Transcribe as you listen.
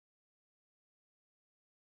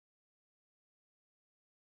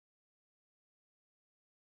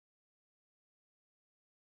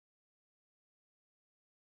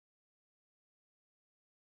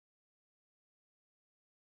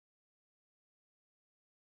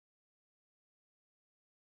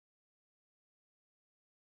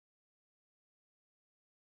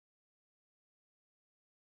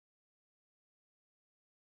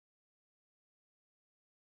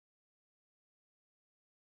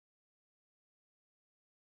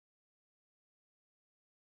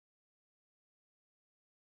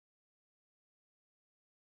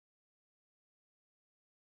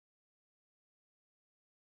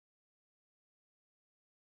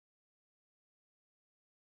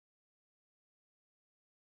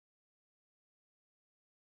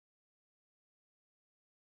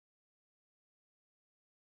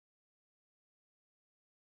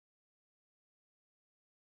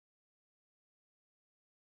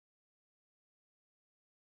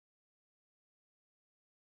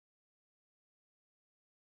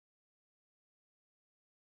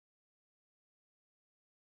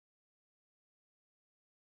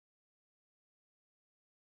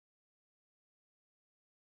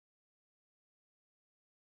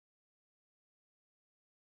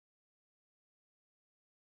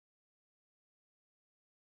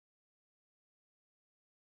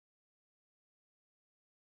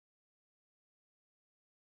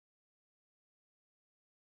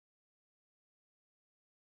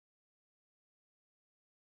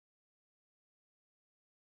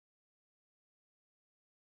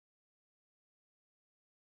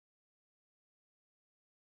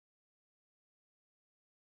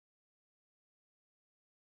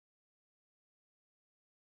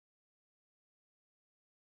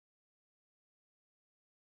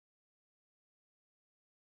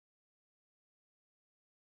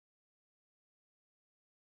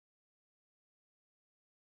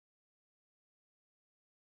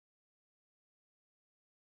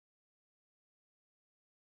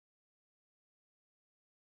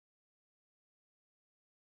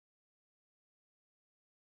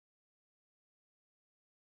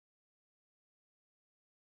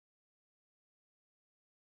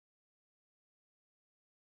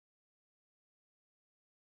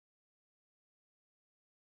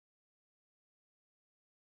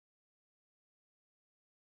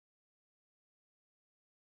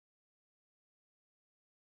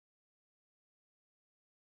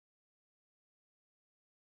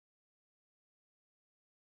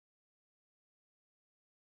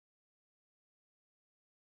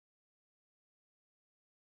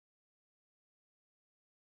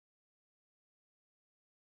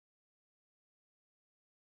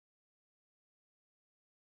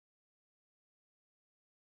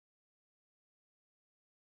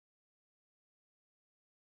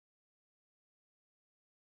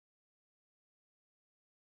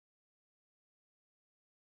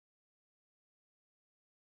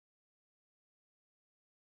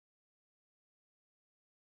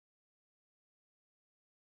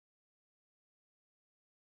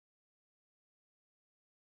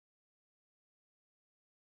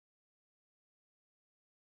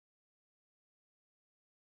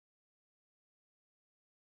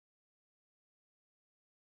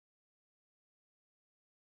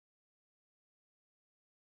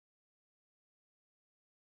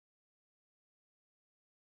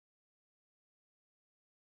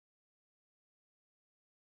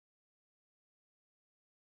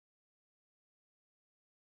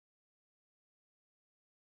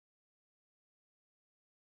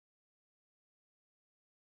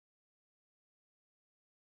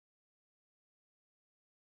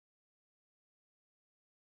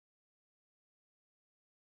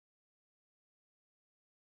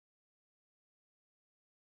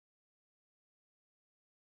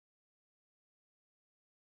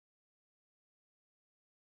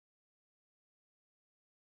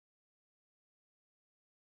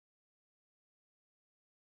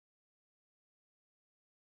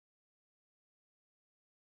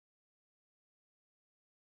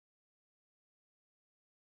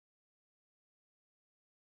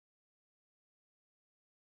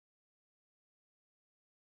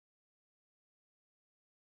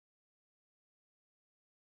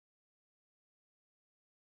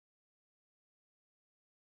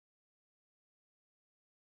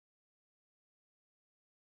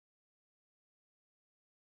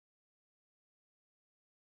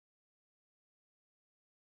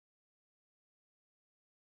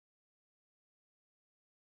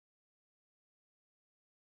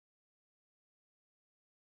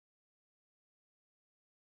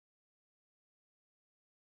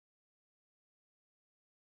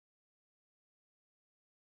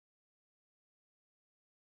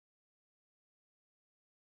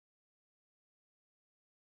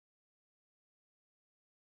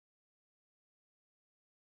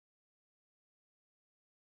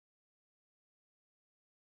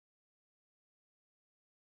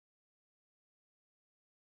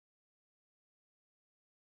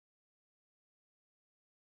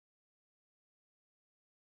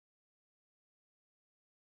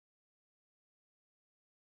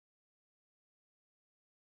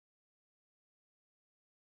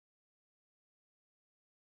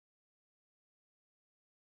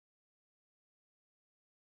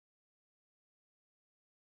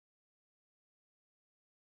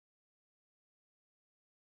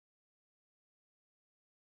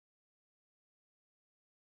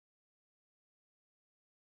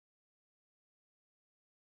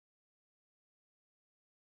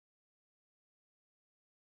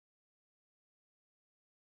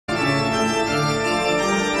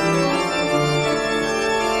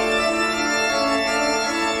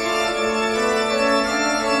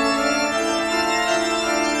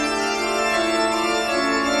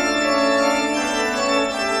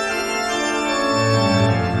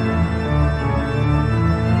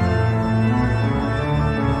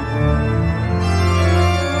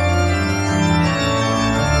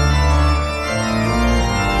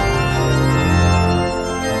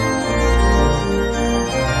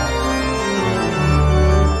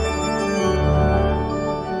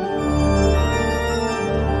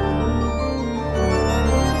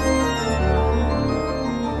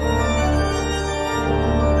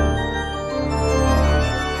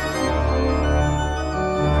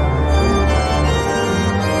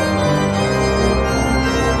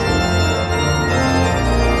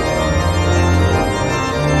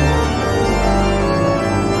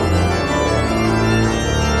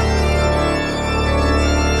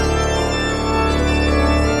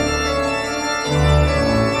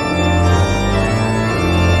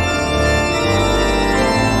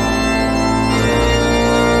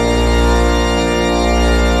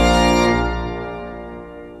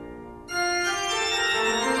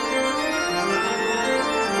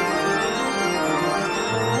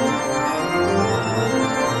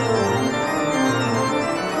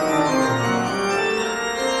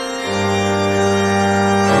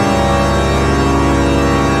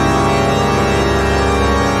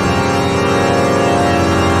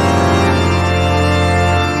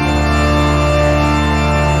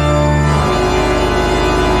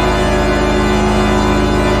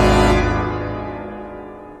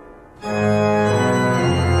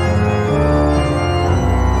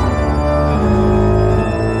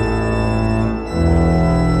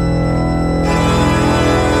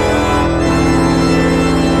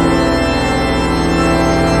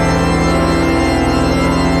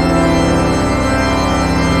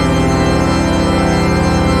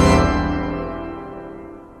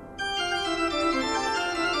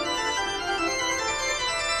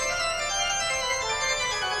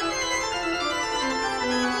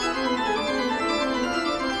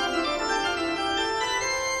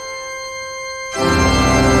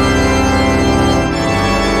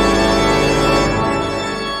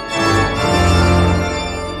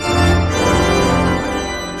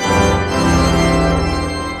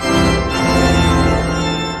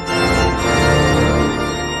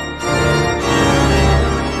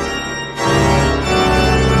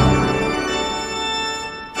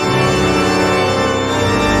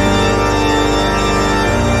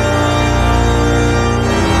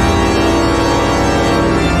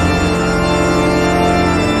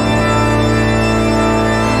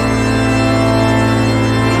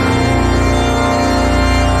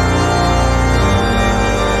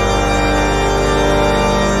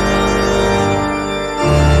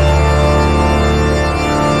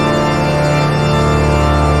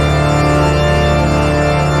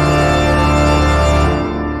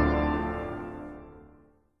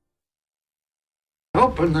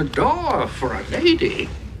the door for a lady.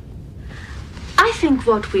 I think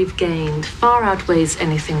what we've gained far outweighs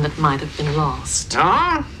anything that might have been lost.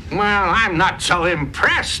 Oh? Well, I'm not so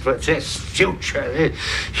impressed with this future. The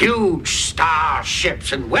huge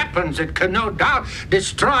starships and weapons that can no doubt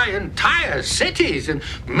destroy entire cities, and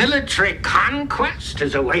military conquest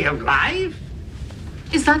as a way of life.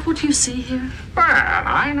 Is that what you see here? Well,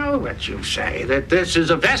 I know what you say, that this is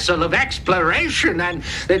a vessel of exploration and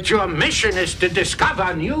that your mission is to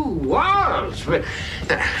discover new worlds. But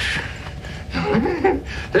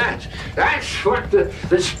that's what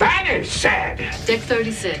the Spanish said. Deck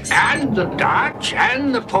 36. And the Dutch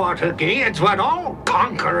and the Portuguese. It's what all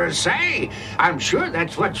conquerors say. I'm sure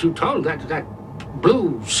that's what you told that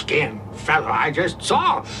blue-skinned fellow I just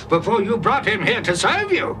saw before you brought him here to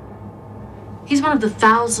serve you. He's one of the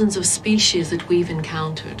thousands of species that we've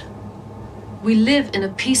encountered. We live in a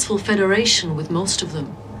peaceful federation with most of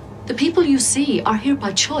them. The people you see are here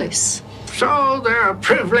by choice. So there are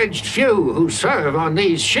privileged few who serve on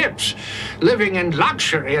these ships, living in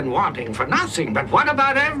luxury and wanting for nothing. But what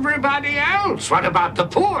about everybody else? What about the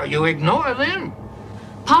poor? You ignore them.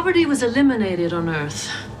 Poverty was eliminated on Earth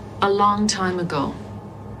a long time ago,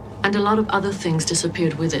 and a lot of other things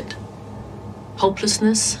disappeared with it.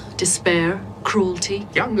 Hopelessness, despair, cruelty.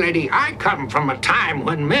 Young lady, I come from a time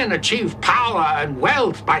when men achieved power and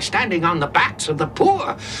wealth by standing on the backs of the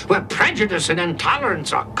poor, where prejudice and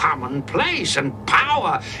intolerance are commonplace and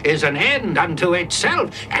power is an end unto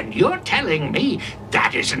itself. And you're telling me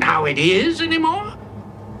that isn't how it is anymore?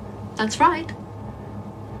 That's right.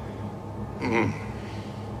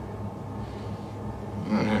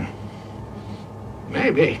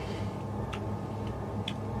 Maybe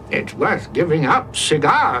it's worth giving up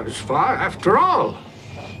cigars for, after all.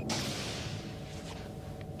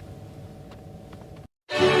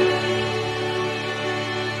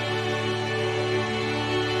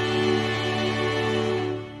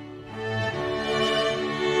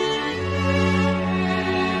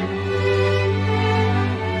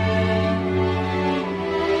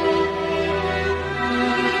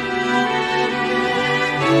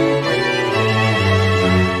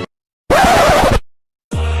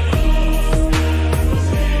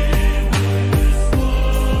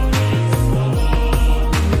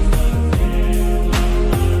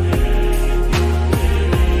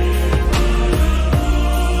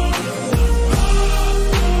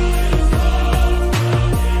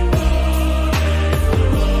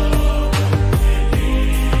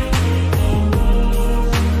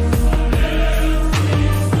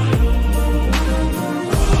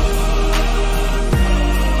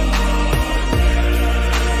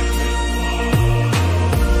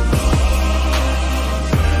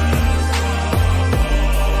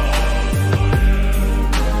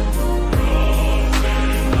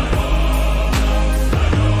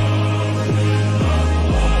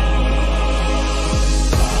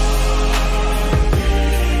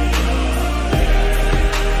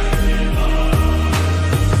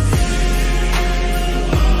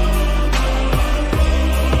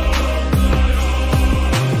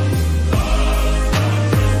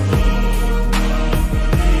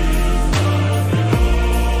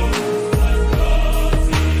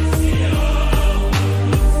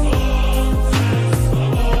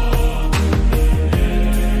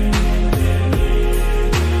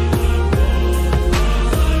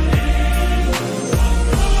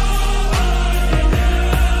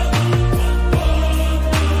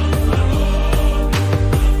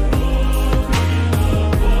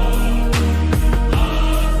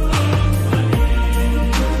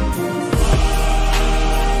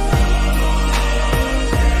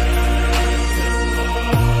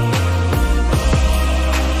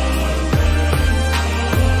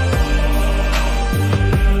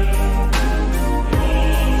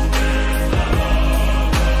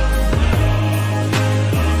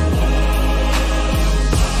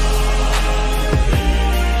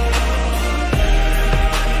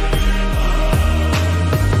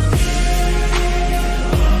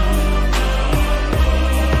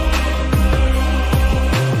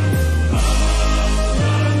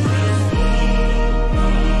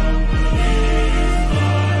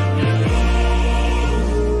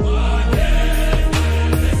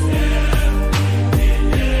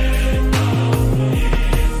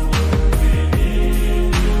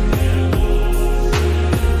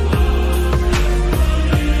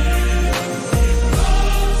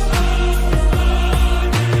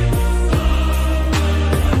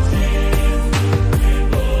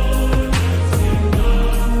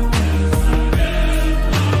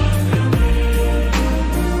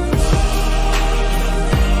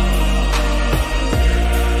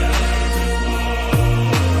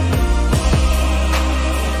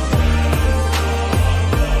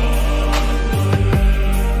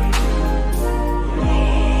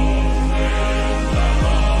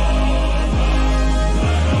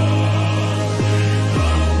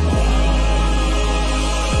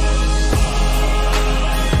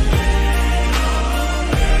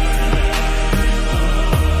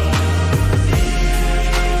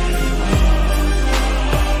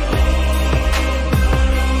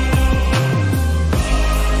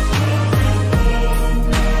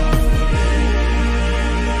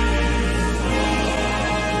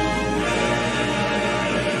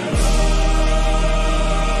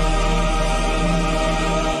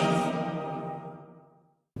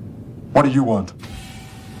 What do you want?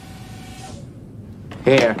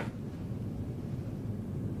 Here.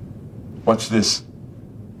 What's this?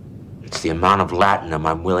 It's the amount of latinum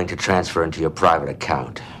I'm willing to transfer into your private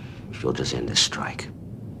account if you'll just end this strike.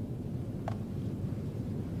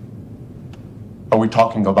 Are we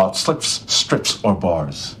talking about slips, strips, or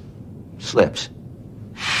bars? Slips.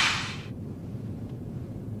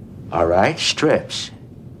 All right, strips.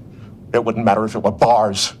 It wouldn't matter if it were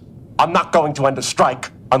bars. I'm not going to end a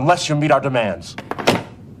strike unless you meet our demands.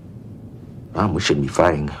 We shouldn't be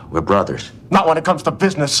fighting. We're brothers. Not when it comes to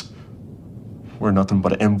business. We're nothing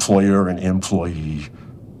but an employer and employee.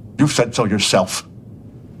 You've said so yourself.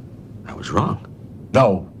 I was wrong.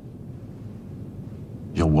 No.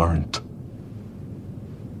 You weren't.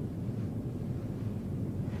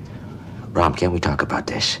 Rom, can we talk about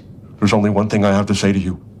this? There's only one thing I have to say to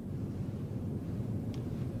you.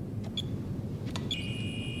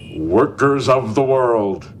 Workers of the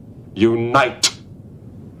world, unite.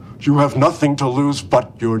 You have nothing to lose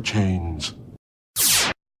but your chains.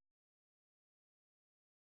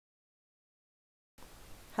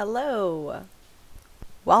 Hello.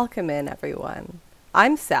 Welcome in, everyone.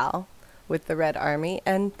 I'm Sal with the Red Army,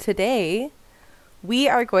 and today we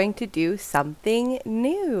are going to do something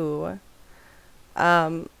new.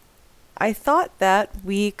 I thought that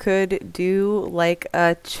we could do like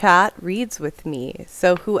a chat reads with me.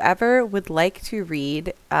 So whoever would like to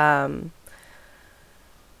read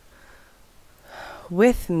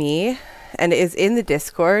with me and is in the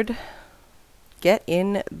Discord, get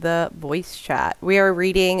in the voice chat. We are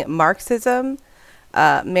reading Marxism,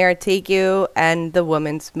 MARIATEGUI, and the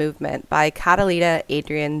Women's Movement by Catalina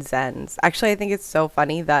Adrianzen. Actually, I think it's so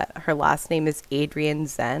funny that her last name is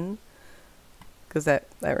Adrianzen, because that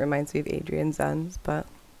reminds me of Adrianzen, but...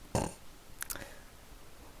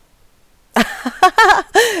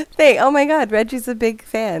 Oh my god, Reggie's a big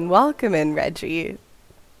fan. Welcome in, Reggie.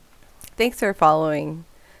 Thanks for following,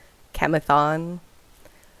 Chemathon.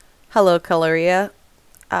 Hello, Caloria.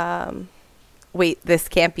 Wait, this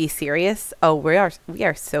can't be serious? Oh, we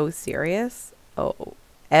are so serious. Oh,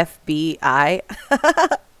 FBI.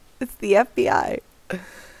 It's the FBI.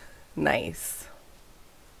 Nice.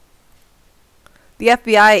 The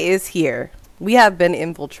FBI is here. We have been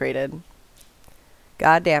infiltrated.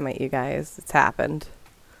 God damn it, you guys. It's happened.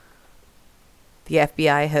 The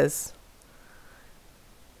FBI has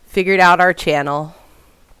figured out our channel.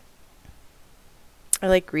 I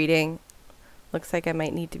like reading. Looks like I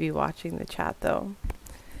might need to be watching the chat, though.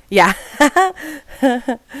 Yeah.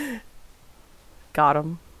 Got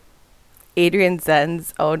him.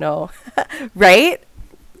 Adrianzen's. Oh, no. Right?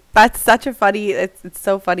 That's such a funny... It's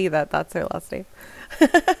so funny that that's her last name.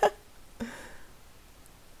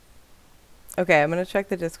 Okay, I'm going to check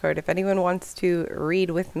the Discord. If anyone wants to read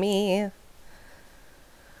with me...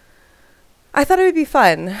 I thought it would be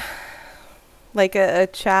fun. Like a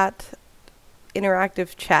chat...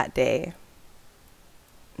 interactive chat day.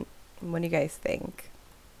 What do you guys think?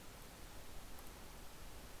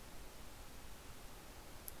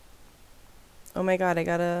 Oh my god, I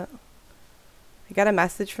got a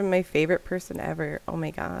message from my favorite person ever. Oh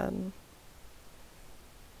my god.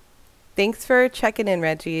 Thanks for checking in,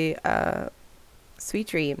 Reggie. Sweet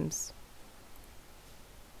dreams.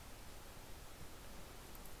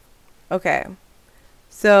 Okay.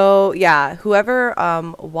 So, yeah, whoever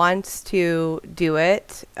wants to do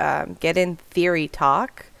it, get in Theory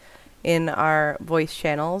Talk in our voice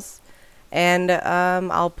channels, and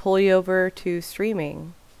I'll pull you over to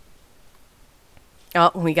streaming.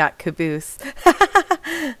 Oh, we got Caboose.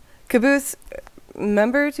 Caboose,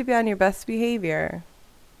 remember to be on your best behavior.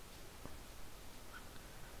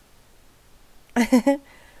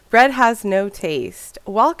 Bread has no taste.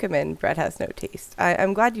 Welcome in, Bread has no taste.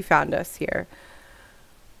 I'm glad you found us here.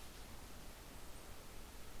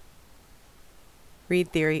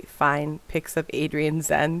 Read theory, fine. Picks up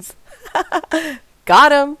Adrianzen's.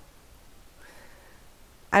 Got him.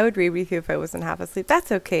 I would read with you if I wasn't half asleep.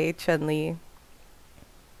 That's okay, Chun-Li.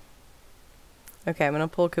 Okay, I'm gonna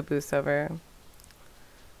pull Caboose over.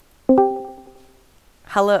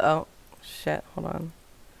 Hello. Oh, shit. Hold on.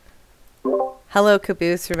 Hello,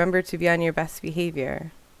 Caboose. Remember to be on your best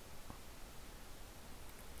behavior.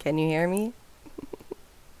 Can you hear me?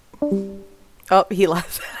 Oh, he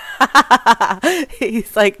left.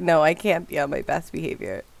 He's like, no, I can't be on my best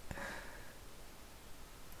behavior.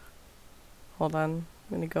 Hold on.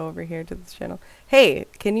 I'm gonna go over here to this channel. Hey,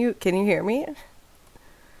 can you hear me?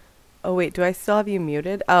 Oh wait, do I still have you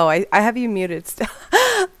muted? Oh, I have you muted still.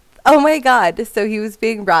 Oh my god. So he was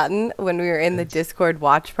being rotten when we were in the Discord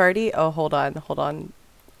watch party. Oh, hold on.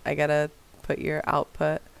 I gotta put your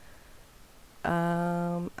output.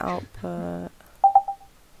 Output.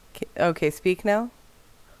 Okay, speak now.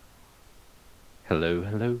 Hello,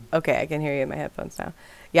 hello. Okay, I can hear you in my headphones now.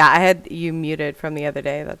 Yeah, I had you muted from the other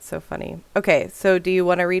day. That's so funny. Okay, so do you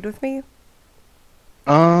want to read with me?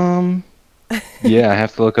 Yeah, I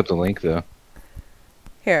have to look up the link though.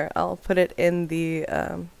 Here, I'll put it in the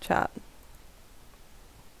chat.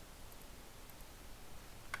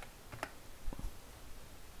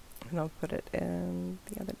 And I'll put it in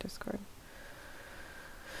the other Discord.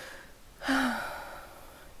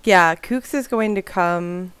 Yeah, Kooks is going to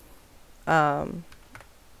come on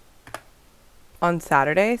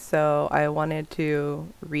Saturday, so I wanted to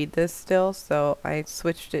read this still, so I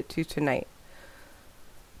switched it to tonight.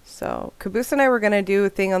 So, Caboose and I were going to do a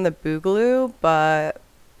thing on the Boogaloo, but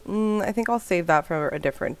I think I'll save that for a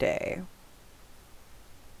different day.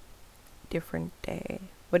 Different day.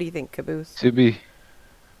 What do you think, Caboose? To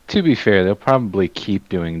be fair, they'll probably keep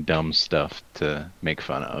doing dumb stuff to make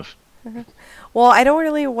fun of. Well, I don't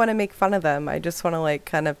really want to make fun of them. I just want to like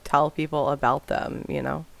kind of tell people about them, you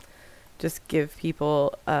know. Just give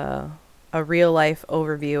people a real life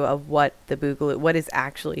overview of what the Boogaloo, what is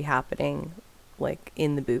actually happening like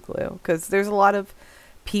in the Boogaloo, because there's a lot of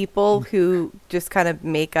people who just kind of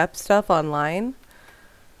make up stuff online,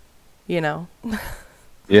 you know.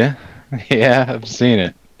 Yeah. Yeah, I've seen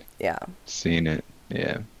it. Yeah. Seen it.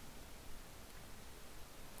 Yeah.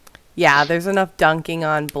 Yeah, there's enough dunking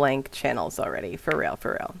on blank channels already. For real,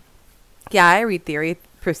 for real. Yeah, I read theory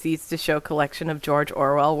proceeds to show collection of George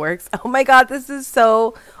Orwell works. Oh my god, this is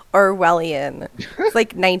so Orwellian. It's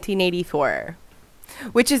like 1984.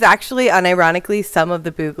 Which is actually, unironically, some of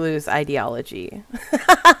the Boogaloo's ideology.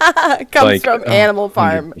 It comes like, from Animal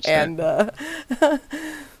Farm 100%. and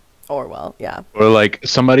Orwell, yeah. Or like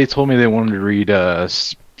somebody told me they wanted to read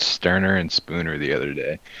Sterner and Spooner the other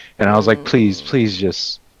day, and I was like, please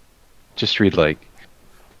just read like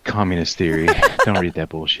communist theory. Don't read that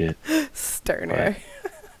bullshit. Sterner.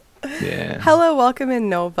 But, yeah. Hello, welcome in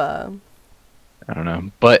Nova. I don't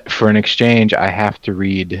know, but for an exchange, I have to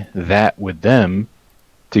read that with them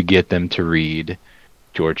to get them to read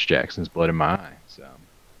George Jackson's Blood in My Eye. So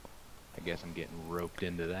I guess I'm getting roped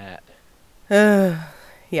into that. Yeah.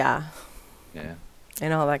 Yeah. I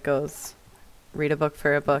know how that goes. Read a book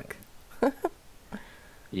for a book.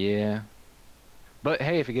 Yeah. But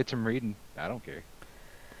hey, if it gets him reading, I don't care.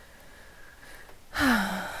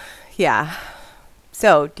 Yeah.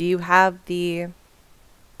 So, do you have the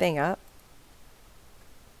thing up?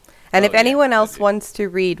 And if anyone else wants to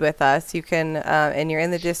read with us, you can, and you're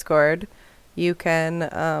in the Discord, you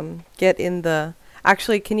can get in the...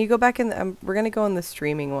 Actually, can you go back in... we're going to go in the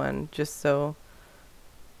streaming one, just so...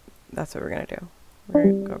 That's what we're going to do. We're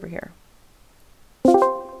going to go over here.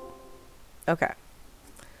 Okay.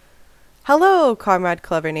 Hello, Comrade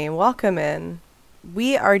Clever Name. Welcome in.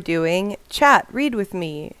 We are doing Chat Read With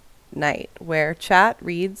Me night, where chat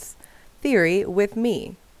reads theory with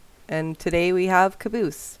me. And today we have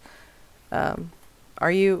Caboose.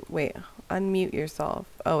 Are you... Wait, unmute yourself.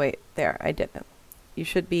 Oh, wait, there, I didn't. You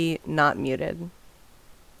should be not muted.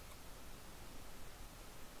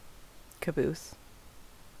 Caboose.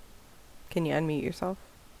 Can you unmute yourself?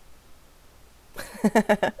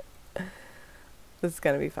 This is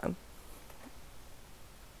gonna be fun.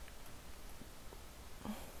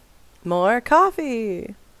 More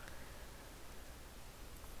coffee!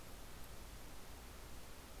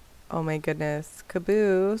 Oh my goodness.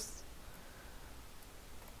 Caboose.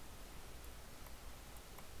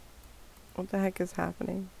 What the heck is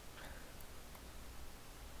happening?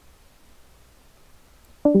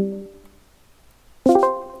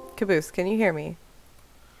 Caboose, can you hear me?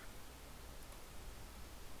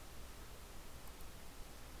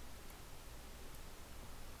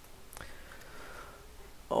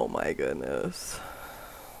 Oh my goodness.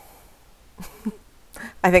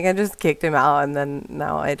 I think I just kicked him out, and then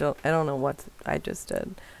now I don't know what I just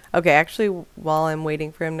did. Okay, actually, while I'm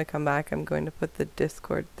waiting for him to come back, I'm going to put the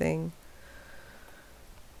Discord thing.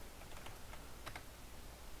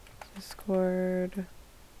 Discord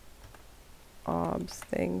obs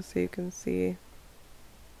thing so you can see.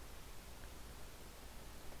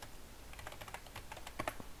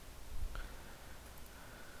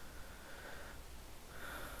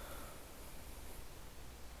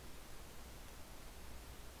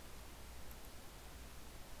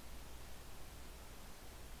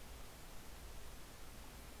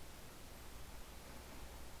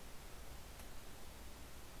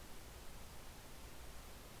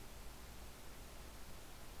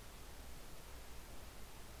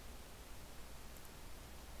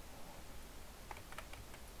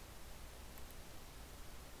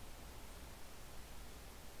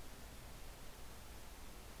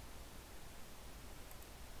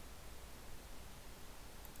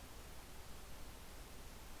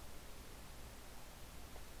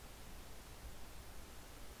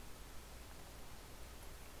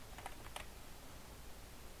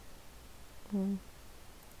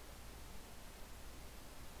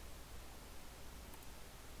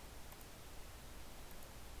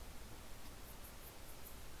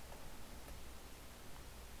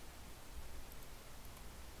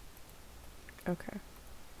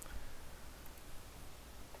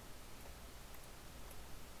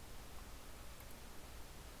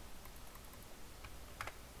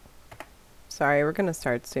 sorry. We're gonna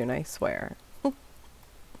start soon, I swear. You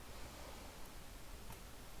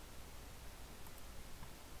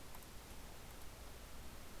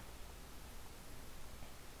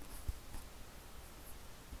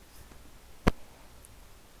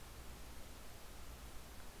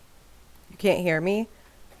can't hear me?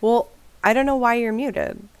 Well, I don't know why you're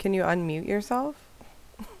muted. Can you unmute yourself?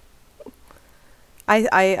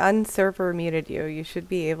 I unserver muted you. You should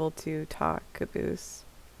be able to talk, Caboose.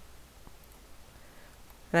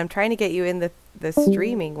 And I'm trying to get you in the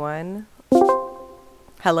streaming one.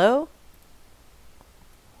 Hello?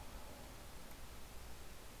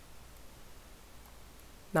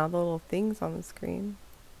 Now the little things on the screen.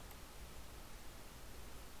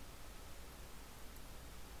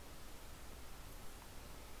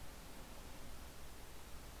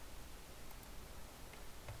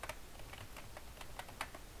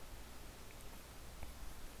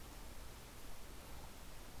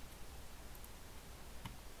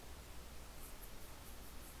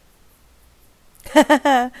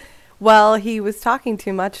 Well, he was talking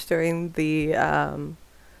too much during the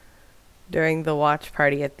watch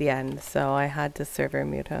party at the end, so I had to server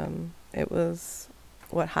mute him. It was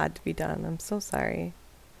what had to be done. I'm so sorry.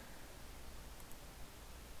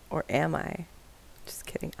 Or am I? Just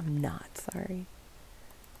kidding. I'm not sorry.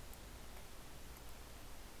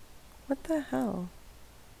 What the hell?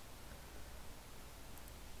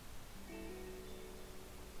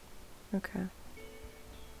 Okay.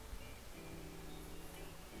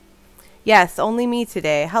 Yes, only me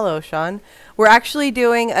today. Hello, Sean. We're actually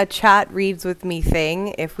doing a chat reads with me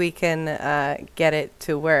thing, if we can get it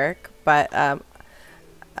to work. But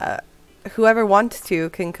whoever wants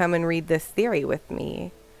to can come and read this theory with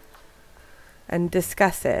me and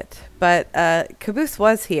discuss it. But Caboose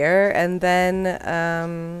was here, and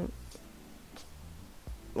then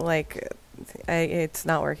like it's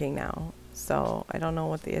not working now. So I don't know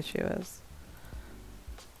what the issue is.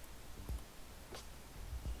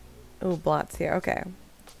 Oh, Blot's here. Okay.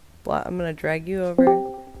 Blot, I'm going to drag you over.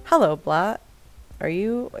 Hello, Blot. Are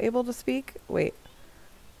you able to speak? Wait.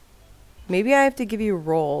 Maybe I have to give you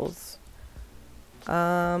roles.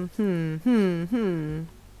 Let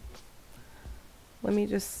me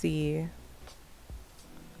just see.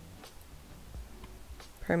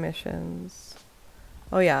 Permissions.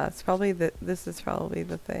 Oh yeah, it's probably this is probably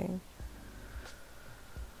the thing.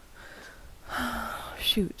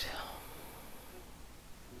 Shoot.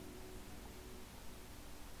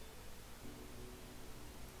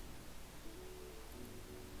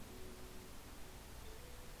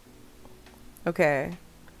 Okay.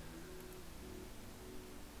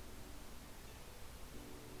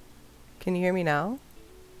 Can you hear me now?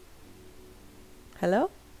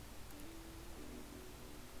 Hello?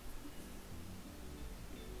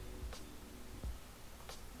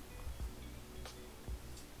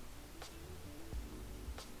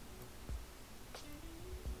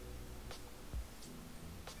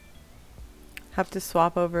 Have to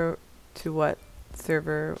swap over to what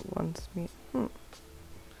server wants me.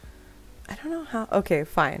 I don't know how. Okay,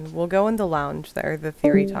 fine. We'll go in the lounge there, the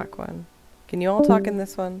theory talk one. Can you all talk in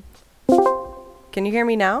this one? Can you hear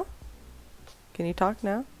me now? Can you talk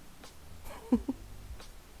now?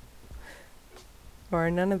 Or are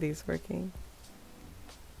none of these working?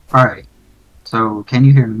 Alright. So, can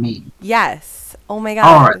you hear me? Yes. Oh my god.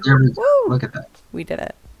 Alright, there we go. Woo! Look at that. We did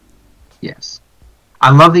it. Yes.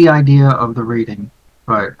 I love the idea of the reading,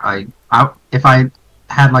 but if I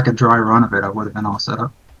had like a dry run of it, I would have been all set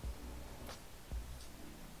up.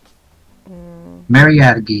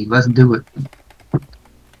 MARIATEGUI, let's do it.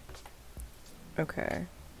 Okay.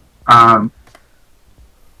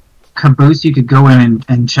 Caboose, you could go in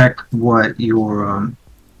and check what your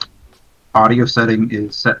audio setting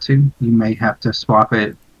is set to. You may have to swap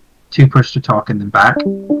it to push to talk and then back.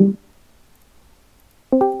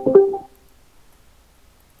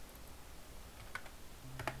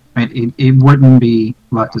 It wouldn't be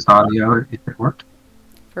leftist audio if it worked.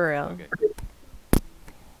 For real. Okay.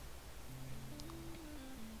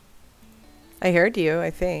 I heard you,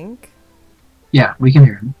 I think. Yeah, we can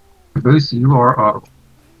hear him. Caboose, you are audible.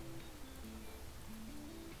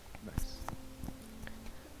 Nice.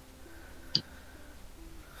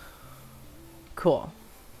 Cool.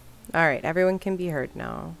 Alright, everyone can be heard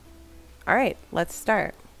now. Alright, let's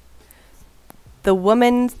start. The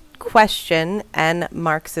woman question and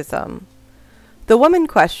Marxism. The woman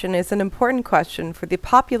question is an important question for the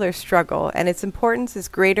popular struggle, and its importance is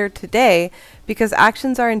greater today because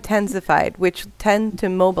actions are intensified which tend to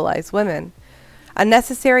mobilize women. A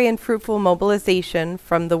necessary and fruitful mobilization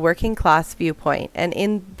from the working class viewpoint and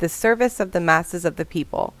in the service of the masses of the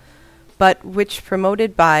people. but which,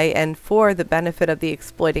 promoted by and for the benefit of the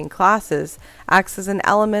exploiting classes, acts as an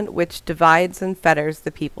element which divides and fetters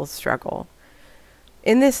the people's struggle.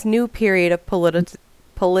 In this new period of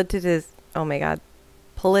politicization,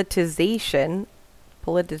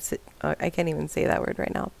 I can't even say that word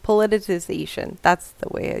right now. Politicization, that's the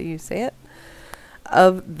way you say it,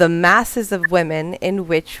 of the masses of women, in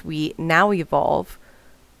which we now evolve,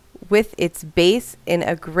 with its base in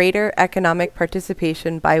a greater economic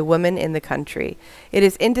participation by women in the country. It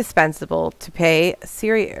is indispensable to pay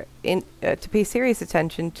serious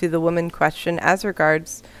attention to the woman question as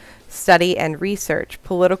regards study and research,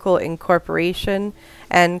 political incorporation,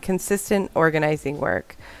 and consistent organizing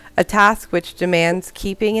work, a task which demands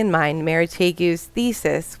keeping in mind MARIATEGUI's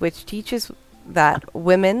thesis, which teaches that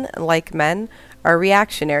women, like men, are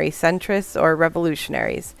reactionary, centrists, or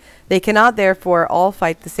revolutionaries. They cannot therefore all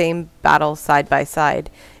fight the same battle side by side.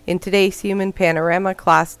 In today's human panorama,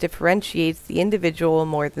 class differentiates the individual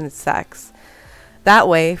more than sex. That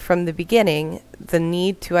way, from the beginning, the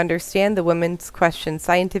need to understand the women's question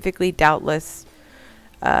scientifically doubtlessly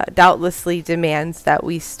demands that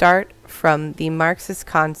we start from the Marxist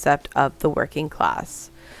concept of the working class.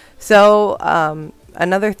 So,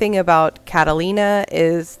 another thing about Catalina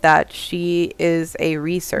is that she is a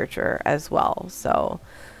researcher as well. So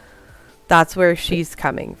that's where she's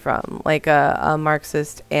coming from, like a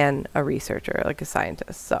Marxist and a researcher, like a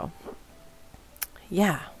scientist. So,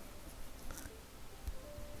 yeah.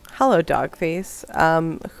 Hello, Dogface.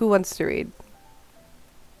 Who wants to read?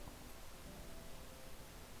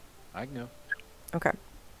 I can go. Okay.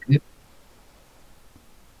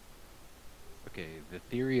 Okay, the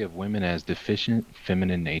theory of women as deficient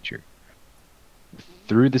feminine nature.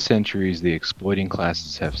 Through the centuries, the exploiting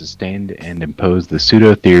classes have sustained and imposed the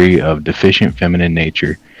pseudo-theory of deficient feminine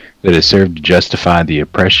nature that has served to justify the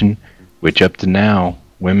oppression which up to now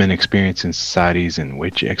women experience in societies in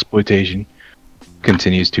which exploitation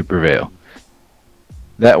continues to prevail.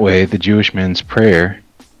 That way, the Jewish men's prayer,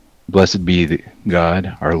 "Blessed be the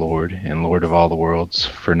God, our Lord, and Lord of all the worlds,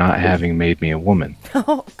 for not having made me a woman."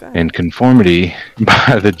 Oh, God. In conformity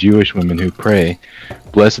by the Jewish women who pray,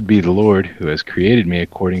 "Blessed be the Lord who has created me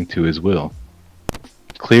according to his will,"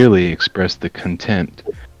 clearly expressed the contempt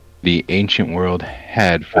the ancient world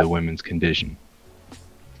had for the women's condition.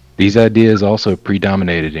 These ideas also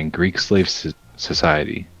predominated in Greek slave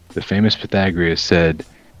society. The famous Pythagoras said,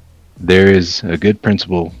 "There is a good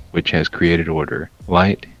principle which has created order,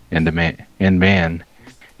 light, and man,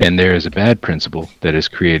 and there is a bad principle that has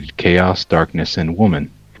created chaos, darkness, and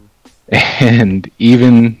woman." And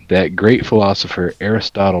even that great philosopher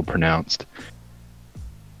Aristotle pronounced,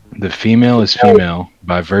 "The female is female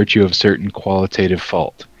by virtue of certain qualitative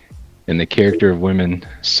fault, and the character of women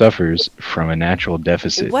suffers from a natural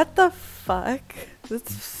deficit." What the fuck?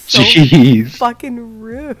 That's so Jeez. fucking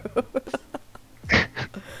rude.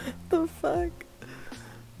 The fuck?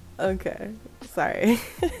 Okay. Sorry.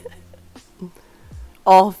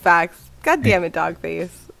 All facts. God damn it,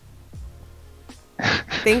 Dogface.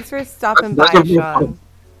 Thanks for stopping by, Sean.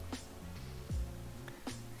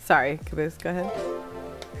 Sorry, Caboose, go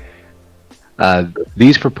ahead.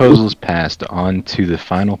 These proposals passed on to the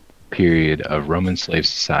final period of Roman slave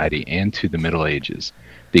society and to the Middle Ages,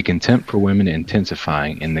 the contempt for women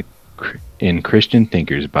intensifying in Christian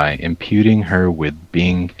thinkers by imputing her with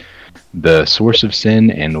being the source of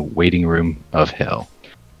sin and waiting room of hell.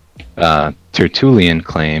 Tertullian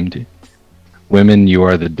claimed, "Women, you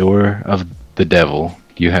are the door of the devil.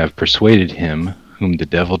 You have persuaded him whom the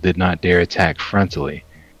devil did not dare attack frontally.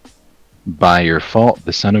 By your fault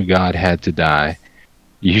the Son of God had to die.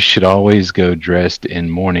 You should always go dressed in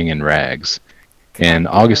mourning and rags." And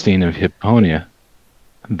Augustine of Hipponia,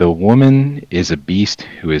 "The woman is a beast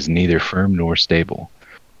who is neither firm nor stable."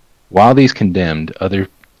 While these condemned,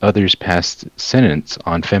 others passed sentence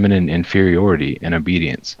on feminine inferiority and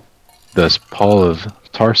obedience. Thus Paul of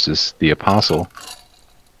Tarsus, the apostle,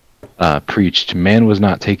 preached, "Man was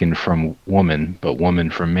not taken from woman, but woman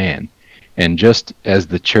from man. And just as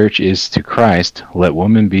the church is to Christ, let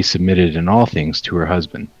woman be submitted in all things to her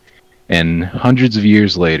husband." And hundreds of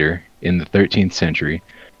years later, in the 13th century,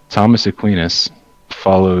 Thomas Aquinas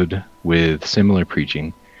followed with similar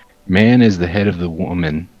preaching. "Man is the head of the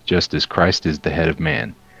woman, just as Christ is the head of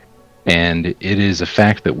man. And it is a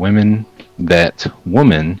fact that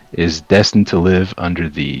woman is destined to live under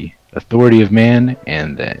the authority of man,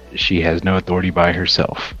 and that she has no authority by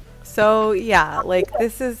herself." So, yeah, like,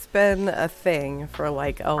 this has been a thing for,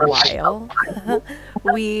 like, a while.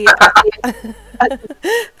 we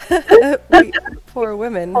poor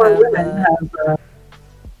women have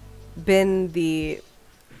been the,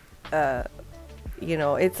 you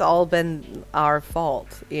know, it's all been our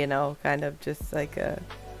fault, you know, kind of just like a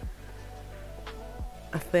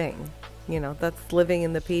thing, you know, that's living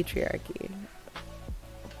in the patriarchy.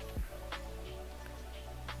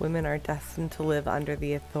 Women are destined to live under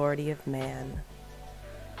the authority of man.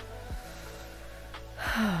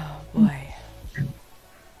 Oh boy.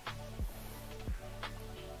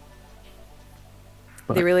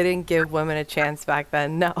 They really didn't give women a chance back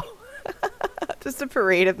then. No. Just a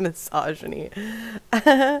parade of misogyny.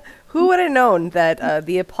 Who would have known that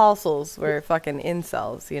the apostles were fucking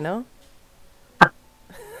incels, you know?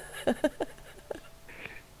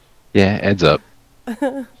 Yeah, heads up.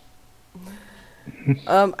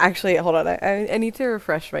 Actually, hold on. I need to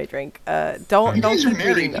refresh my drink. Don't keep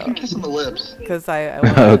reading though. Kiss on the lips. Because I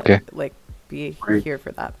want to Okay. like be here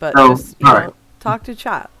for that. But So, just you know, alright. talk to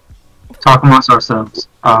chat. Talk amongst ourselves.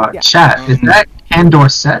 Chat, is that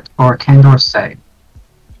Condorcet or Condorcet?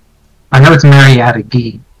 I know it's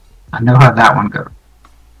Mariategui. I know how that one goes.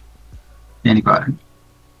 Anybody?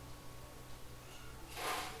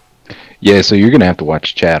 Yeah, so you're gonna have to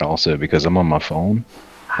watch chat also because I'm on my phone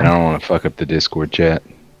and I don't want to fuck up the Discord chat.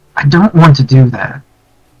 I don't want to do that.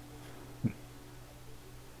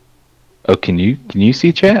 Oh, can you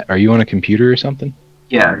see chat? Are you on a computer or something?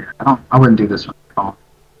 Yeah, I wouldn't do this one at all.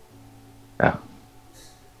 Oh.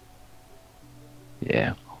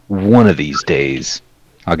 Yeah. One of these days,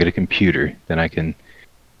 I'll get a computer, then I can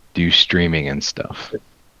do streaming and stuff.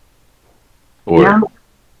 Or Yeah.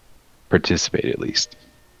 participate at least.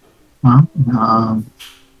 Well, I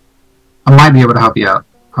might be able to help you out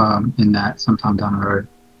in that sometime down the road.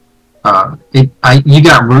 You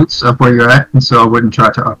got roots of where you're at, and so I wouldn't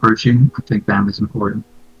try to uproot you. I think family's important.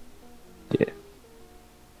 Yeah.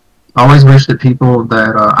 I always wish that people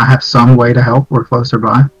that I have some way to help were closer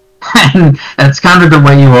by. And that's kind of the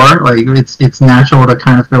way you are. Like it's natural to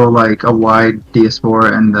kind of feel like a wide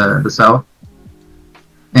diaspora in the South.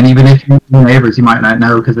 And even if you're neighbors, you might not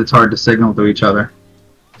know because it's hard to signal to each other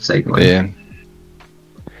safely. Yeah.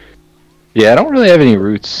 Yeah, I don't really have any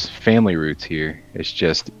roots, family roots here. It's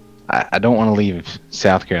just I don't want to leave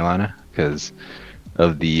South Carolina because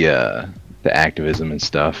of the activism and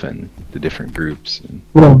stuff and the different groups. And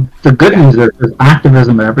Well, the good news is there's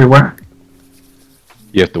activism everywhere.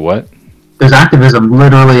 you have to what? There's activism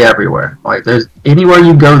literally everywhere. Like there's anywhere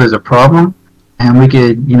you go, there's a problem, and we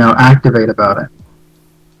could, activate about it.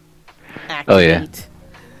 Oh, yeah.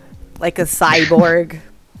 Like a cyborg.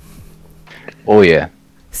 Oh yeah.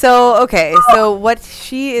 So, okay, so what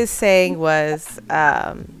she is saying was,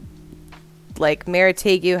 like,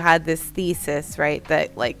 MARIATEGUI had this thesis, right,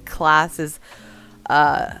 that, like, class is,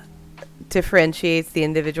 differentiates the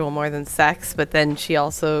individual more than sex, but then she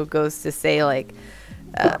also goes to say, like,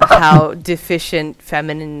 how deficient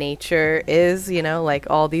feminine nature is, like,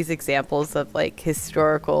 all these examples of, like,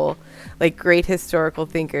 great historical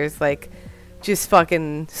thinkers, like, just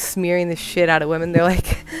fucking smearing the shit out of women. They're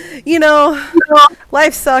like,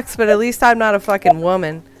 life sucks, but at least I'm not a fucking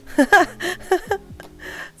woman.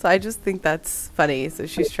 So I just think that's funny. So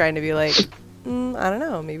she's trying to be like, I don't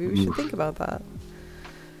know, maybe we should think about that.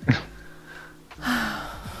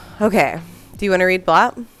 Okay. Do you want to read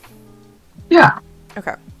Blat? Yeah.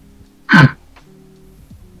 Okay.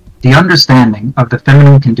 The understanding of the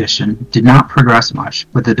feminine condition did not progress much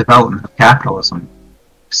with the development of capitalism.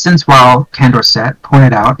 Since while Condorcet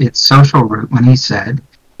pointed out its social root when he said,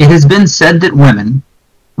 "It has been said that women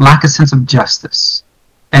lack a sense of justice,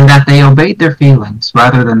 and that they obeyed their feelings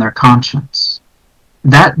rather than their conscience.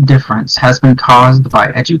 That difference has been caused by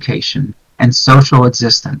education and social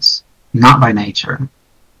existence, not by nature."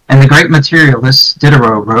 And the great materialist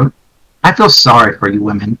Diderot wrote, "I feel sorry for you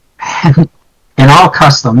women. In all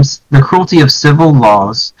customs, the cruelty of civil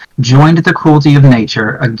laws joined the cruelty of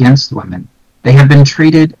nature against women. They have been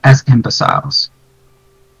treated as imbeciles."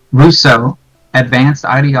 Rousseau, advanced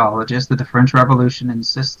ideologist of the French Revolution,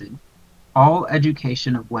 insisted, "All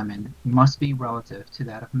education of women must be relative to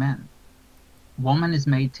that of men. Woman is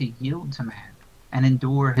made to yield to man and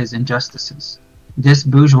endure his injustices." This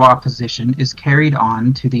bourgeois position is carried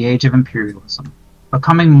on to the age of imperialism,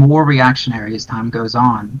 becoming more reactionary as time goes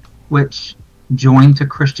on, which, joined to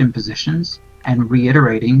Christian positions and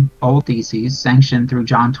reiterating old theses sanctioned through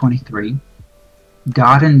John 23,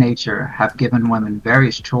 God and nature have given women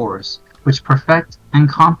various chores which perfect and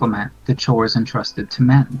complement the chores entrusted to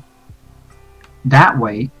men. That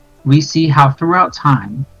way, we see how throughout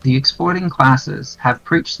time the exploiting classes have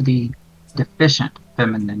preached the deficient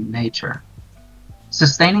feminine nature.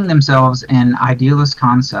 Sustaining themselves in idealist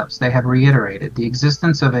concepts, they have reiterated the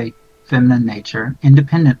existence of a feminine nature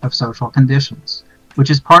independent of social conditions,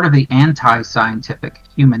 which is part of the anti-scientific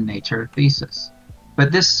human nature thesis.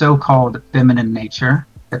 But this so-called feminine nature,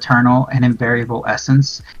 eternal and invariable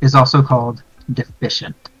essence, is also called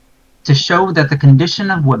deficient, to show that the condition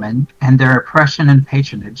of women and their oppression and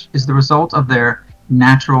patronage is the result of their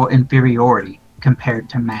natural inferiority compared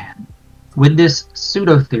to man. With this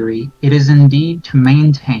pseudo-theory, it is indeed to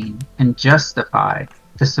maintain and justify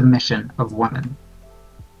the submission of women.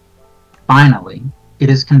 Finally, it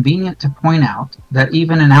is convenient to point out that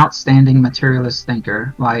even an outstanding materialist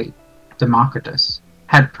thinker like Democritus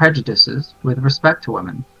had prejudices with respect to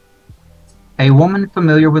women. A woman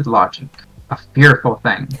familiar with logic, a fearful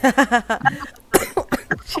thing.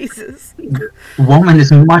 Jesus. Woman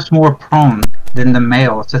is much more prone than the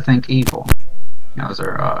male to think evil. Those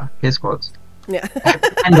are his quotes. Yeah.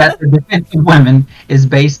 And that the defense of women is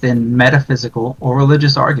based in metaphysical or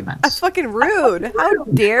religious arguments. That's fucking rude. How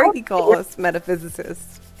dare he call us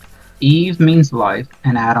metaphysicists? Eve means life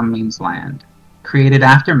and Adam means land. Created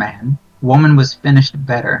after man, woman was finished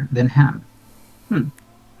better than him.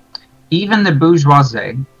 Even the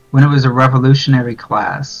bourgeoisie, when it was a revolutionary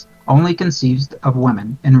class, only conceived of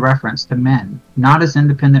women in reference to men, not as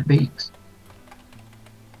independent beings.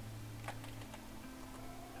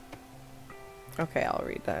 Okay, I'll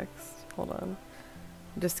read next. Hold on.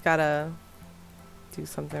 Just gotta do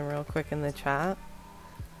something real quick in the chat.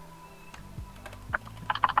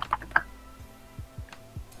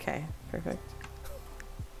 Okay, perfect.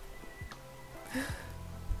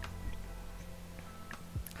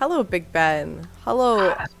 Hello, Big Ben.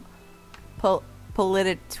 Hello,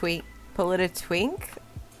 Polititwink.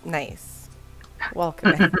 Nice.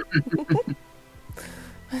 Welcome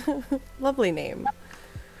in. Lovely name.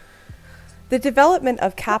 The development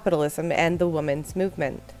of capitalism and the women's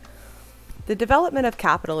movement. The development of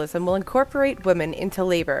capitalism will incorporate women into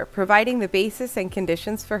labor, providing the basis and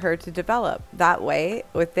conditions for her to develop. That way,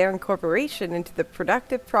 with their incorporation into the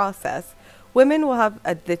productive process, women will have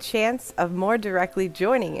the chance of more directly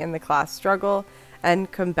joining in the class struggle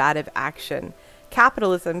and combative action.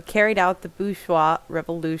 Capitalism carried out the bourgeois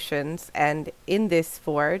revolutions, and in this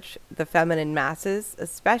forge, the feminine masses,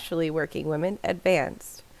 especially working women,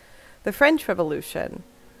 advanced. The French Revolution,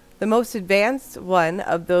 the most advanced one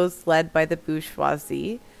of those led by the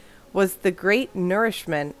bourgeoisie, was the great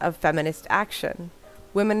nourishment of feminist action.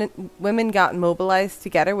 Women got mobilized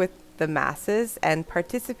together with the masses, and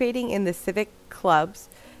participating in the civic clubs,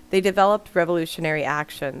 they developed revolutionary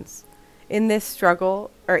actions. In these struggles,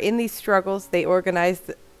 they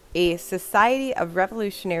organized a society of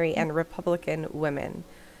revolutionary and republican women,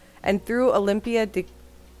 and through Olympia de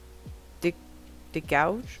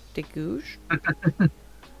Gouges,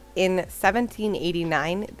 in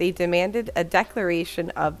 1789, they demanded a declaration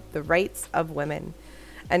of the rights of women,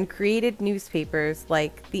 and created newspapers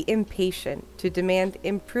like The Impatient to demand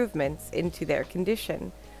improvements into their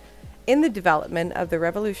condition. In the development of the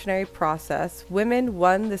revolutionary process, women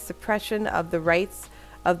won the suppression of the rights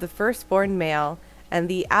of the firstborn male and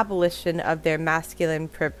the abolition of their masculine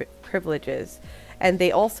privileges, and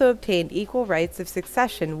they also obtained equal rights of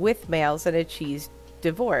succession with males and achieved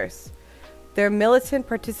divorce. Their militant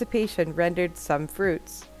participation rendered some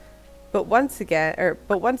fruits. But once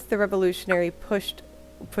the revolutionary push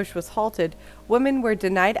was halted, women were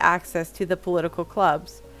denied access to the political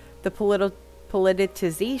clubs. The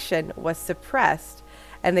politicization was suppressed,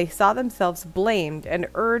 and they saw themselves blamed and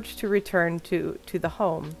urged to return to the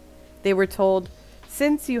home. They were told,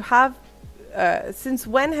 since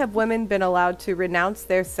when have women been allowed to renounce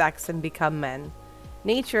their sex and become men?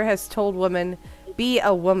 Nature has told women, be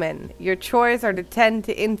a woman. Your chores are to tend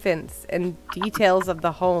to infants and details of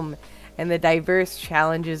the home and the diverse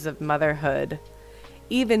challenges of motherhood.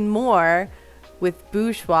 Even more, with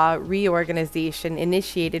bourgeois reorganization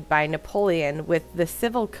initiated by Napoleon with the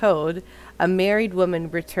Civil Code, a married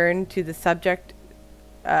woman returned to the subject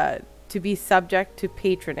to be subject to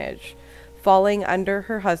patronage, falling under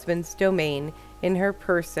her husband's domain in her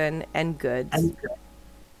person and goods.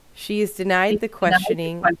 She is denied the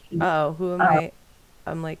questioning. Uh-oh, who am I?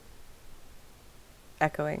 I'm like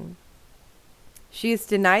echoing. She is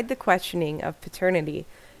denied the questioning of paternity.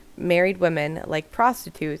 Married women, like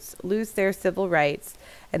prostitutes, lose their civil rights,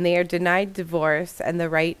 and they are denied divorce and the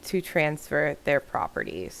right to transfer their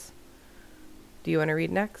properties. Do you want to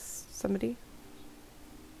read next, somebody?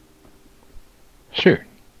 Sure.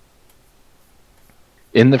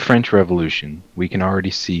 In the French Revolution, we can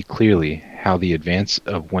already see clearly how the advance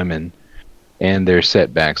of women and their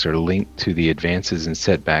setbacks are linked to the advances and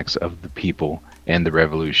setbacks of the people and the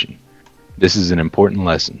revolution. This is an important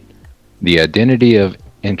lesson. The identity of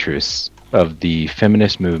interests of the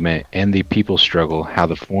feminist movement and the people struggle, how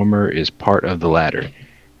the former is part of the latter.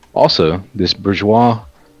 Also, this bourgeois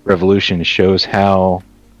revolution shows how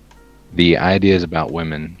the ideas about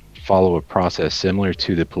women follow a process similar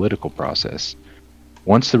to the political process.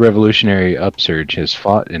 Once the revolutionary upsurge has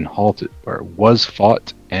was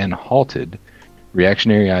fought and halted,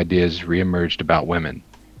 reactionary ideas reemerged about women.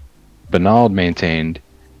 Bernard maintained,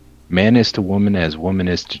 man is to woman as woman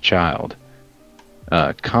is to child.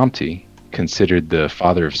 Comte, considered the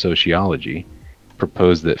father of sociology,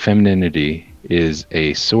 proposed that femininity is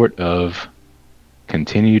a sort of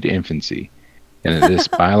continued infancy, and that this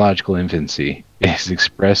biological infancy is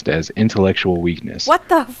expressed as intellectual weakness. What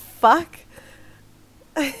the fuck?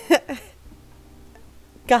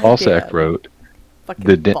 Balzac wrote,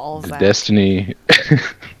 the destiny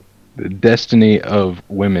the destiny of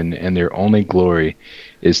women and their only glory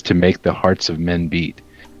is to make the hearts of men beat.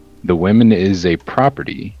 The woman is a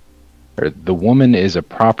property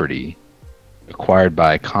acquired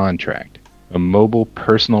by contract, a mobile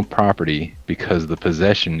personal property because the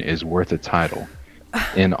possession is worth a title.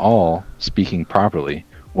 In all, speaking properly,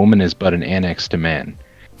 woman is but an annex to man.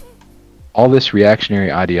 All this reactionary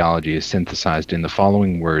ideology is synthesized in the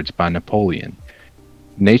following words by Napoleon.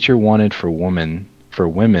 Nature wanted for women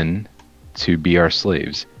to be our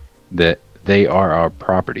slaves, that they are our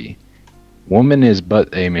property. Woman is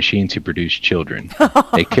but a machine to produce children,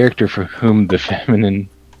 a character for whom the feminine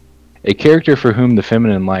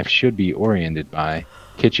life should be oriented by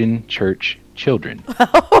kitchen, church, children.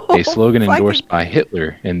 A slogan endorsed by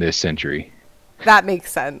Hitler in this century. That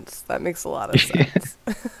makes sense. That makes a lot of sense.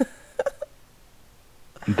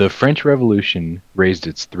 The French Revolution raised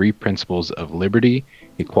its three principles of liberty,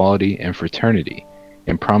 equality, and fraternity,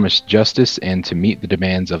 and promised justice and to meet the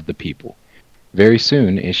demands of the people. Very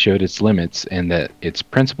soon it showed its limits and that its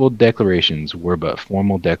principal declarations were but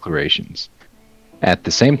formal declarations. At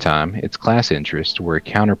the same time, its class interests were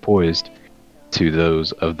counterpoised to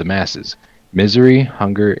those of the masses. Misery,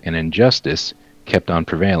 hunger, and injustice kept on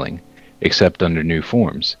prevailing, except under new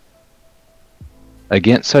forms.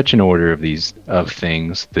 Against such an order of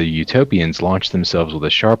things, the utopians launched themselves with a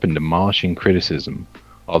sharp and demolishing criticism,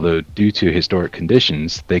 although due to historic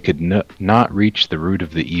conditions, they could not reach the root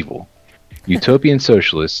of the evil. Utopian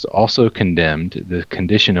socialists also condemned the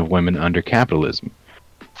condition of women under capitalism.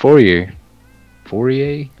 Fourier,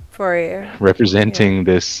 representing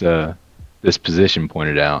this position,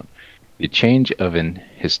 pointed out, the change of an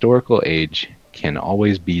historical age can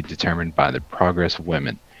always be determined by the progress of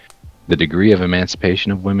women. The degree of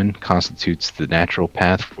emancipation of women constitutes the natural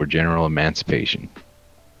path for general emancipation.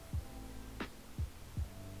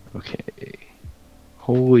 Okay.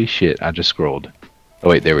 Holy shit, I just scrolled. Oh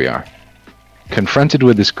wait, there we are. Confronted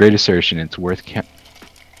with this great assertion, it's worth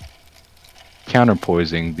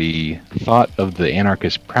counterpoising the thought of the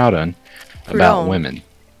anarchist Proudhon about women.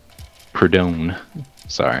 Proudhon.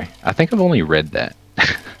 Sorry. I think I've only read that.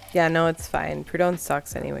 Yeah, no, it's fine. Proudhon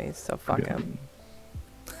sucks anyways, so fuck him.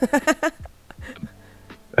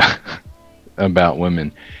 About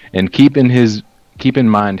women, and keep in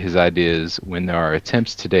mind his ideas when there are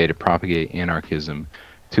attempts today to propagate anarchism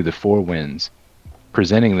to the four winds,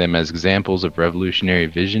 presenting them as examples of revolutionary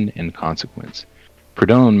vision and consequence.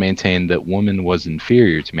 Proudhon maintained that woman was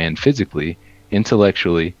inferior to man physically,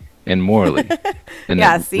 intellectually, and morally, and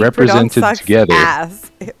yeah, that see, represented together. Ass.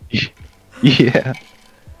 Yeah.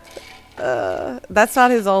 That's not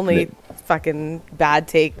his only fucking bad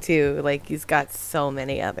take too. Like, he's got so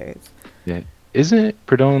many others. Yeah. Isn't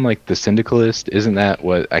Proudhon like the syndicalist? Isn't that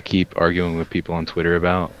what I keep arguing with people on Twitter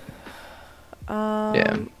about?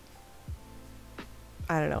 Yeah.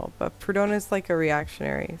 I don't know, but Proudhon is like a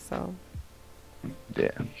reactionary, so.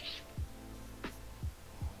 Yeah.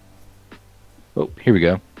 Oh, here we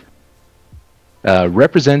go.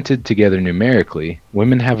 Represented together numerically,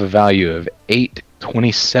 women have a value of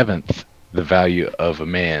 8/27th the value of a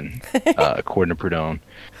man, according to Proudhon.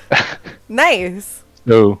 Nice.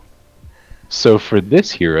 So for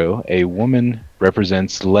this hero, a woman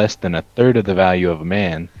represents less than a third of the value of a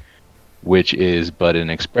man, which is but an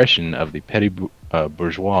expression of the petty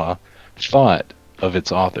bourgeois thought of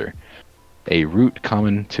its author, a root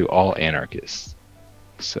common to all anarchists.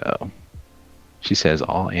 So, she says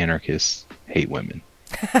all anarchists hate women.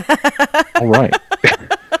 All right.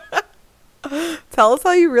 Tell us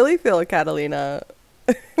how you really feel, Catalina.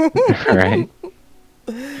 Right.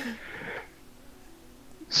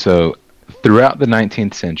 So, throughout the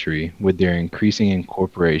 19th century, with their increasing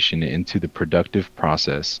incorporation into the productive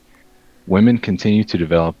process, women continue to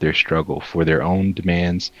develop their struggle for their own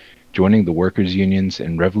demands, joining the workers' unions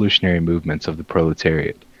and revolutionary movements of the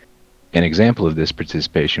proletariat. An example of this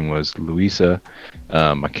participation was Louisa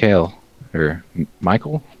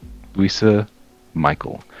Louisa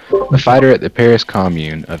Michael, a fighter at the Paris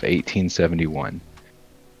Commune of 1871.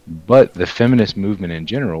 But the feminist movement in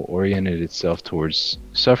general oriented itself towards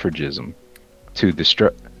suffragism, to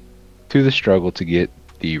the struggle to get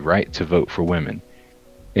the right to vote for women,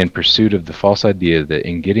 in pursuit of the false idea that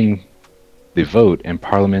in getting the vote and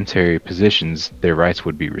parliamentary positions, their rights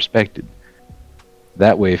would be respected.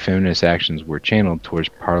 That way, feminist actions were channeled towards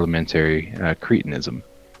parliamentary cretinism.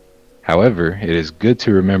 However, it is good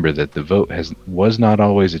to remember that the vote was not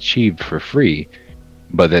always achieved for free,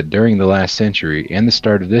 but that during the last century and the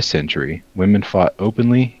start of this century, women fought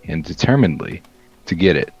openly and determinedly to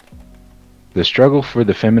get it. The struggle for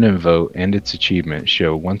the feminine vote and its achievement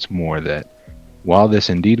show once more that, while this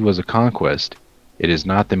indeed was a conquest, it is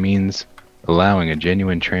not the means allowing a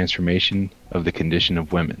genuine transformation of the condition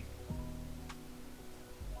of women.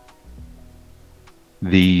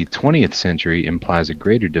 The 20th century implies a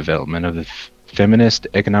greater development of the feminist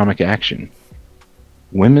economic action.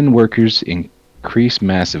 Women workers increase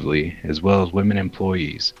massively, as well as women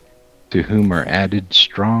employees, to whom are added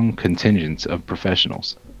strong contingents of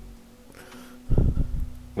professionals.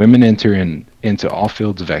 Women enter into all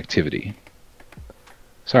fields of activity.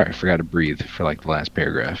 Sorry, I forgot to breathe for like the last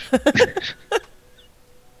paragraph.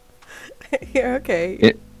 You're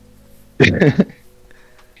okay.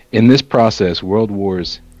 In this process, world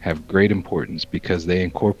wars have great importance because they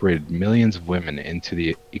incorporated millions of women into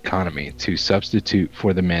the economy to substitute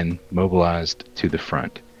for the men mobilized to the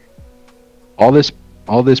front. All this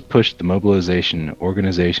pushed the mobilization,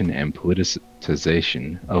 organization, and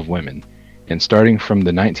politicization of women, and starting from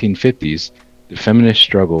the 1950s, the feminist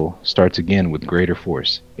struggle starts again with greater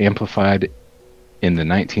force, amplified in the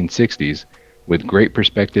 1960s with great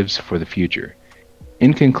perspectives for the future.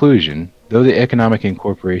 In conclusion, through the economic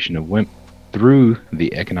incorporation of women,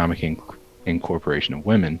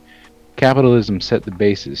 capitalism set the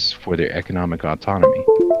basis for their economic autonomy.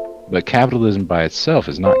 But capitalism by itself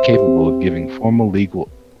is not capable of giving formal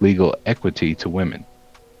legal equity to women.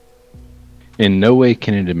 In no way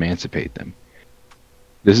can it emancipate them.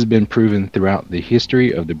 This has been proven throughout the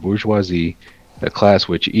history of the bourgeoisie, a class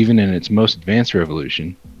which, even in its most advanced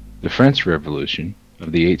revolution, the French Revolution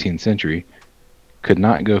of the 18th century, could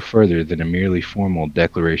not go further than a merely formal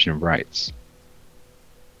Declaration of Rights.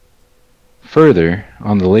 Further,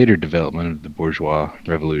 on the later development of the bourgeois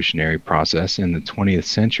revolutionary process in the 20th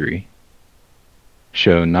century,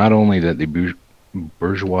 show not only that the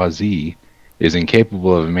bourgeoisie is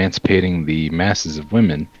incapable of emancipating the masses of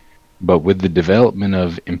women, but with the development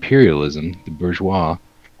of imperialism, the bourgeois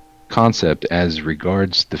concept as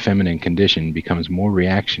regards the feminine condition becomes more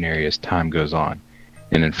reactionary as time goes on,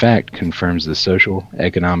 and in fact confirms the social,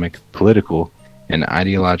 economic, political, and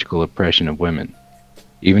ideological oppression of women,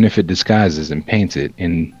 even if it disguises and paints it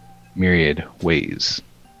in myriad ways.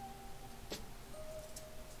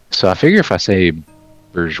 So I figure if I say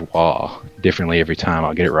bourgeois differently every time,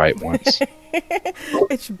 I'll get it right once.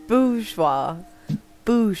 It's bourgeois.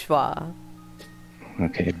 Bourgeois.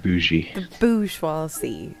 Okay, bougie. The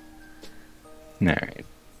bourgeoisie. Alright.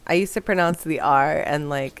 I used to pronounce the R and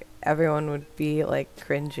like everyone would be like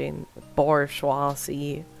cringing.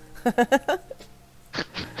 Bourgeoisie.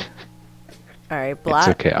 Alright, black.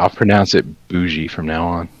 It's okay, I'll pronounce it bougie from now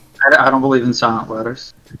on. I don't believe in silent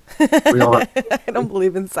letters. I don't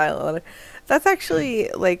believe in silent letters. That's actually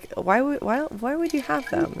like why would you have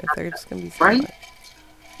them if they're just gonna be silent?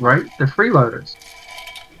 Right? They're freeloaders.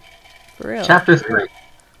 For real. Chapter 3.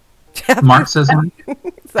 Marxism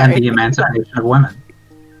and the Emancipation of Women.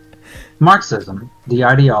 Marxism, the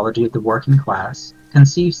ideology of the working class,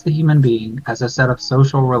 conceives the human being as a set of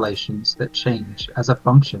social relations that change as a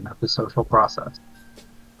function of the social process.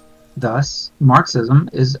 Thus, Marxism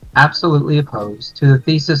is absolutely opposed to the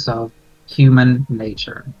thesis of human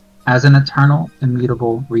nature as an eternal,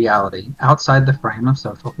 immutable reality outside the frame of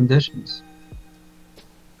social conditions.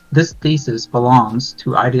 This thesis belongs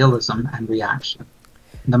to idealism and reaction.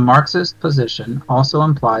 The Marxist position also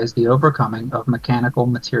implies the overcoming of mechanical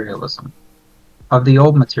materialism, of the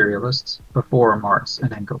old materialists before Marx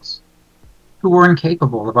and Engels, who were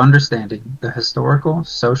incapable of understanding the historical,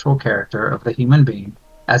 social character of the human being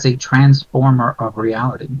as a transformer of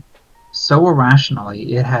reality. So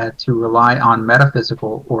irrationally, it had to rely on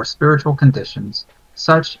metaphysical or spiritual conditions,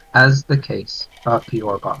 such as the case of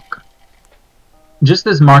Feuerbach. Just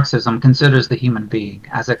as Marxism considers the human being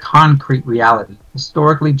as a concrete reality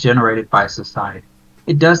historically generated by society,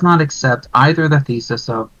 it does not accept either the thesis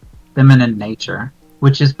of feminine nature,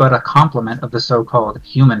 which is but a complement of the so-called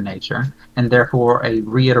human nature, and therefore a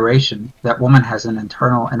reiteration that woman has an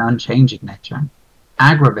internal and unchanging nature,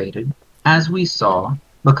 aggravated, as we saw,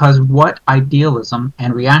 because what idealism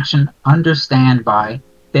and reaction understand by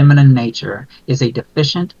feminine nature is a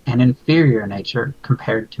deficient and inferior nature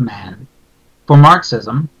compared to man. For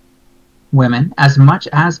Marxism, women, as much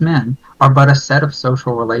as men, are but a set of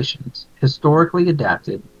social relations, historically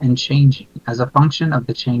adapted and changing as a function of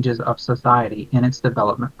the changes of society in its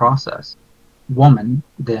development process. Woman,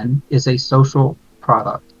 then, is a social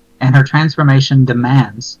product, and her transformation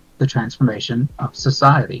demands the transformation of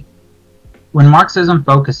society. When Marxism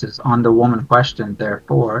focuses on the woman question,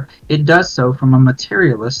 therefore, it does so from a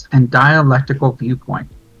materialist and dialectical viewpoint,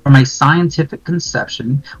 from a scientific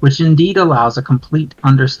conception which indeed allows a complete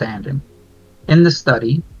understanding. In the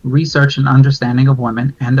study, research, and understanding of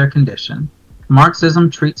women and their condition,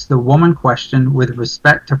 Marxism treats the woman question with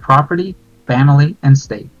respect to property, family, and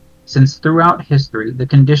state, since throughout history the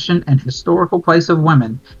condition and historical place of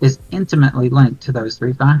women is intimately linked to those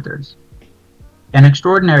three factors. An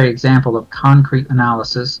extraordinary example of concrete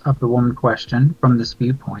analysis of the woman question from this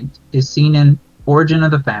viewpoint is seen in Origin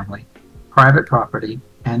of the Family, Private Property,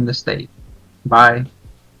 and the State by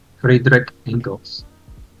Friedrich Engels,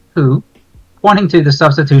 who, pointing to the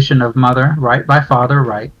substitution of mother right by father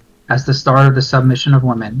right as the start of the submission of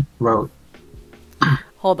women, wrote,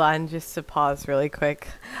 Hold on, just to pause really quick.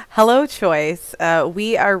 Hello, Choice.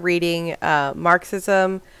 We are reading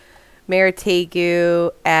Marxism,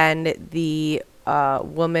 MARIATEGUI, and the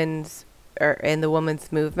woman's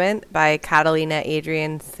movement by Catalina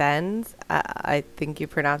Adrianzen. I think you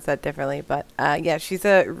pronounce that differently, but yeah, she's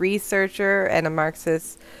a researcher and a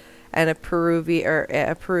Marxist and a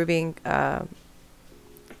Peruvian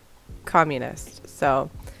communist.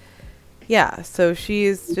 So yeah, so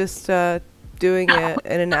she's just doing an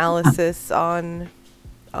analysis on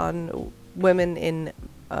women in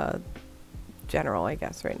general, I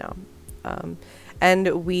guess, right now.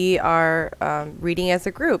 And we are reading as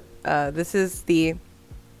a group. This is the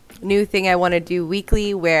new thing I want to do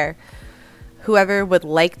weekly, where whoever would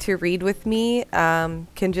like to read with me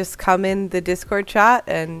can just come in the Discord chat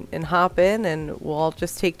and hop in, and we'll all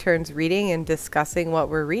just take turns reading and discussing what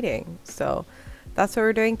we're reading. So that's what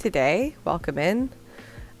we're doing today. Welcome in.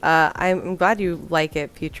 I'm glad you like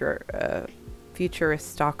it,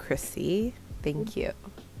 Futuristocracy. Thank you.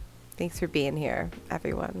 Thanks for being here,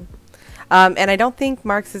 everyone. And I don't think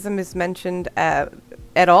Marxism is mentioned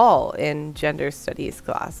at all in gender studies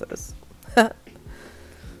classes.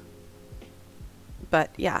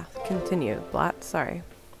 But yeah, continue, Blatt. Sorry.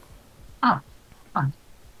 Oh, fine.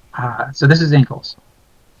 So this is Engels.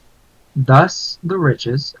 Thus, the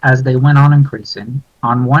riches, as they went on increasing,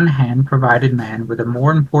 on one hand provided man with a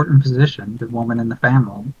more important position than woman in the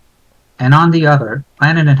family, and on the other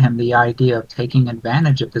planted in him the idea of taking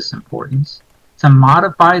advantage of this importance to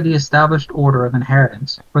modify the established order of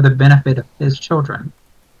inheritance for the benefit of his children.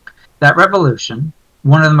 That revolution,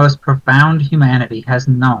 one of the most profound humanity has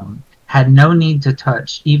known, had no need to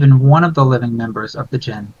touch even one of the living members of the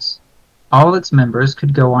gens. All its members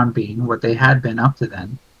could go on being what they had been up to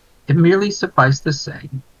then. It merely sufficed to say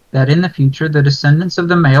that in the future the descendants of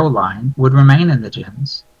the male line would remain in the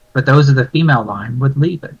gens, but those of the female line would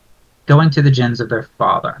leave it, going to the gens of their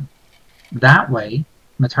father. That way,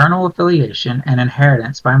 maternal affiliation and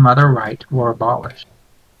inheritance by mother right were abolished,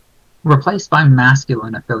 replaced by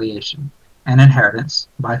masculine affiliation and inheritance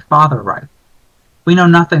by father right. We know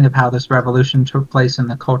nothing of how this revolution took place in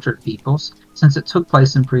the cultured peoples, since it took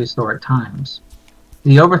place in prehistoric times.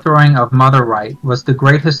 The overthrowing of mother right was the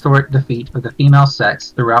great historic defeat of the female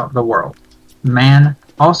sex throughout the world. Man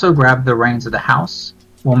also grabbed the reins of the house,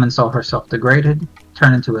 woman saw herself degraded,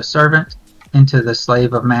 turned into a servant, into the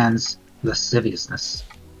slave of man's lasciviousness,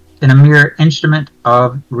 in a mere instrument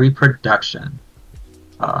of reproduction.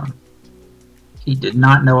 He did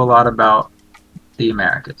not know a lot about the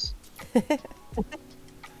Americas.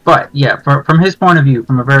 But yeah, from his point of view,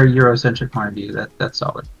 from a very Eurocentric point of view, that's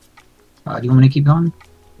solid. Do you want me to keep going?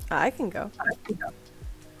 I can go.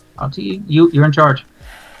 Up to you. You're in charge.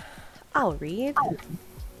 I'll read.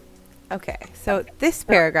 Okay, so this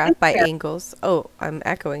paragraph by Engels. Oh, I'm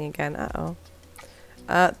echoing again.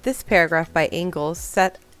 This paragraph by Engels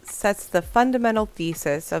sets the fundamental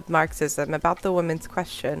thesis of Marxism about the woman's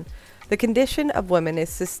question. The condition of women is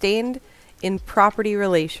sustained in property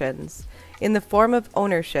relations, in the form of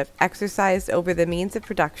ownership exercised over the means of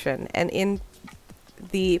production, and in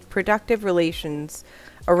the productive relations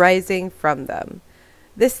arising from them.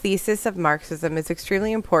 This thesis of Marxism is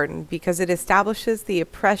extremely important because it establishes the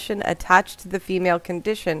oppression attached to the female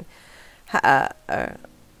condition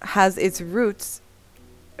has its roots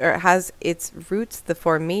the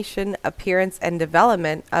formation, appearance, and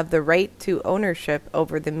development of the right to ownership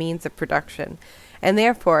over the means of production, and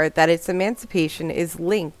therefore that its emancipation is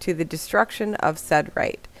linked to the destruction of said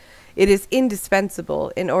right. It is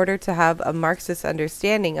indispensable, in order to have a Marxist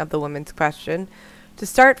understanding of the women's question, to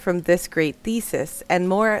start from this great thesis, and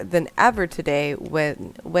more than ever today,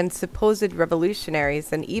 when supposed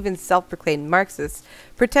revolutionaries and even self-proclaimed Marxists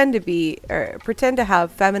pretend to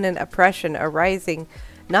have feminine oppression arising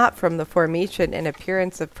not from the formation and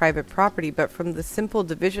appearance of private property, but from the simple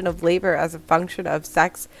division of labor as a function of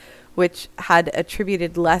sex, which had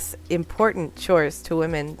attributed less important chores to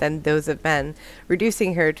women than those of men,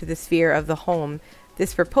 reducing her to the sphere of the home.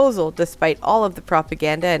 This proposal, despite all of the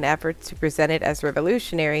propaganda and efforts to present it as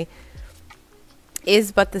revolutionary,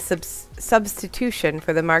 is but the substitution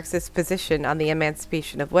for the Marxist position on the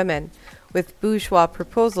emancipation of women, with bourgeois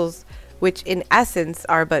proposals which in essence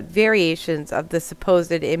are but variations of the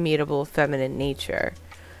supposed immutable feminine nature.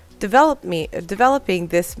 Developing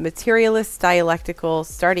this materialist dialectical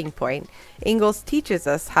starting point, Engels teaches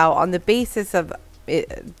us how on this basis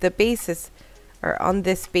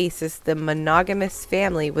the monogamous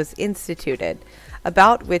family was instituted,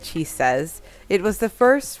 about which he says, it was the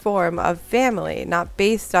first form of family, not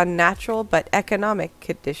based on natural but economic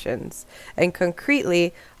conditions, and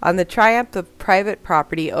concretely on the triumph of private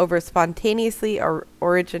property over spontaneously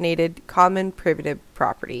originated common primitive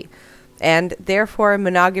property. And therefore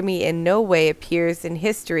monogamy in no way appears in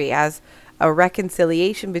history as a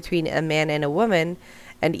reconciliation between a man and a woman,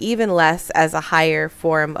 and even less as a higher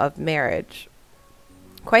form of marriage.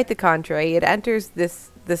 Quite the contrary, it enters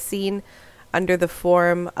the scene under the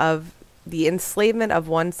form of the enslavement of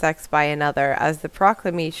one sex by another, as the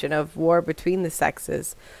proclamation of war between the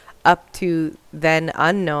sexes, up to then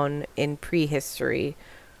unknown in prehistory.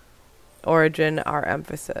 Origin, our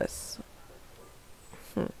emphasis.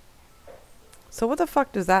 So what the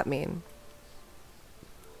fuck does that mean?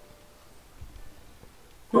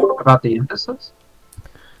 About the emphasis?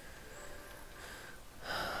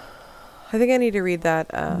 I think I need to read that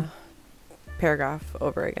paragraph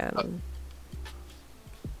over again.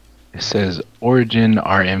 It says origin,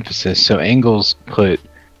 our emphasis. So Engels put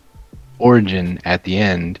origin at the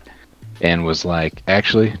end and was like,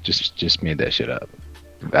 actually, just made that shit up.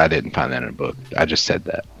 I didn't find that in a book. I just said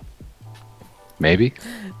that. Maybe?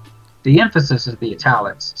 The emphasis is the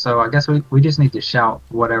italics, so I guess we just need to shout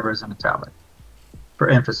whatever is in italic for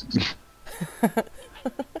emphasis.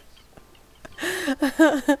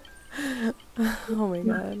 Oh my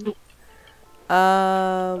god.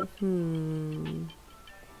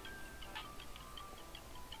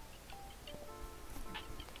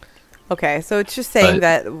 Okay, so it's just saying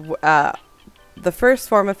that the first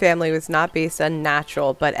form of family was not based on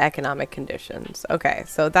natural but economic conditions. Okay,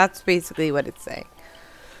 so that's basically what it's saying.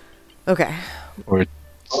 Okay. Or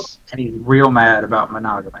and he's real mad about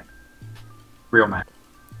monogamy. Real mad.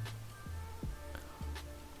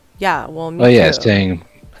 Yeah, well, me oh yeah, too. it's saying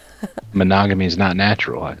monogamy is not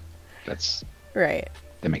natural. That's right.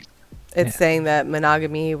 That makes. It's saying that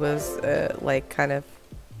monogamy was like kind of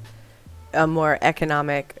a more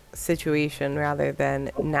economic situation rather than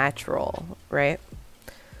natural, right?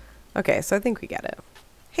 Okay, so I think we get it.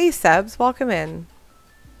 Hey Sebs, welcome in.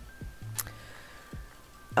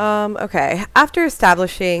 Okay, after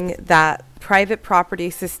establishing that private property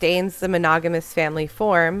sustains the monogamous family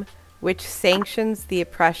form, which sanctions the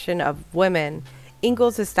oppression of women,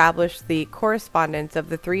 Engels established the correspondence of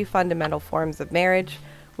the three fundamental forms of marriage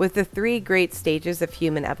with the three great stages of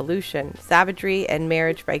human evolution: savagery and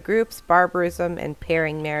marriage by groups, barbarism and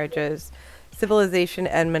pairing marriages, civilization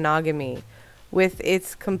and monogamy, with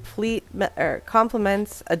its complete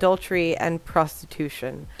complements, adultery and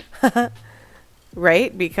prostitution.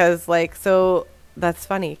 Right? Because, like, so that's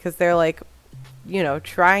funny because they're like, you know,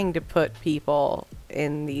 trying to put people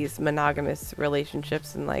in these monogamous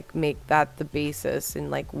relationships and like make that the basis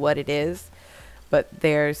in like what it is. But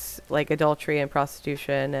there's like adultery and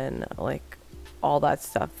prostitution and like all that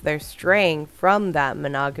stuff. They're straying from that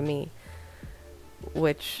monogamy,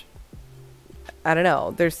 which I don't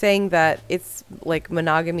know. They're saying that it's like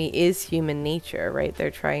monogamy is human nature, right?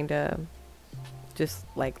 They're trying to just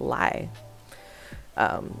like lie.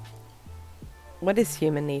 What is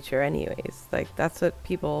human nature anyways? Like that's what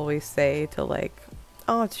people always say to like,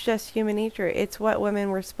 oh, it's just human nature. It's what women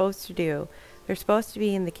were supposed to do. They're supposed to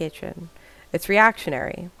be in the kitchen. It's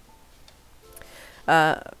reactionary.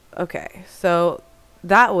 Okay, so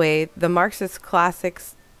that way the Marxist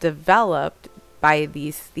classics developed by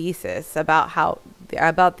these theses about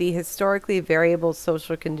the historically variable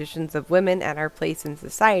social conditions of women and our place in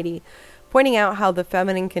society, pointing out how the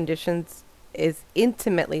feminine conditions is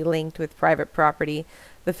intimately linked with private property,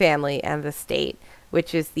 the family, and the state.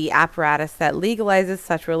 which is the apparatus that legalizes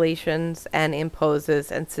such relations and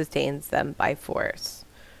imposes and sustains them by force.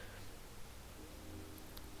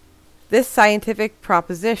 This scientific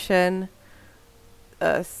proposition,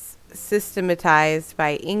 systematized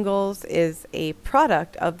by Engels, is a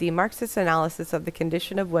product of the Marxist analysis of the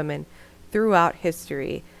condition of women throughout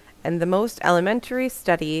history, and the most elementary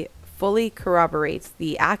study fully corroborates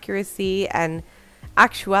the accuracy and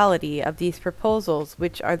actuality of these proposals,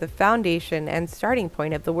 which are the foundation and starting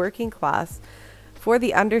point of the working class for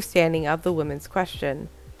the understanding of the women's question.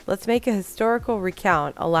 Let's make a historical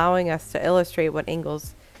recount allowing us to illustrate what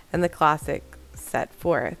Engels and the classic set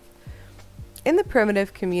forth. In the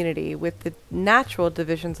primitive community, with the natural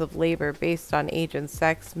divisions of labor based on age and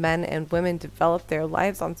sex, men and women developed their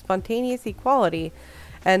lives on spontaneous equality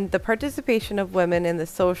and the participation of women in the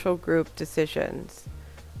social group decisions.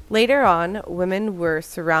 Later on, women were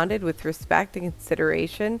surrounded with respect and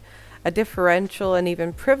consideration, a differential and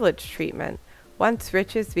even privileged treatment. Once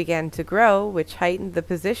riches began to grow, which heightened the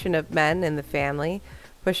position of men in the family,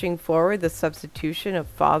 pushing forward the substitution of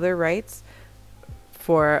father rights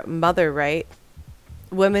for mother right,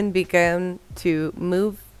 women began to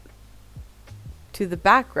move to the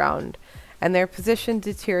background, and their position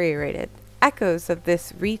deteriorated. Echoes of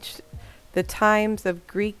this reached the times of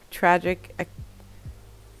Greek tragic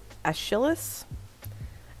Aeschylus,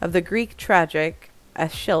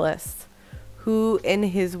 who in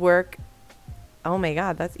his work, oh my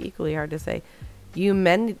god, that's equally hard to say,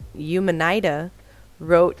 Eumenida,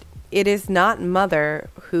 wrote, "It is not mother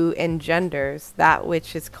who engenders that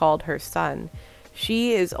which is called her son.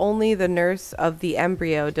 She is only the nurse of the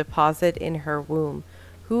embryo deposit in her womb.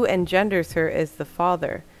 Who engenders her is the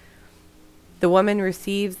father. The woman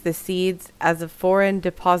receives the seeds as a foreign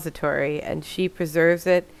depository, and she preserves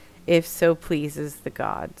it if so pleases the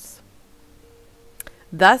gods."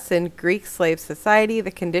 Thus, in Greek slave society,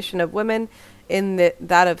 the condition of women in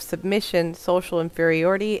that of submission, social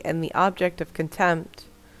inferiority, and the object of contempt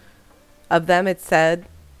of them, it said,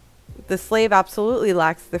 "The slave absolutely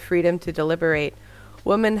lacks the freedom to deliberate.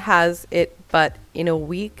 Woman has it but in a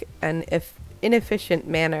weak and inefficient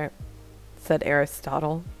manner," said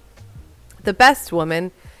Aristotle. "The best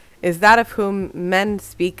woman is that of whom men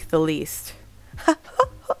speak the least."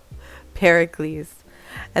 Pericles.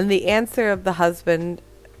 And the answer by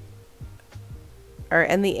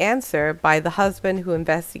the husband who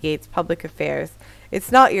investigates public affairs,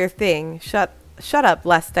 "It's not your thing. Shut up,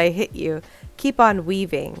 lest I hit you. Keep on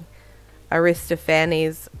weaving."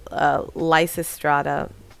 Aristophanes,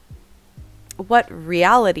 Lysistrata. What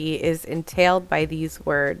reality is entailed by these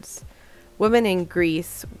words? Women in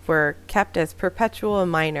Greece were kept as perpetual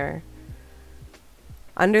minor,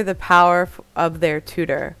 under the power of their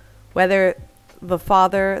tutor, whether the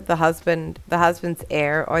father, the husband's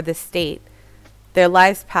heir, or the state. Their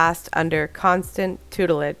lives passed under constant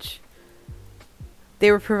tutelage. They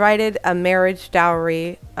were provided a marriage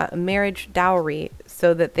dowry,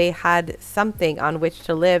 so that they had something on which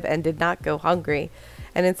to live and did not go hungry.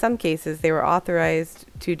 And in some cases, they were authorized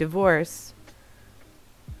to divorce.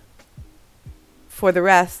 For the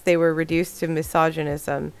rest, they were reduced to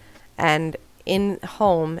misogynism, and in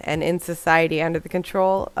home and in society, under the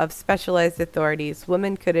control of specialized authorities,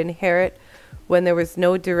 women could inherit when there was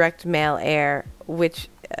no direct male heir,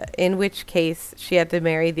 in which case she had to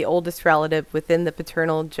marry the oldest relative within the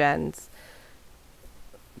paternal genes.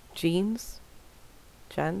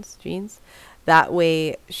 That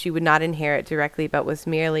way, she would not inherit directly, but was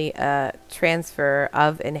merely a transfer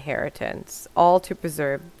of inheritance, all to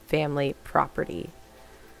preserve family property.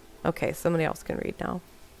 Okay, somebody else can read now.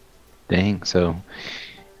 Dang, so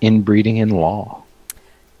inbreeding in law.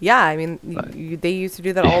 Yeah, I mean, they used to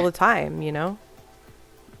do that all the time,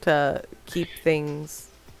 to keep things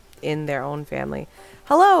in their own family.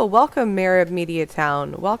 Hello, welcome, Mayor of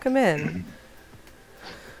Mediatown. Welcome in.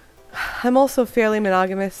 I'm also fairly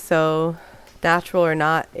monogamous, so natural or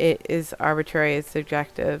not, it is arbitrary, it's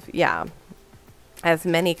subjective. Yeah, as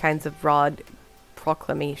many kinds of broad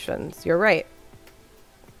proclamations. You're right.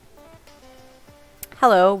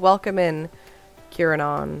 Hello, welcome in,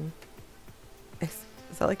 Kiranon. Is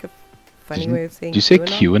that like a funny way of saying? Did you say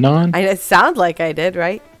QAnon? It sounds like I did,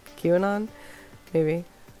 right? QAnon, maybe.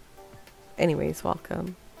 Anyways,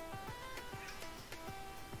 welcome.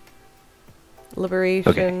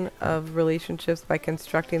 Liberation of relationships by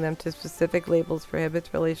constructing them to specific labels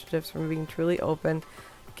prohibits relationships from being truly open,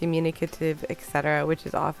 communicative, etc., which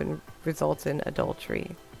is often results in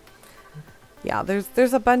adultery. Yeah,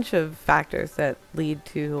 there's a bunch of factors that lead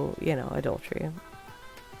to, adultery.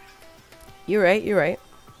 You're right.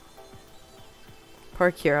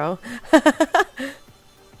 Poor Kiro.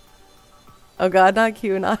 Oh God, not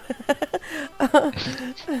QAnon.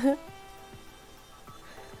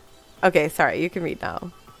 Okay, sorry, you can read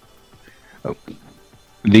now. Oh.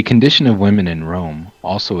 The condition of women in Rome,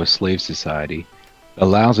 also a slave society,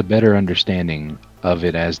 allows a better understanding of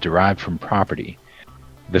it as derived from property,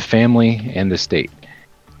 the family, and the state.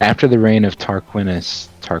 After the reign of Tarquinius,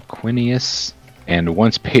 and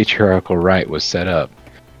once patriarchal right was set up,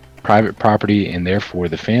 private property and therefore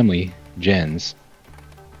the family, gens,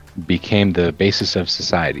 became the basis of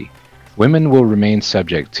society. Women will remain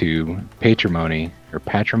subject to patrimony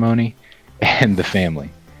and the family.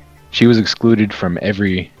 She was excluded from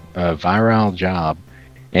every virile job,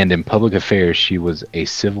 and in public affairs she was a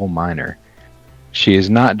civil minor. She is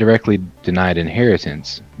not directly denied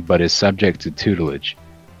inheritance, but is subject to tutelage.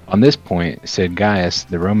 On this point, said Gaius,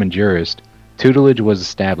 the Roman jurist, tutelage was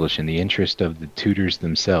established in the interest of the tutors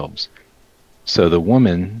themselves. So the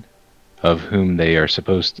woman, of whom they are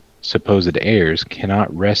supposed heirs,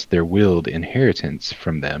 cannot wrest their willed inheritance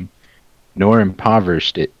from them, nor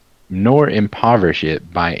impoverish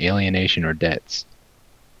it by alienation or debts.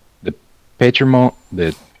 The patrimonial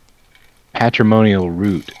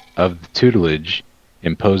root of the tutelage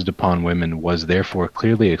imposed upon women was therefore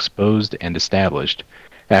clearly exposed and established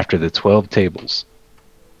after the 12 Tables.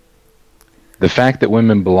 The fact that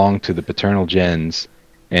women belonged to the paternal gens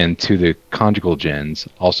and to the conjugal gens,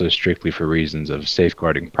 also strictly for reasons of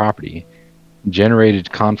safeguarding property, generated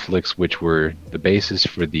conflicts which were the basis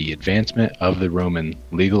for the advancement of the Roman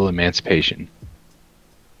legal emancipation.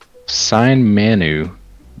 Sine manu,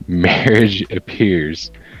 marriage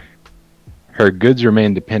appears. Her goods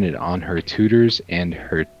remain dependent on her tutors, and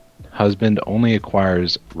her husband only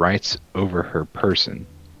acquires rights over her person,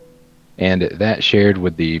 and that shared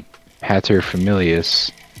with the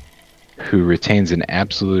paterfamilias, who retains an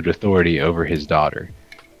absolute authority over his daughter.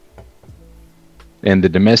 And the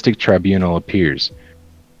domestic tribunal appears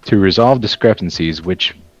to resolve discrepancies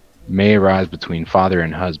which may arise between father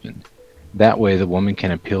and husband. That way the woman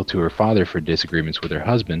can appeal to her father for disagreements with her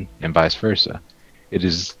husband, and vice versa.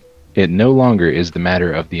 It no longer is the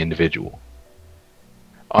matter of the individual.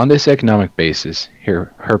 On this economic basis,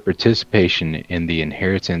 her participation in the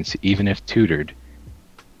inheritance, even if tutored,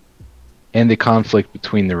 and the conflict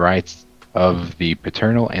between the rights of the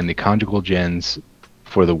paternal and the conjugal gens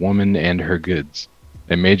for the woman and her goods,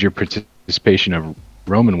 a major participation of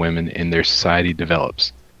Roman women in their society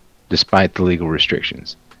develops, despite the legal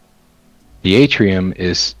restrictions. The atrium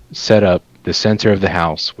is set up the center of the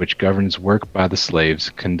house, which governs work by the slaves,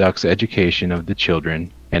 conducts education of the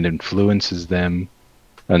children, and influences them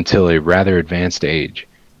until a rather advanced age.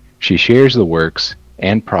 She shares the works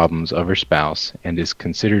and problems of her spouse and is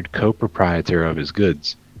considered co-proprietor of his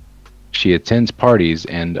goods. She attends parties,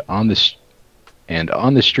 and on the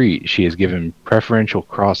street she is given preferential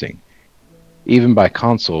crossing, even by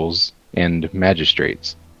consuls and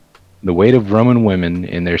magistrates. The weight of Roman women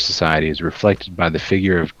in their society is reflected by the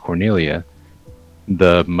figure of Cornelia,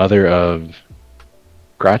 the mother of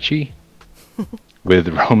Gracchi. With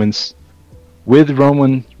Roman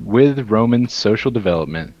social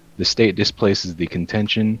development, the state displaces the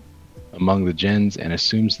contention among the gens and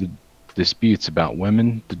assumes the disputes about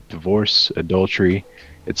women, divorce, adultery,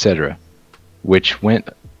 etc., which went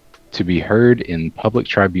to be heard in public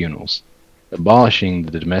tribunals, abolishing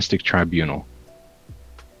the domestic tribunal.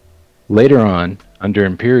 Later on, under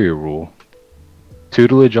imperial rule,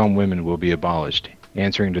 tutelage on women will be abolished,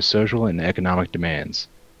 answering to social and economic demands.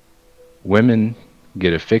 Women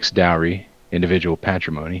get a fixed dowry, individual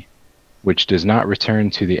patrimony, which does not return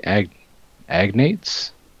to the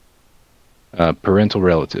agnates, parental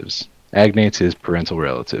relatives. Agnates is parental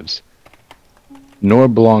relatives, nor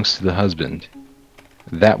belongs to the husband.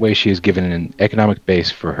 That way she is given an economic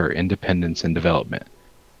base for her independence and development.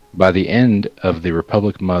 By the end of the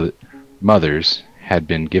Republic, mothers had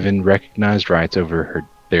been given recognized rights over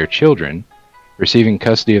their children, receiving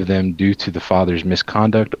custody of them due to the father's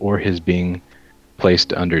misconduct or his being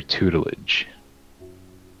placed under tutelage.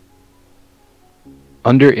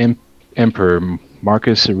 Under Emperor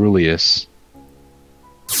Marcus Aurelius,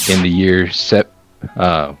 in the year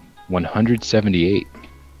 178,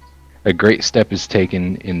 a great step is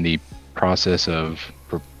taken in the process of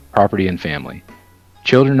property and family.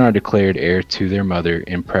 Children are declared heir to their mother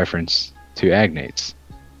in preference to agnates.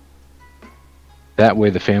 That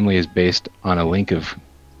way the family is based on a link of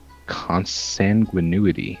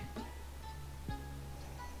consanguinity.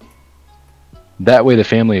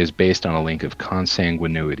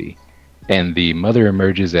 And the mother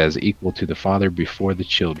emerges as equal to the father before the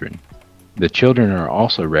children. The children are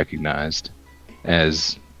also recognized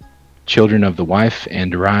as children of the wife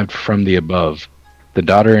and derived from the above, The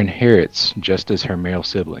daughter inherits just as her male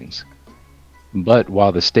siblings. But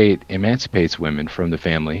while the state emancipates women from the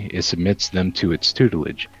family, it submits them to its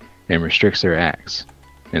tutelage and restricts their acts.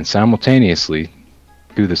 And simultaneously,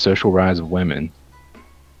 through the social rise of women,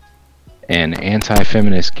 an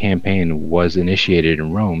anti-feminist campaign was initiated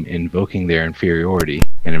in Rome, invoking their inferiority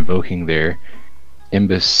and invoking their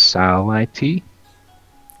imbecility.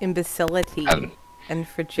 Imbecility and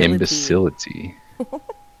fragility. Imbecility.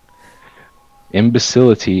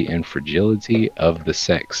 Imbecility and fragility of the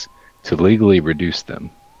sex to legally reduce them.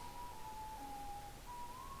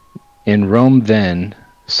 In Rome then,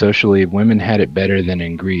 socially, women had it better than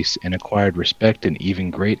in Greece and acquired respect and even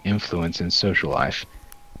great influence in social life.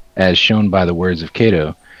 As shown by the words of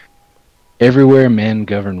Cato, everywhere men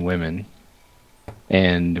govern women,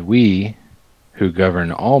 and we, who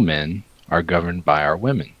govern all men, are governed by our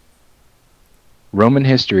women. Roman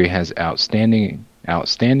history has outstanding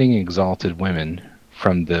exalted women,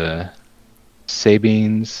 from the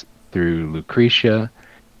Sabines through Lucretia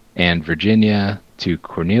and Virginia to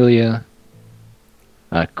Cornelia.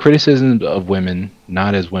 Criticisms of women,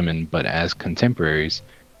 not as women but as contemporaries,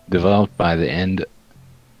 developed by the end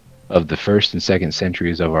of the 1st and 2nd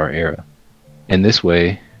centuries of our era. In this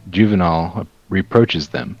way, Juvenal reproaches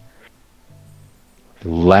them.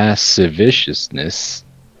 Lasciviousness.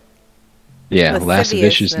 Yeah,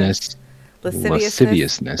 lasciviousness.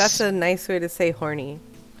 Lasciviousness. That's a nice way to say horny.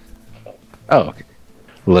 Oh, okay.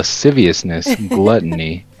 Lasciviousness,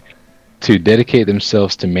 gluttony, to dedicate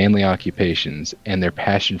themselves to manly occupations, and their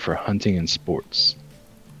passion for hunting and sports.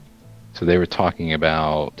 So they were talking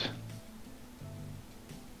about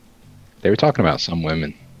some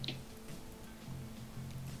women.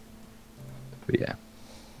 But yeah.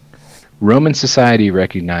 Roman society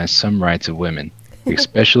recognized some rights of women,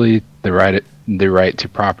 especially the right to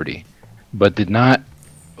property, but did not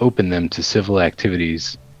open them to civil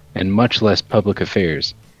activities and much less public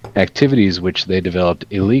affairs, activities which they developed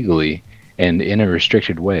illegally and in a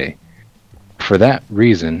restricted way. For that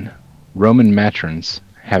reason, Roman matrons,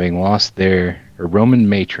 having lost their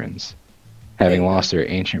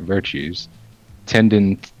ancient virtues,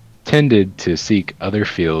 tended to seek other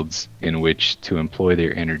fields in which to employ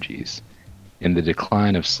their energies. In the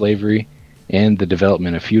decline of slavery and the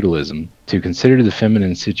development of feudalism, to consider the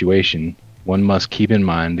feminine situation, one must keep in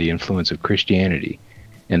mind the influence of Christianity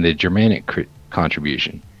and the Germanic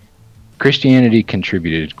contribution. Christianity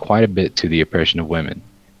contributed quite a bit to the oppression of women.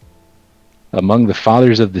 Among the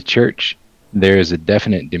fathers of the church, there is a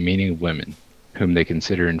definite demeaning of women, whom they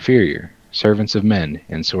consider inferior, servants of men,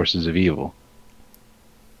 and sources of evil.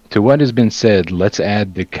 To what has been said, let's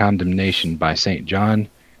add the condemnation by St. John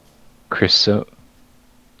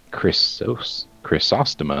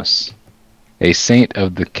Chrysostomus, a saint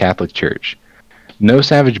of the Catholic Church. No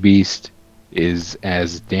savage beast is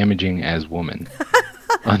as damaging as woman.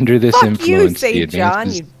 Under this Fuck influence, you, the St. John,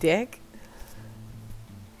 advances... you dick.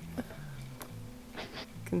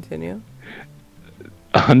 Continue.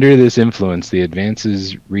 Under this influence, the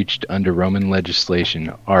advances reached under Roman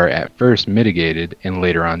legislation are at first mitigated and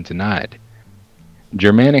later on denied.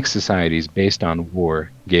 Germanic societies based on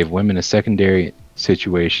war gave women a secondary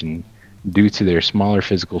situation due to their smaller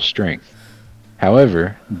physical strength.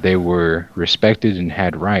 However, they were respected and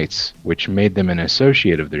had rights, which made them an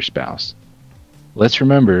associate of their spouse. Let's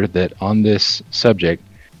remember that on this subject,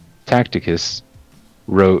 Tacitus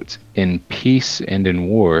wrote, "In peace and in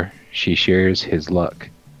war, she shares his luck.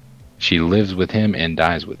 She lives with him and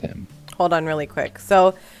dies with him." Hold on really quick.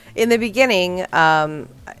 So in the beginning,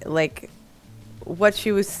 like what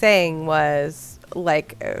she was saying was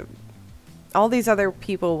like all these other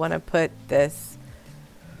people want to put this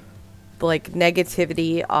like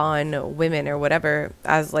negativity on women or whatever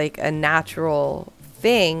as like a natural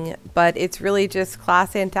thing, but it's really just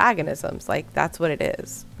class antagonisms. Like that's what it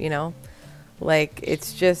is, you know? Like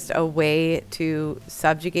it's just a way to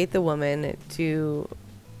subjugate the woman, to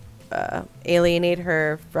alienate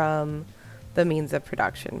her from the means of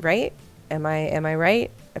production, right? Am I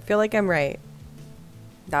right? I feel like I'm right.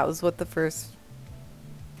 That was what the first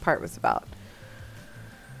part was about.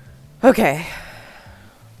 Okay.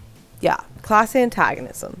 Yeah, class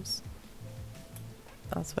antagonisms.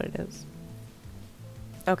 That's what it is.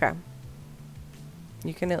 Okay.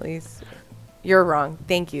 You can at least... You're wrong.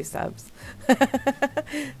 Thank you, Subs.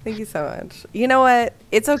 Thank you so much. You know what?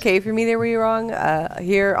 It's okay for me to be wrong.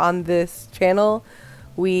 Here on this channel,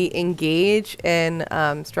 we engage in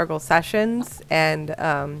struggle sessions,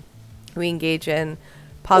 and we engage in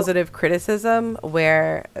positive criticism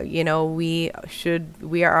where, you know, we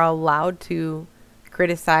are allowed to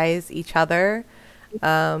criticize each other.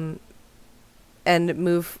 and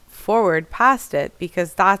move forward past it,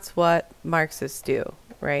 because that's what Marxists do,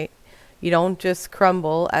 right? You don't just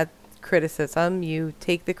crumble at criticism. You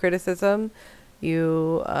take the criticism,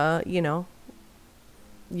 you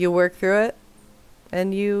you work through it,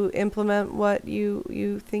 and you implement what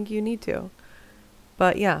you think you need to.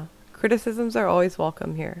 But yeah, criticisms are always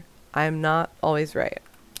welcome here. I'm not always right.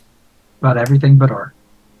 About everything but art.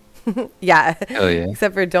 Yeah. Oh yeah.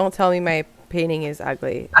 Except for don't tell me my painting is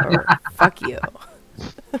ugly, or fuck you.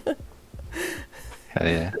 Hell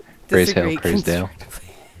yeah. Praise hell, Disagree praise Dale.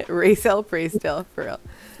 constructively. Raise hell, praise Dale, for real.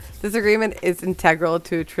 Disagreement is integral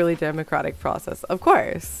to a truly democratic process. Of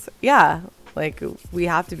course. Yeah. Like, we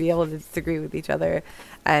have to be able to disagree with each other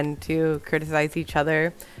and to criticize each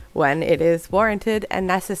other when it is warranted and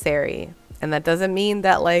necessary. And that doesn't mean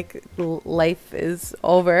that, like, life is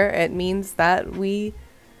over. It means that we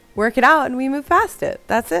work it out and we move past it.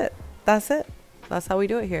 That's it. That's it. That's how we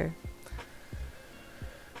do it here.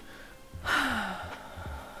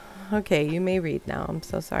 Okay, you may read now. I'm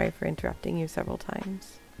so sorry for interrupting you several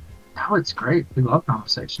times. No, it's great. We love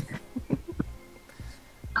conversation here.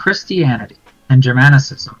 Christianity and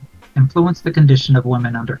Germanicism influenced the condition of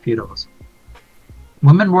women under feudalism.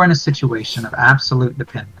 Women were in a situation of absolute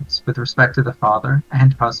dependence with respect to the father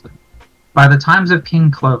and husband. By the times of King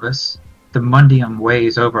Clovis, the mundium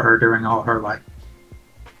weighs over her during all her life.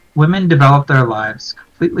 Women developed their lives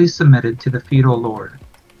completely submitted to the feudal lord,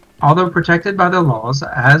 although protected by the laws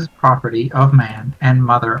as property of man and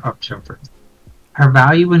mother of children. Her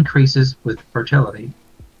value increases with fertility,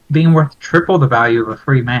 being worth triple the value of a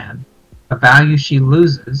free man, a value she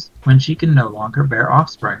loses when she can no longer bear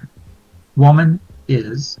offspring. Woman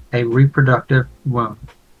is a reproductive womb.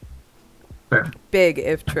 Boom. Big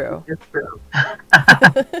if true.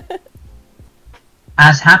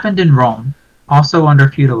 As happened in Rome, also under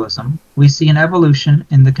feudalism, we see an evolution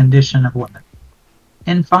in the condition of women.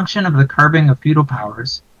 In function of the curbing of feudal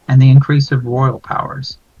powers and the increase of royal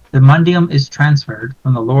powers, the mundium is transferred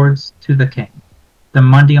from the lords to the king. The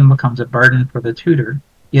mundium becomes a burden for the tutor,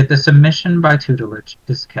 yet the submission by tutelage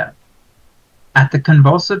is kept. At the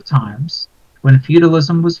convulsive times, when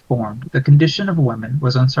feudalism was formed, the condition of women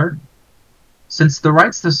was uncertain. Since the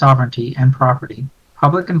rights to sovereignty and property,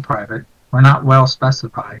 public and private, were not well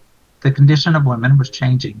specified, the condition of women was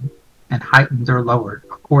changing and heightened or lowered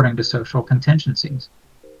according to social contingencies.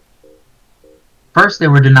 First, they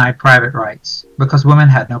were denied private rights, because women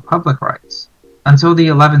had no public rights. Until the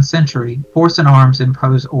 11th century, force and arms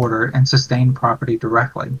imposed order and sustained property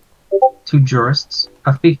directly. To jurists,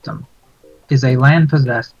 a fiefdom is a land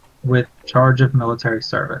possessed with charge of military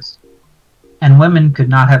service, and women could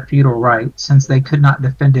not have feudal right since they could not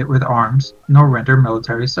defend it with arms nor render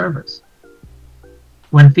military service.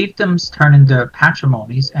 When fiefdoms turn into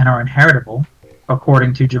patrimonies and are inheritable,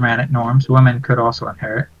 according to Germanic norms, women could also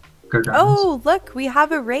inherit. Oh, look, we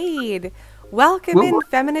have a raid. Welcome in,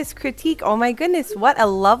 Feminist Critique. Oh my goodness, what a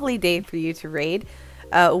lovely day for you to raid.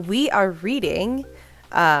 We are reading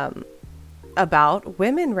about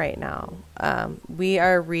women right now. We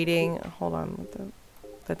are reading, hold on,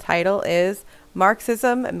 the title is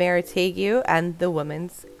Marxism, Marriategui, and the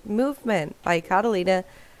Women's Movement by Catalina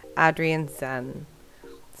Adrianzen.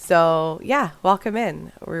 So yeah, welcome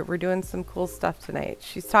in. We're doing some cool stuff tonight.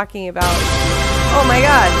 She's talking about, oh my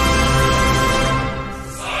god.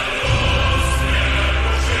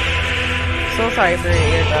 So sorry for your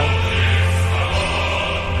eardrum.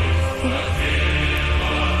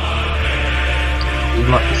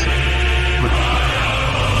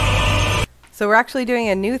 So we're actually doing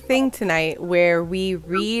a new thing tonight where we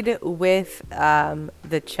read with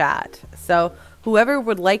the chat. So whoever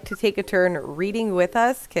would like to take a turn reading with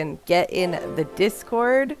us can get in the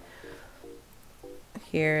Discord.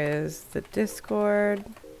 Here is the Discord.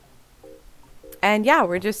 And yeah,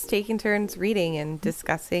 we're just taking turns reading and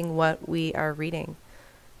discussing what we are reading.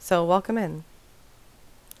 So welcome in.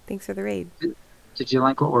 Thanks for the raid. Did you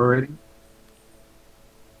like what we're reading?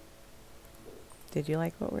 Did you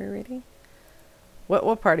like what we're reading?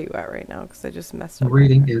 What part are you at right now? Because I just messed up.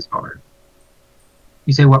 Reading is hard.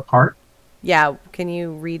 You say what part? Yeah, can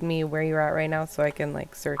you read me where you're at right now so I can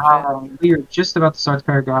like search it? We are just about to start the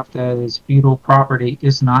paragraph that is feudal property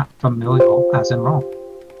is not familial as in Rome.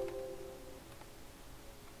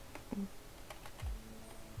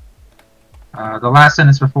 The last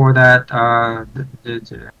sentence before that,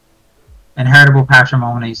 inheritable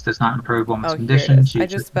patrimonies does not improve woman's condition. I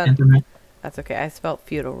just spelled, that's okay. I spelled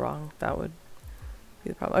feudal wrong. That would be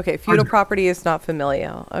the problem. Okay, feudal property is not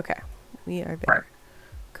familial. Okay, we are there. Right.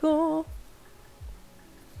 Cool.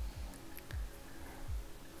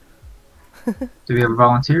 Do we have a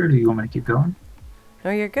volunteer, or do you want me to keep going? No,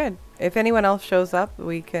 you're good. If anyone else shows up,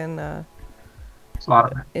 we can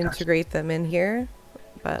integrate them in here.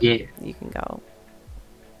 But Yeah. you can go.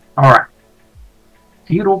 Alright.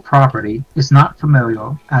 Feudal property is not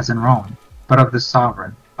familial as in Rome, but of the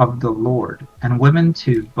sovereign, of the Lord, and women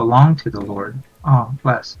too belong to the Lord. Oh,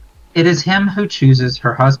 bless. It is him who chooses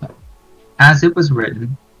her husband. As it was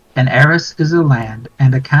written, an heiress is a land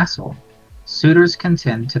and a castle. Suitors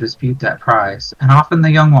contend to dispute that prize, and often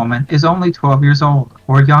the young woman is only 12 years old,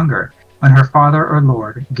 or younger, when her father or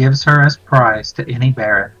lord gives her as prize to any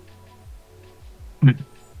baron.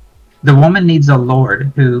 The woman needs a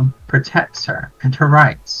lord who protects her and her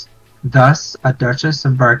rights. Thus, a Duchess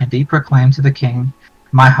of Burgundy proclaimed to the king,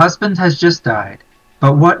 "My husband has just died,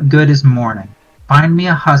 but what good is mourning? Find me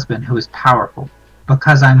a husband who is powerful,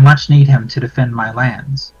 because I much need him to defend my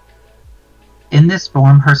lands." In this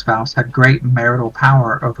form, her spouse had great marital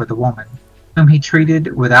power over the woman, whom he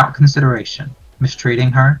treated without consideration,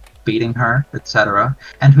 mistreating her, beating her, etc.,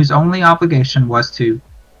 and whose only obligation was to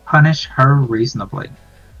punish her reasonably.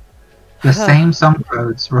 The same some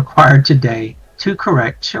codes required today to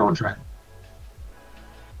correct children.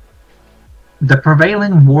 The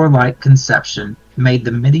prevailing warlike conception made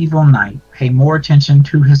the medieval knight pay more attention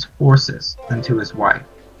to his forces than to his wife,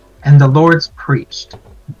 and the lords preached,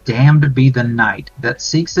 "Damned be the knight that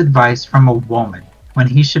seeks advice from a woman when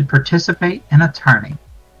he should participate in a tourney,"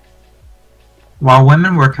 while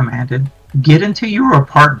women were commanded, "Get into your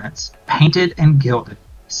apartments, painted and gilded,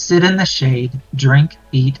 sit in the shade, drink,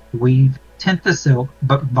 eat, weave, tint the silk,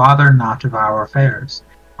 but bother not of our affairs.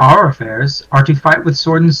 Our affairs are to fight with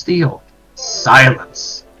sword and steel."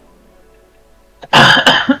 Silence.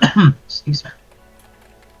 Excuse me.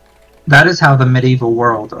 That is how the medieval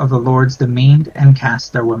world of the lords demeaned and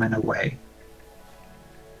cast their women away.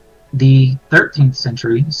 The 13th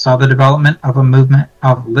century saw the development of a movement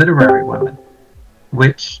of literary women,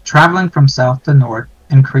 which, traveling from south to north,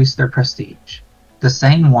 increased their prestige. The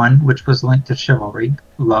same one which was linked to chivalry,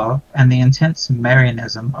 love, and the intense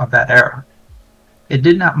Marianism of that era. It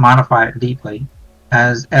did not modify it deeply,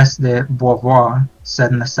 as S. de Beauvoir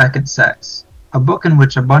said in The Second Sex, a book in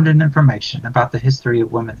which abundant information about the history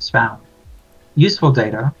of women is found. Useful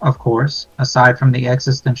data, of course, aside from the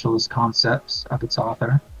existentialist concepts of its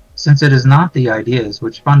author, since it is not the ideas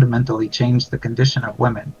which fundamentally change the condition of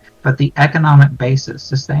women, but the economic basis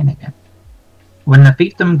sustaining it. When the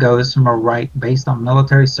fiefdom goes from a right based on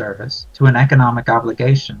military service to an economic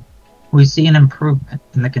obligation, we see an improvement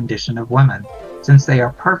in the condition of women, since they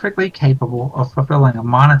are perfectly capable of fulfilling a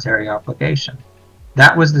monetary obligation.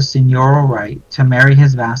 That was the seigneurial right to marry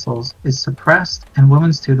his vassals is suppressed and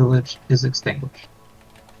women's tutelage is extinguished.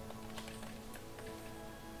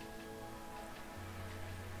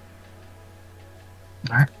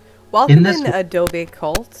 Alright. Welcome in Adobe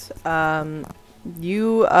Cult.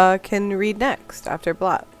 You can read next after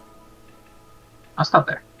Blat. I'll stop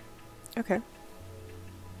there. Okay.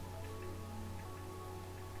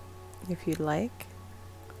 If you'd like.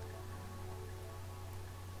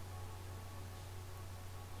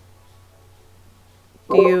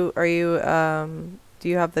 Do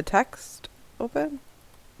you have the text open?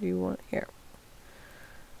 Do you want here?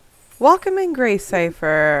 Welcome in, Grey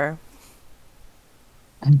Cipher.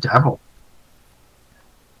 And Devil.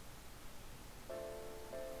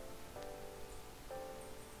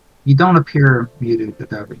 You don't appear muted,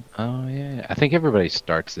 Adobe. Oh yeah, I think everybody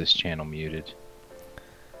starts this channel muted.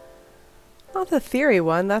 Not the theory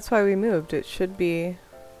one. That's why we moved. It should be.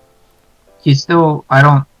 You still.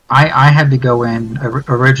 I had to go in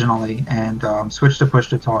originally and switch to push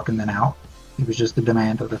to talk and then out. It was just the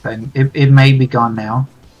demand of the thing. It may be gone now.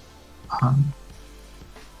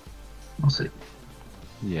 We'll see.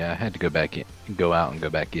 Yeah, I had to go back in, go out and go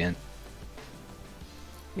back in.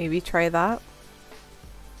 Maybe try that.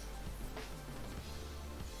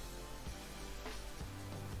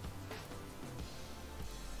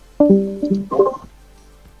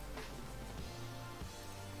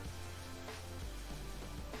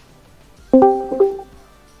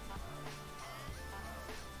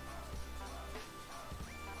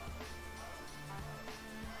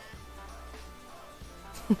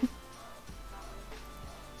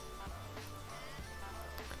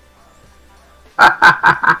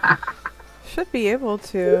 Should be able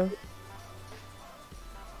to.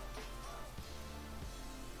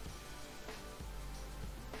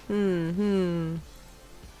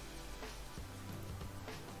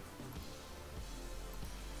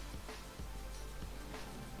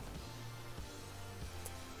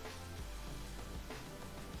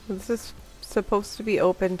 This is supposed to be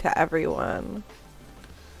open to everyone.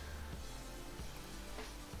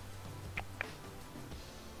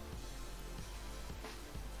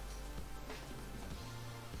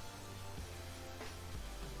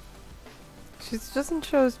 She doesn't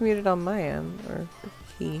show as muted on my end, or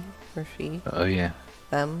he, or she. Oh yeah.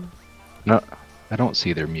 Them. No, I don't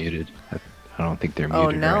see they're muted. I don't think they're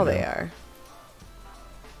muted. Oh, now right they now. are.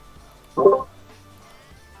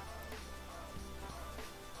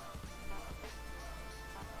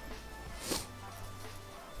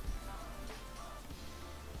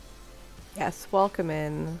 Yes, welcome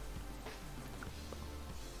in.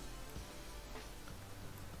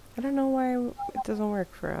 I don't know why it doesn't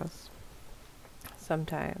work for us.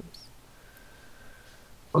 Sometimes.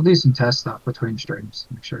 We'll do some test stuff between streams.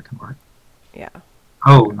 Make sure it can work. Yeah.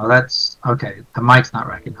 Oh, no, that's... Okay, the mic's not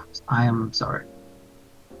recognized. I am sorry.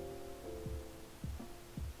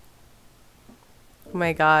 Oh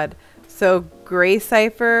my god. So, Gray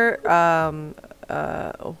Cipher,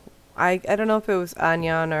 I don't know if it was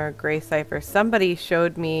Anyan or Gray Cipher. Somebody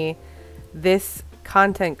showed me this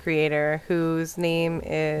content creator whose name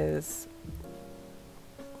is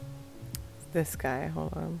this guy.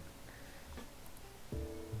 Hold on.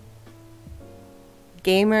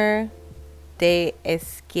 Gamer de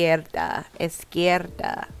Izquierda.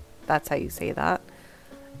 Izquierda. That's how you say that.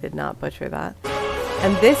 Did not butcher that.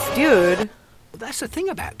 And this dude... Well, that's the thing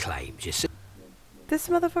about claims, you see. This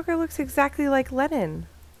motherfucker looks exactly like Lenin.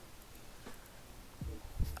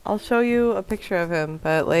 I'll show you a picture of him,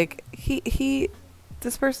 but like,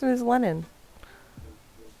 this person is Lenin.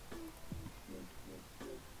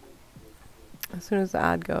 As soon as the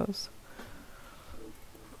ad goes.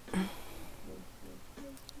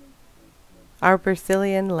 Our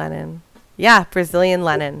Brazilian Lenin. Yeah, Brazilian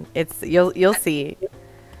Lenin. It's you'll see.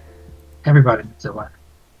 Everybody needs a Lenin.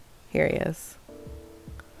 Here he is.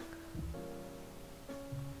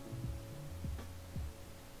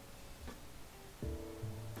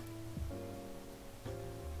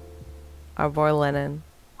 Our boy Lenin.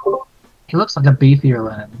 He looks like a beefier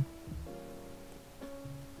Lenin.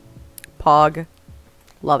 Pog.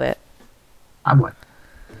 Love it. I would.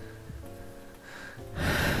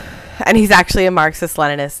 And he's actually a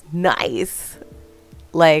Marxist-Leninist. Nice.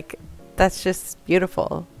 Like, that's just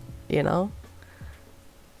beautiful, you know?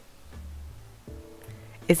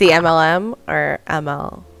 Is he MLM or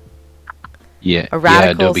ML? Yeah. A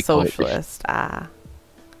radical Adobe socialist. Ah.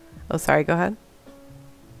 Oh, sorry, go ahead.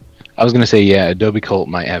 I was gonna say, yeah, Adobe Cult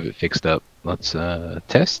might have it fixed up. Let's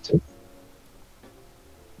test.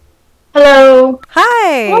 Hello.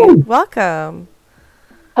 Hi. Oh. Welcome.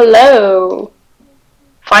 Hello.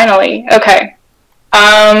 Finally. Okay.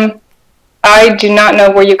 I do not know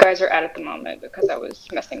where you guys are at the moment because I was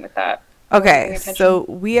messing with that. Okay, so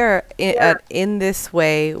we are in this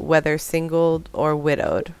way, whether single or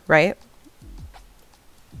widowed, right?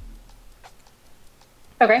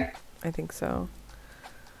 Okay. I think so.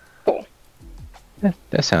 Cool.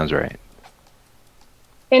 That sounds right.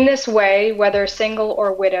 In this way, whether single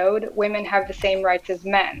or widowed, women have the same rights as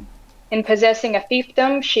men. In possessing a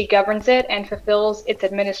fiefdom, she governs it and fulfills its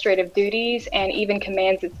administrative duties and even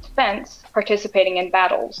commands its defense, participating in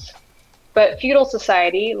battles. But feudal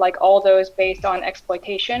society, like all those based on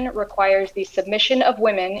exploitation, requires the submission of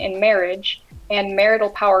women in marriage, and marital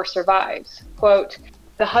power survives. Quote,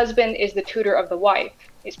 "The husband is the tutor of the wife,"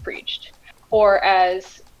 is preached. Or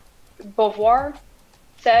as Beauvoir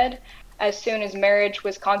said, as soon as marriage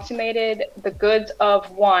was consummated, the goods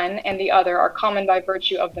of one and the other are common by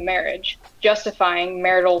virtue of the marriage, justifying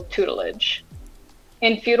marital tutelage.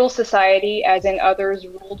 In feudal society, as in others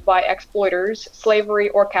ruled by exploiters, slavery,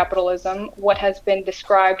 or capitalism, what has been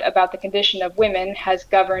described about the condition of women has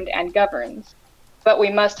governed and governs. But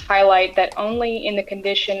we must highlight that only in the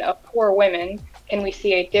condition of poor women can we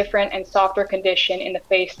see a different and softer condition in the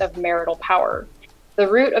face of marital power. The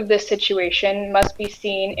root of this situation must be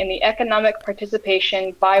seen in the economic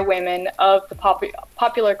participation by women of the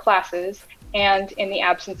popular classes and in the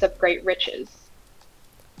absence of great riches.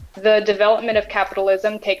 The development of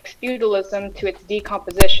capitalism takes feudalism to its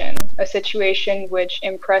decomposition, a situation which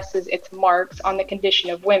impresses its marks on the condition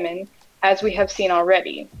of women, as we have seen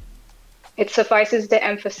already. It suffices to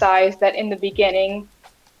emphasize that in the beginning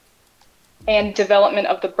and development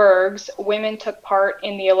of the burghs, women took part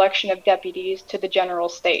in the election of deputies to the general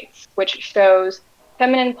states, which shows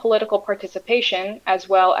feminine political participation as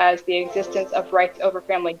well as the existence of rights over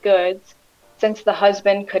family goods, since the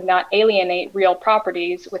husband could not alienate real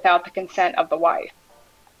properties without the consent of the wife.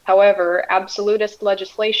 However, absolutist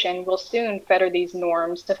legislation will soon fetter these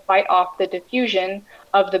norms to fight off the diffusion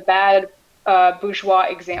of the bad bourgeois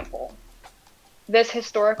example. This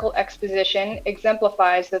historical exposition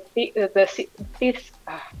exemplifies the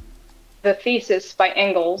thesis by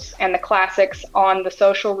Engels and the classics on the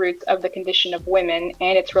social roots of the condition of women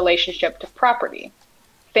and its relationship to property,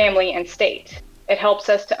 family, and state. It helps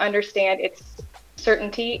us to understand its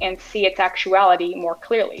certainty and see its actuality more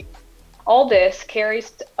clearly. All this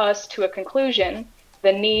carries us to a conclusion: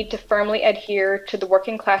 the need to firmly adhere to the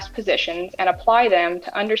working class positions and apply them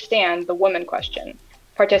to understand the woman question,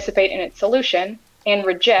 participate in its solution, and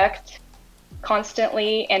reject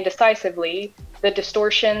constantly and decisively the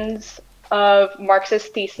distortions of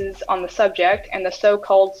Marxist theses on the subject and the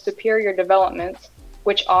so-called superior developments,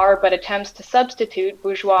 which are but attempts to substitute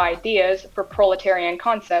bourgeois ideas for proletarian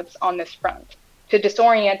concepts on this front, to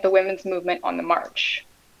disorient the women's movement on the march.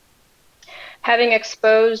 Having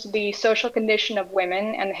exposed the social condition of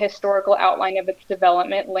women and the historical outline of its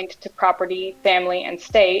development linked to property, family, and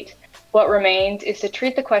state, what remains is to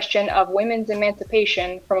treat the question of women's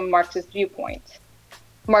emancipation from a Marxist viewpoint.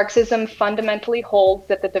 Marxism fundamentally holds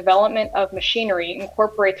that the development of machinery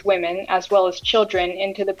incorporates women as well as children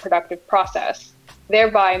into the productive process,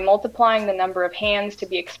 thereby multiplying the number of hands to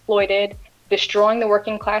be exploited, destroying the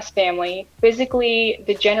working class family, physically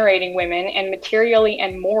degenerating women, and materially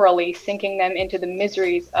and morally sinking them into the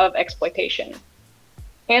miseries of exploitation.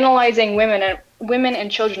 Analyzing women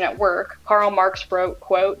and children at work, Karl Marx wrote,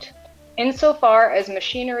 quote, "Insofar as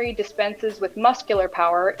machinery dispenses with muscular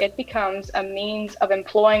power, it becomes a means of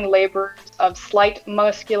employing laborers of slight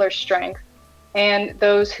muscular strength, and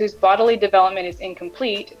those whose bodily development is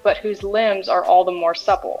incomplete, but whose limbs are all the more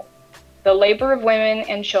supple. The labor of women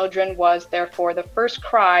and children was, therefore, the first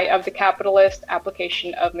cry of the capitalist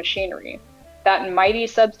application of machinery. That mighty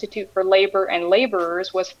substitute for labor and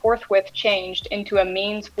laborers was forthwith changed into a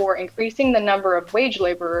means for increasing the number of wage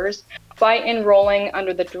laborers by enrolling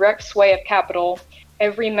under the direct sway of capital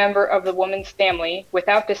every member of the woman's family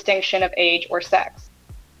without distinction of age or sex.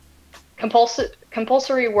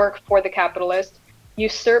 Compulsory work for the capitalist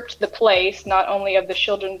usurped the place not only of the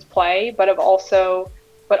children's play, but also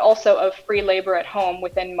of free labor at home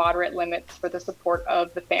within moderate limits for the support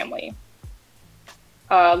of the family."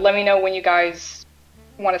 Let me know when you guys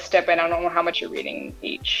want to step in. I don't know how much you're reading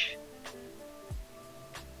each.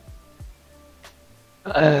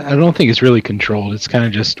 I don't think it's really controlled. It's kind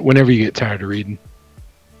of just whenever you get tired of reading.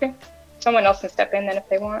 Okay. Someone else can step in then if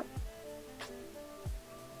they want.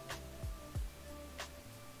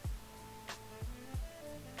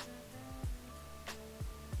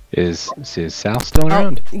 Is Sal still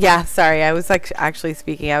around? Yeah, sorry. I was like actually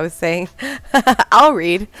speaking. I was saying I'll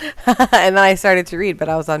read. And then I started to read, but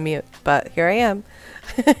I was on mute. But here I am.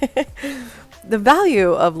 The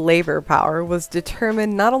value of labor power was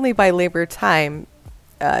determined not only by labor time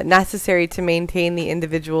necessary to maintain the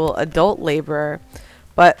individual adult laborer,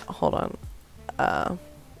 but hold on.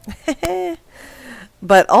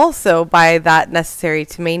 But also by that necessary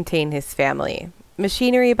to maintain his family.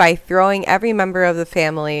 Machinery, by throwing every member of the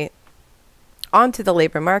family onto the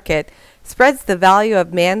labor market, spreads the value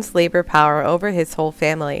of man's labor power over his whole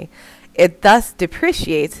family. It thus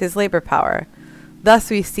depreciates his labor power.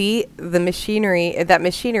 Thus we see that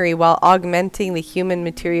machinery, while augmenting the human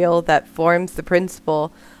material that forms the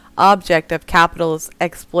principal object of capital's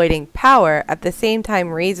exploiting power, at the same time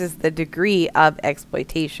raises the degree of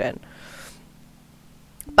exploitation.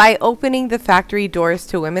 By opening the factory doors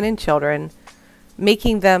to women and children,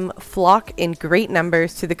 making them flock in great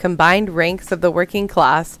numbers to the combined ranks of the working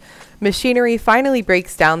class, machinery finally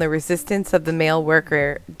breaks down the resistance of the male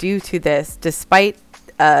worker due to this, despite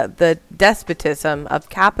the despotism of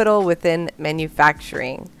capital within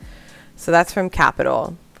manufacturing. So that's from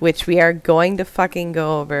Capital, which we are going to fucking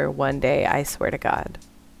go over one day, I swear to God.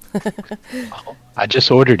 I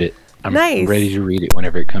just ordered it. I'm ready to read it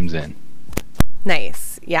whenever it comes in.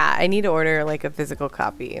 Nice. Yeah, I need to order like a physical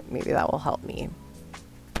copy. Maybe that will help me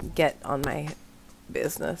get on my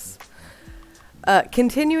business.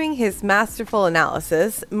 Continuing his masterful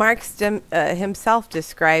analysis, Marx himself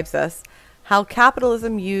describes us how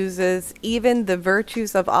capitalism uses even the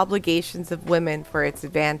virtues of obligations of women for its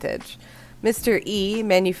advantage. Mr. E,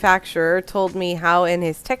 manufacturer, told me how in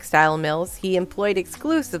his textile mills he employed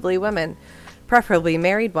exclusively women, preferably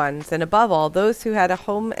married ones, and above all, those who had a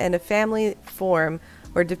home and a family form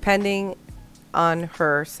or depending on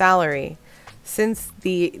her salary, since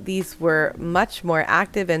these were much more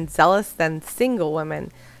active and zealous than single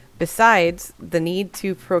women. Besides, the need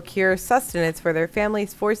to procure sustenance for their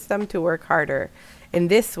families forced them to work harder. In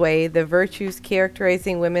this way, the virtues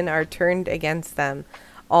characterizing women are turned against them.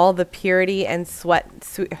 All the purity and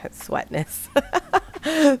sweetness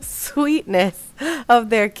of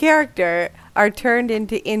their character are turned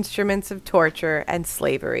into instruments of torture and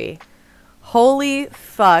slavery. Holy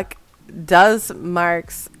fuck, does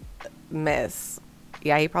Marx miss?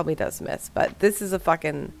 Yeah, he probably does miss, but this is out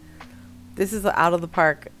of the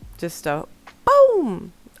park. Just a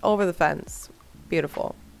boom over the fence.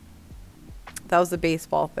 Beautiful. That was a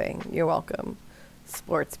baseball thing. You're welcome,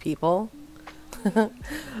 sports people.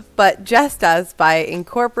 But just as by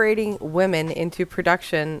incorporating women into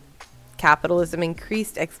production, capitalism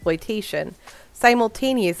increased exploitation.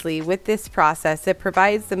 Simultaneously with this process, it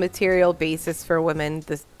provides the material basis for women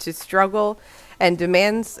to struggle and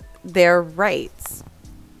demands their rights.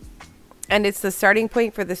 And it's the starting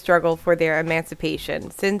point for the struggle for their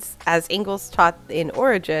emancipation, since, as Engels taught in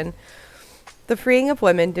Origin, the freeing of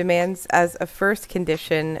women demands as a first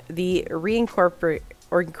condition the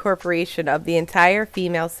incorporation of the entire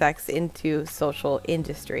female sex into social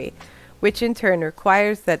industry, which in turn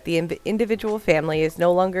requires that the individual family is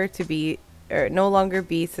no longer be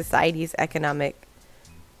society's economic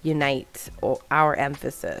unite, or our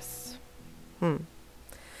emphasis.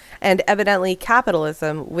 And evidently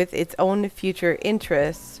capitalism, with its own future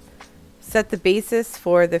interests, set the basis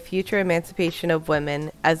for the future emancipation of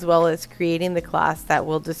women, as well as creating the class that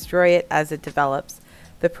will destroy it as it develops,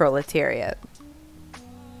 the proletariat.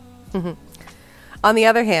 On the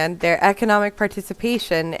other hand, their economic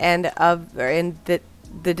participation and the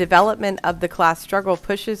development of the class struggle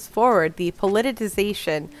pushes forward the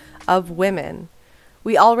politicization of women.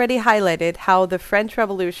 We already highlighted how the French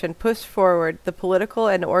Revolution pushed forward the political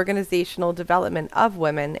and organizational development of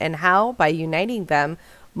women, and how, by uniting them,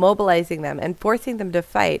 mobilizing them, and forcing them to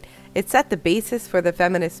fight, it set the basis for the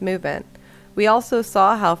feminist movement. We also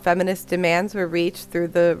saw how feminist demands were reached through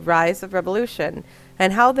the rise of revolution,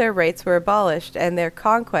 and how their rights were abolished and their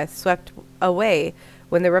conquests swept away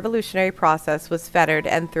when the revolutionary process was fettered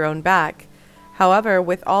and thrown back. However,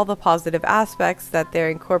 with all the positive aspects that their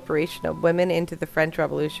incorporation of women into the French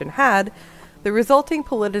Revolution had, the resulting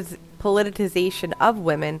politicization of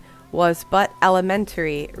women was but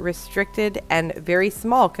elementary, restricted, and very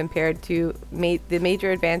small compared to the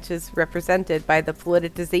major advantages represented by the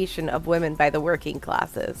politicization of women by the working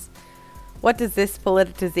classes. What does this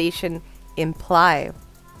politicization imply?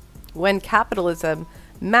 When capitalism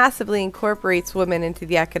massively incorporates women into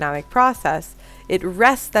the economic process, it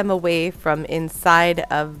wrests them away from inside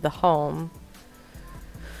of the home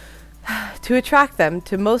to attract them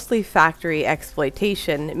to mostly factory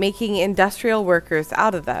exploitation, making industrial workers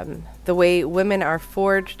out of them. The way women are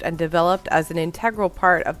forged and developed as an integral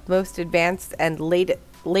part of most advanced and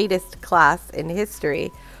latest class in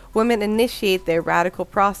history, women initiate their radical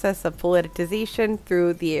process of politicization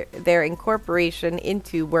through their incorporation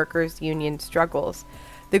into workers' union struggles.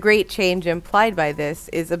 The great change implied by this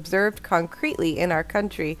is observed concretely in our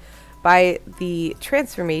country by the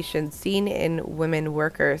transformation seen in women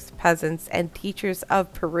workers, peasants, and teachers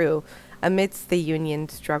of Peru amidst the union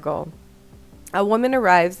struggle. A woman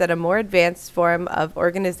arrives at a more advanced form of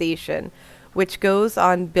organization, which goes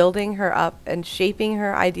on building her up and shaping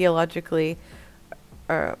her ideologically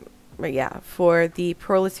for the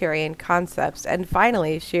proletarian concepts, and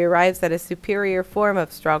finally she arrives at a superior form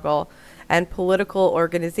of struggle and political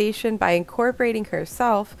organization by incorporating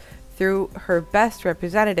herself through her best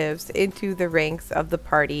representatives into the ranks of the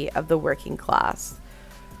party of the working class,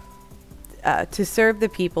 to serve the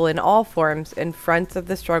people in all forms in front of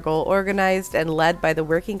the struggle, organized and led by the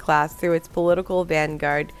working class through its political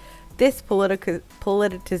vanguard. This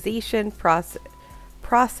politicization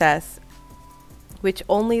process, which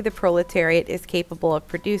only the proletariat is capable of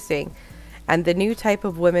producing, and the new type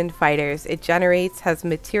of women fighters it generates, has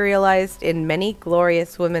materialized in many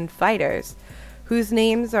glorious women fighters, whose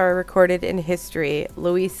names are recorded in history: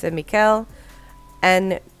 Louisa Michel,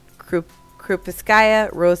 Anne Krupskaya,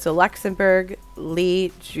 Rosa Luxemburg,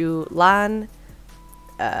 Li Julan,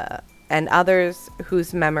 and others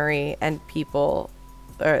whose memory the people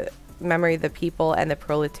and the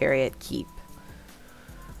proletariat keep.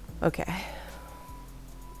 Okay.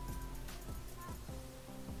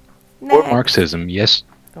 For Marxism, yes.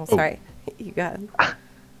 Oh, sorry. You got it.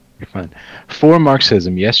 You're fine. For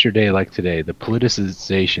Marxism, yesterday like today, the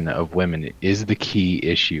politicization of women is the key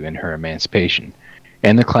issue in her emancipation,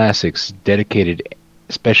 and the classics dedicated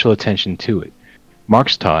special attention to it.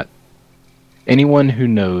 Marx taught, anyone who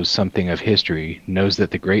knows something of history knows that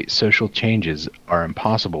the great social changes are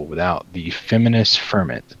impossible without the feminist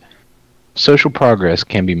ferment. Social progress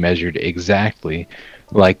can be measured exactly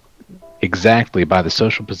by the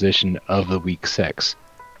social position of the weak sex.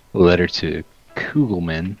 Letter to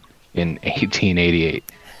Kugelman in 1888.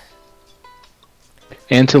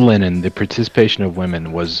 And to Lenin, the participation of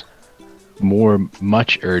women was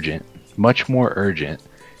much more urgent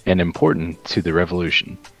and important to the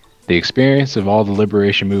revolution. The experience of all the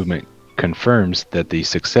liberation movement confirms that the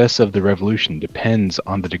success of the revolution depends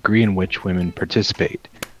on the degree in which women participate.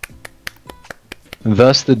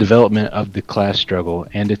 Thus, the development of the class struggle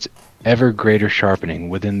and its ever greater sharpening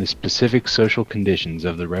within the specific social conditions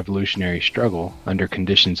of the revolutionary struggle under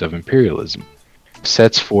conditions of imperialism,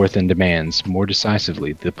 sets forth and demands more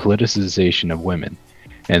decisively the politicization of women,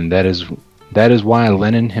 and that is why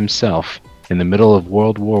Lenin himself, in the middle of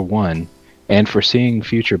World War I, and foreseeing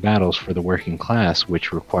future battles for the working class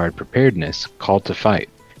which required preparedness, called to fight.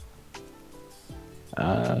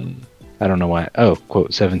 I don't know why. Oh,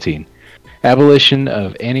 quote 17. Abolition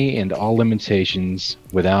of any and all limitations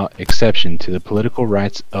without exception to the political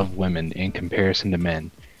rights of women in comparison to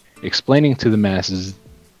men, explaining to the masses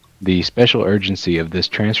the special urgency of this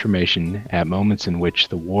transformation at moments in which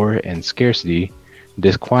the war and scarcity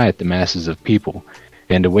disquiet the masses of people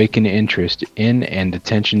and awaken interest in and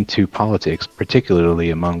attention to politics, particularly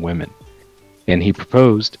among women. And he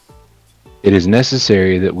proposed, it is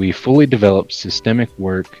necessary that we fully develop systemic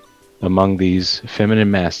work among these feminine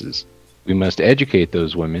masses. We must educate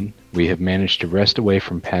those women we have managed to wrest away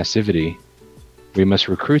from passivity. We must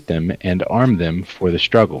recruit them and arm them for the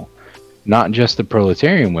struggle. Not just the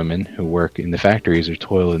proletarian women who work in the factories or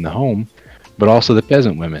toil in the home, but also the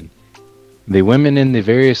peasant women. The women in the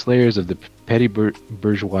various layers of the petty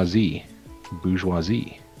bourgeoisie.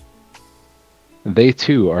 They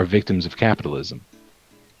too are victims of capitalism.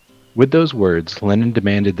 With those words, Lenin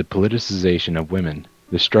demanded the politicization of women,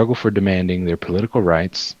 the struggle for demanding their political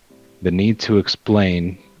rights, the need to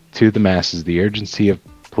explain to the masses the urgency of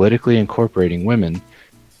politically incorporating women,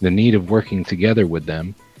 the need of working together with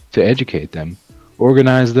them to educate them,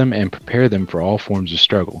 organize them, and prepare them for all forms of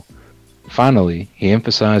struggle. Finally, he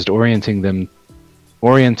emphasized orienting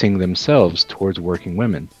themselves towards working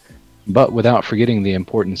women, but without forgetting the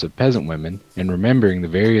importance of peasant women and remembering the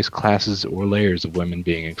various classes or layers of women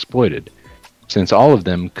being exploited, since all of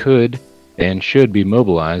them could and should be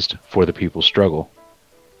mobilized for the people's struggle.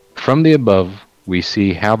 From the above, we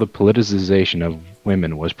see how the politicization of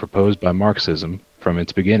women was proposed by Marxism from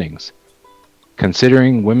its beginnings.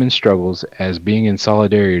 Considering women's struggles as being in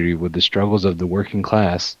solidarity with the struggles of the working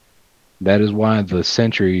class, that is why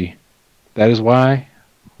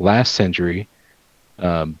last century,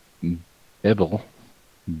 Bebel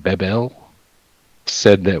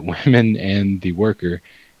said that women and the worker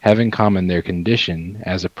have in common their condition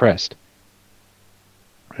as oppressed,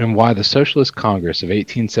 and why the Socialist Congress of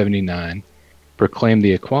 1879 proclaimed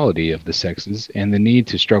the equality of the sexes and the need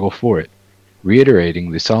to struggle for it,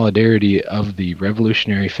 reiterating the solidarity of the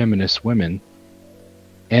revolutionary feminist women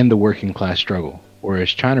and the working class struggle, or as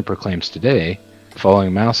China proclaims today,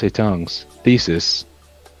 following Mao Zedong's thesis,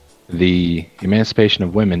 the emancipation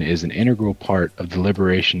of women is an integral part of the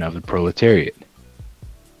liberation of the proletariat.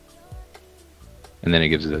 And then it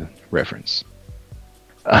gives a reference.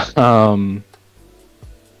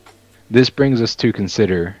 This brings us to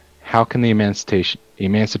consider, how can the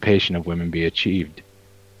emancipation of women be achieved?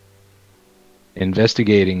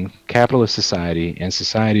 Investigating capitalist society and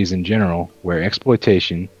societies in general where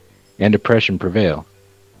exploitation and oppression prevail.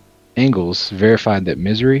 Engels verified that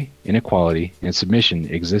misery, inequality, and submission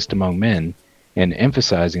exist among men, and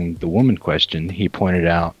emphasizing the woman question, he pointed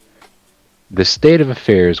out, the state of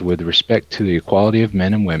affairs with respect to the equality of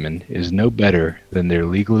men and women is no better than their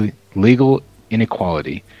legal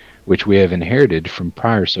inequality, which we have inherited from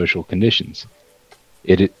prior social conditions.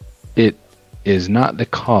 It is not the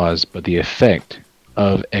cause but the effect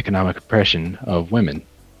of economic oppression of women.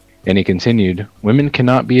 And he continued, women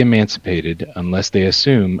cannot be emancipated unless they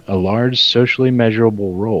assume a large socially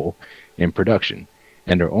measurable role in production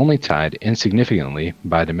and are only tied insignificantly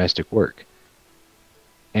by domestic work.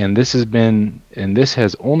 And this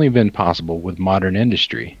has only been possible with modern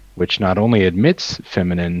industry, which not only admits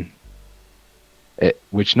feminine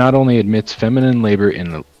labor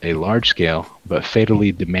in a large scale, but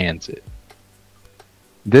fatally demands it.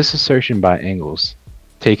 This assertion by Engels,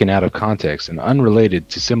 taken out of context and unrelated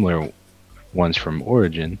to similar ones from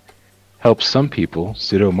origin, helps some people,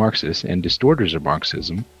 pseudo-Marxists and distorters of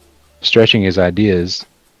Marxism, stretching his ideas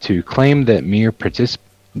to claim that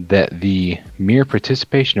the mere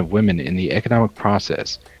participation of women in the economic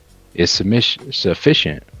process is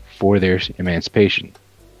sufficient for their emancipation.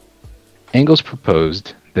 Engels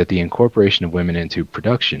proposed that the incorporation of women into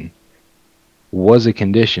production was a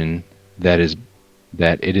condition that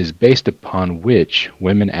it is based upon which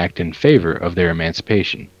women act in favor of their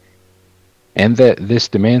emancipation, and that this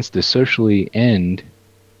demands to socially end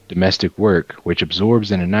domestic work which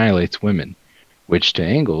absorbs and annihilates women, which to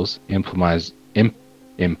Engels implies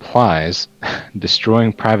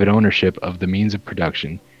destroying private ownership of the means of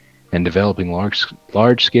production and developing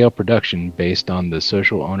large-scale production based on the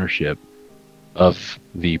social ownership of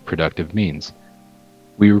the productive means.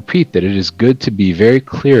 We repeat that it is good to be very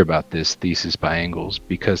clear about this thesis by Engels,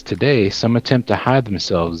 because today some attempt to hide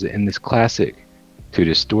themselves in this classic to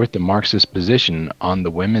distort the Marxist position on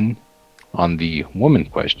the woman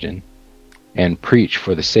question and preach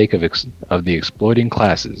for the sake of the exploiting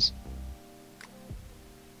classes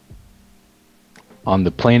on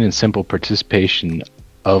the plain and simple participation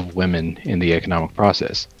of women in the economic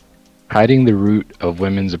process, hiding the root of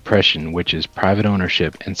women's oppression, which is private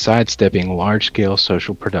ownership, and sidestepping large-scale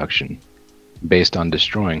social production based on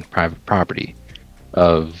destroying private property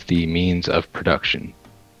of the means of production.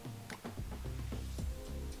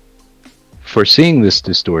 Foreseeing this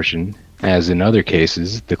distortion, as in other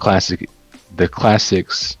cases, the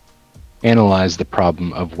classics analyzed the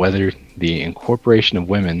problem of whether the incorporation of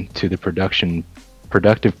women to the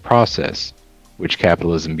productive process, which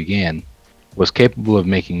capitalism began, was capable of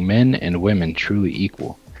making men and women truly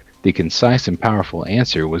equal. The concise and powerful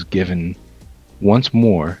answer was given once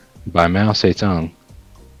more by Mao Zedong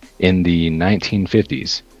in the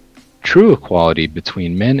 1950s. True equality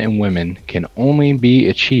between men and women can only be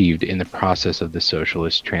achieved in the process of the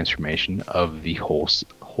socialist transformation of the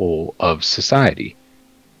whole of society.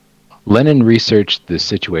 Lenin researched the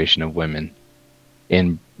situation of women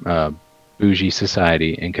in bourgeois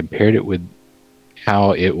society and compared it with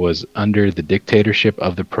how it was under the dictatorship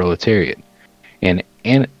of the proletariat, and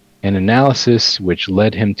an analysis which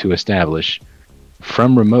led him to establish,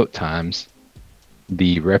 from remote times,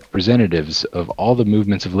 the representatives of all the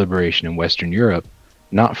movements of liberation in Western Europe,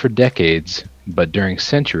 not for decades, but during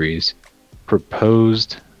centuries,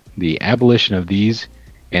 proposed the abolition of these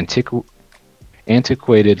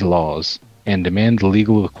antiquated laws and demand the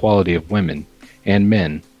legal equality of women and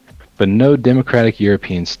men. But no democratic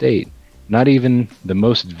European state, not even the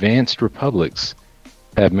most advanced republics,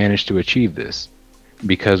 have managed to achieve this,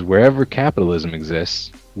 because wherever capitalism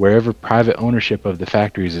exists, wherever private ownership of the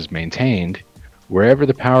factories is maintained, wherever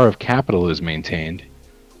the power of capital is maintained,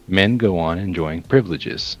 men go on enjoying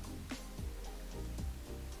privileges.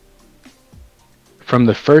 From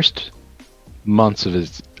the first months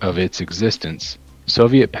of its existence,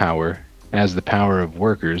 Soviet power, as the power of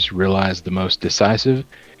workers, realized the most decisive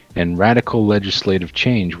and radical legislative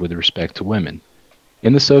change with respect to women.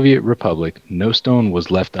 In the Soviet Republic, no stone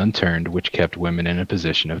was left unturned which kept women in a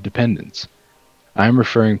position of dependence. I am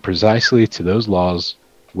referring precisely to those laws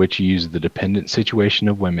which use the dependent situation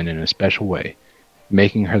of women in a special way,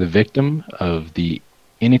 making her the victim of the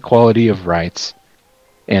inequality of rights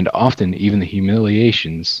and often even the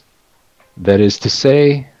humiliations, that is to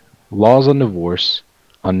say, laws on divorce,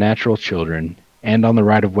 on natural children, and on the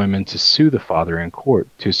right of women to sue the father in court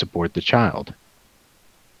to support the child.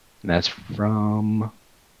 And that's from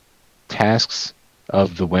Tasks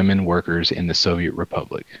of the Women Workers in the Soviet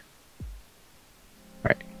Republic.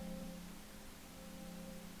 Right.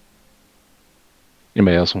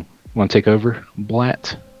 Anybody else want to take over?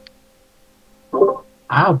 Blatt?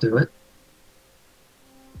 I'll do it.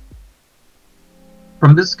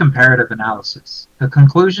 From this comparative analysis, the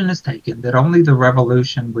conclusion is taken that only the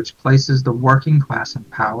revolution which places the working class in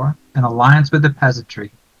power in alliance with the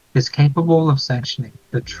peasantry is capable of sanctioning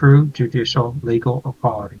the true judicial legal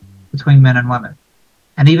equality between men and women,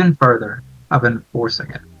 and even further, of enforcing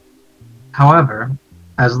it. However,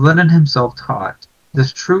 as Lenin himself taught,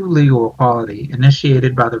 this true legal equality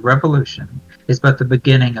initiated by the revolution is but the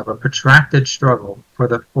beginning of a protracted struggle for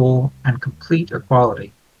the full and complete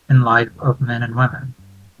equality in life of men and women.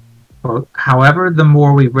 But, however, the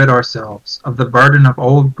more we rid ourselves of the burden of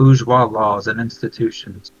old bourgeois laws and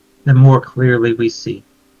institutions, the more clearly we see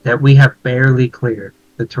that we have barely cleared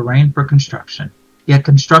the terrain for construction, yet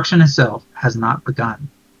construction itself has not begun.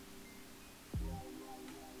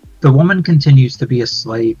 The woman continues to be a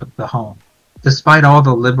slave of the home, despite all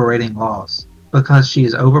the liberating laws, because she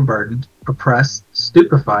is overburdened, oppressed,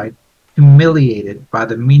 stupefied, humiliated by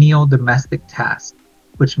the menial domestic tasks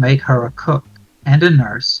which make her a cook and a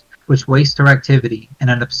nurse, which waste her activity in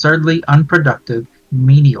an absurdly unproductive,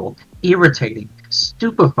 menial, irritating,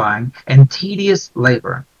 stupefying, and tedious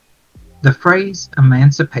labor. The phrase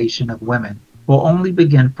emancipation of women will only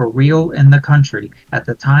begin for real in the country at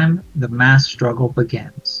the time the mass struggle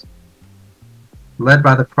begins, led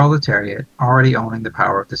by the proletariat already owning the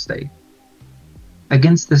power of the state,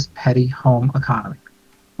 against this petty home economy,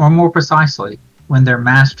 or more precisely, when their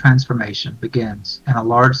mass transformation begins in a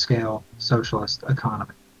large-scale socialist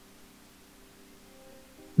economy.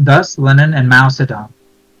 Thus, Lenin and Mao Zedong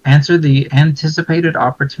answer the anticipated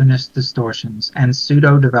opportunist distortions and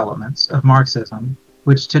pseudo-developments of Marxism,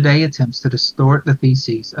 which today attempts to distort the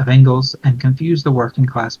theses of Engels and confuse the working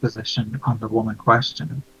class position on the woman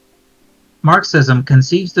question. Marxism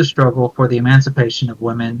conceives the struggle for the emancipation of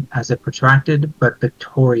women as a protracted but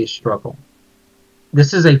victorious struggle.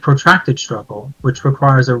 This is a protracted struggle which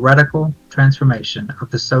requires a radical transformation of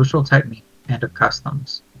the social technique and of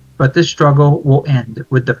customs. But this struggle will end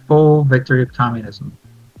with the full victory of communism.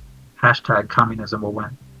 Hashtag communism will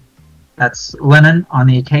win. That's Lenin on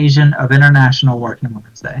the occasion of International Working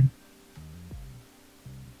Women's Day.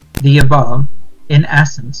 The above, in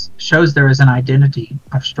essence, shows there is an identity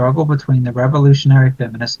of struggle between the revolutionary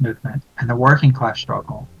feminist movement and the working class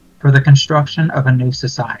struggle for the construction of a new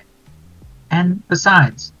society. And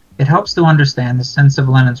besides, it helps to understand the sense of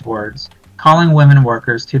Lenin's words, calling women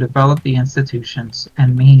workers to develop the institutions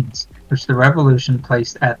and means which the revolution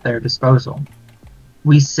placed at their disposal.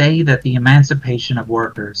 We say that the emancipation of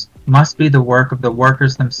workers must be the work of the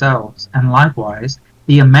workers themselves, and likewise,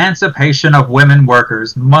 the emancipation of women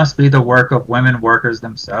workers must be the work of women workers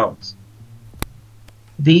themselves.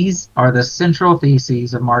 These are the central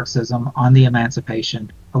theses of Marxism on the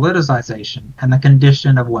emancipation, politicization, and the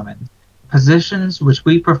condition of women, positions which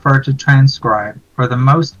we prefer to transcribe for the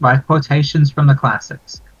most by quotations from the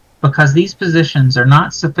classics, because these positions are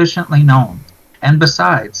not sufficiently known, and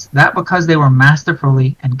besides, that because they were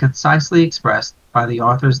masterfully and concisely expressed by the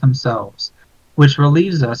authors themselves, which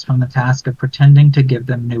relieves us from the task of pretending to give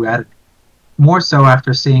them new editing, more so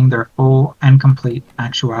after seeing their full and complete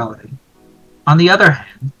actuality. On the other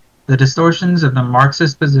hand, the distortions of the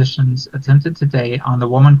Marxist positions attempted today on the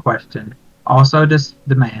woman question also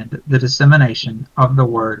demand the dissemination of the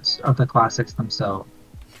words of the classics themselves.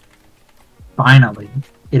 Finally,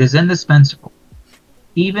 it is indispensable,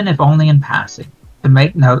 even if only in passing, to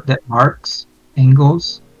make note that Marx,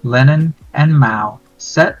 Engels, Lenin, and Mao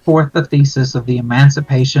set forth the thesis of the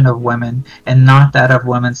emancipation of women and not that of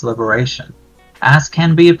women's liberation, as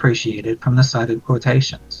can be appreciated from the cited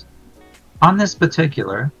quotations. On this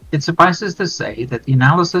particular, it suffices to say that the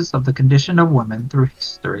analysis of the condition of women through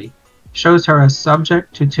history shows her as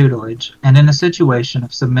subject to tutelage and in a situation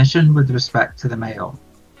of submission with respect to the male,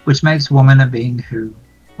 which makes woman a being who,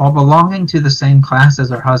 while belonging to the same class as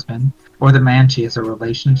her husband or the man she has a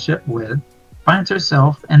relationship with, finds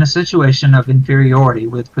herself in a situation of inferiority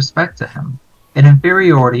with respect to him, an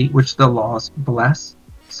inferiority which the laws bless,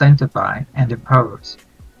 sanctify, and impose.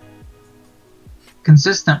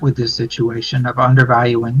 Consistent with this situation of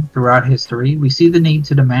undervaluing throughout history, we see the need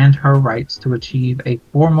to demand her rights to achieve a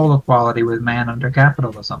formal equality with man under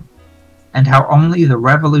capitalism, and how only the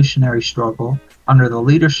revolutionary struggle under the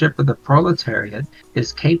leadership of the proletariat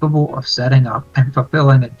is capable of setting up and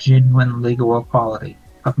fulfilling a genuine legal equality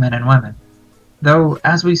of men and women. Though,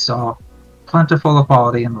 as we saw, plentiful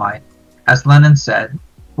equality in life, as Lenin said,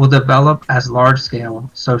 will develop as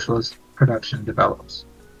large-scale socialist production develops.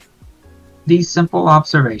 These simple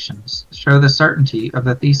observations show the certainty of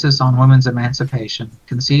the thesis on women's emancipation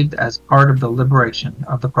conceived as part of the liberation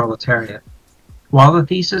of the proletariat, while the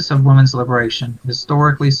thesis of women's liberation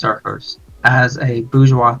historically suffers as a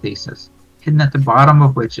bourgeois thesis, hidden at the bottom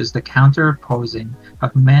of which is the counterposing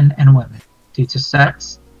of men and women due to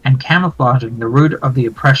sex and camouflaging the root of the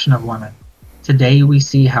oppression of women. Today we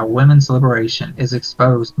see how women's liberation is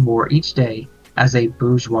exposed more each day as a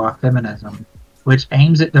bourgeois feminism, which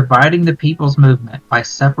aims at dividing the people's movement by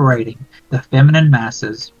separating the feminine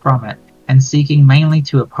masses from it and seeking mainly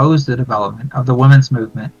to oppose the development of the women's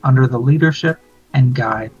movement under the leadership and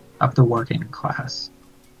guide of the working class.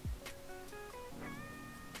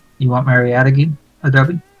 You want Mariattegui,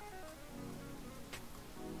 Adobe?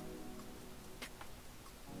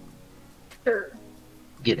 Sure.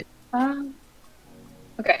 Get it.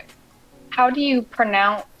 Okay. How do you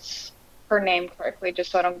pronounce her name correctly,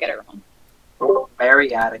 just so I don't get it wrong?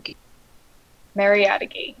 Mariattegui.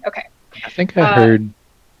 Mariattegui. Okay. I think I heard.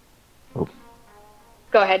 Go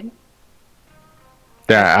ahead.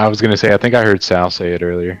 Yeah, I was gonna say I think I heard Sal say it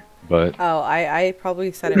earlier, but I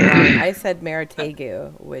probably said it wrong. I said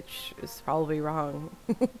Mariategu, which is probably wrong.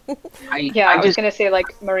 I was gonna say like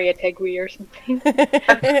MARIATEGUI or something.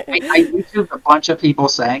 I YouTubed a bunch of people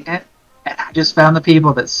saying it, and I just found the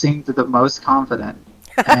people that seemed the most confident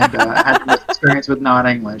and had the most experience with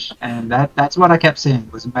non-English, and that's what I kept seeing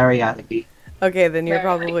was Mariattegui. Okay, then you're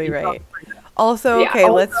probably right. Also, Yeah, okay,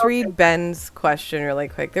 let's read Ben's question really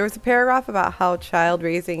quick. There was a paragraph about how child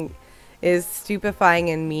raising is stupefying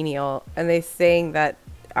and menial, and are they saying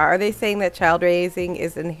that child raising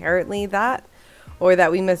is inherently that, or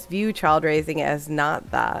that we must view child raising as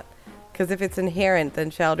not that? Because if it's inherent,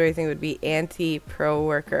 then child raising would be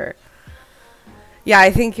anti-pro-worker. Yeah,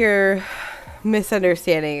 I think you're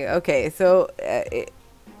misunderstanding. Okay, so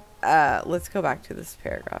let's go back to this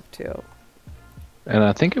paragraph too. And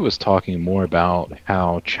I think it was talking more about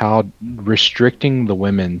how restricting the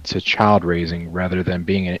women to child raising rather than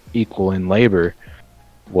being an equal in labor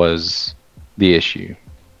was the issue.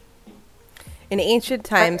 In ancient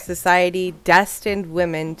times, society destined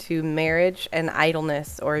women to marriage and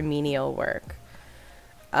idleness or menial work.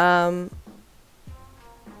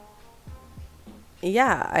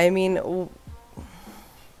 Yeah, I mean,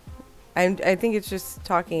 I think it's just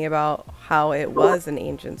talking about how it was in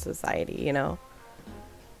ancient society, you know?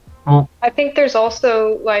 Well, I think there's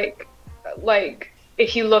also like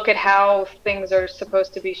if you look at how things are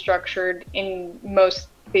supposed to be structured in most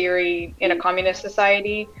theory in a communist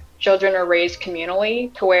society, children are raised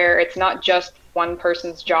communally to where it's not just one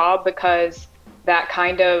person's job, because that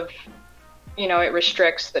kind of, you know, it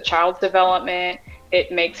restricts the child's development.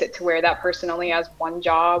 It makes it to where that person only has one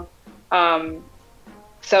job.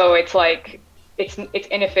 So it's like it's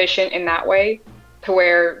inefficient in that way, to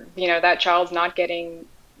where, you know, that child's not getting,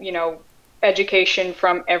 you know, education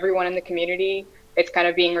from everyone in the community. It's kind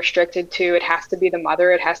of being restricted to, it has to be the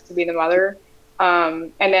mother, it has to be the mother.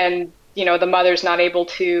 And then, you know, the mother's not able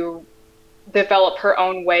to develop her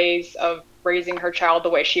own ways of raising her child the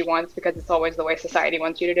way she wants, because it's always the way society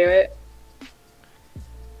wants you to do it.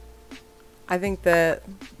 I think that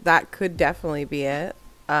could definitely be it.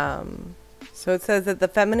 So it says that the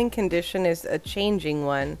feminine condition is a changing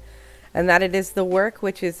one, and that it is the work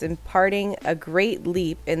which is imparting a great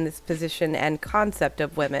leap in this position and concept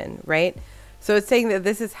of women, right? So it's saying that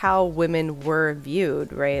this is how women were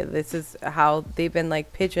viewed, right? This is how they've been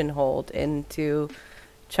like pigeonholed into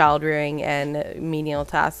child rearing and menial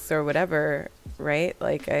tasks or whatever, right?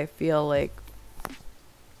 Like, I feel like,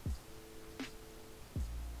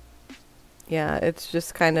 yeah, it's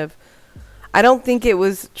just kind of, I don't think it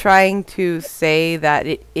was trying to say that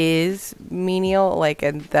it is menial, like,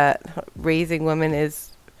 and that raising women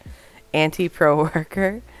is anti-pro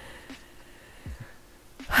worker.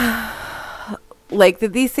 Like,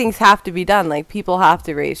 that these things have to be done. Like, people have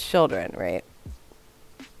to raise children, right?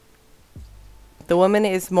 The woman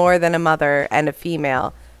is more than a mother and a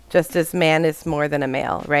female, just as man is more than a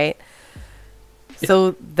male, right? Yeah.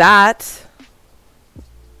 So that,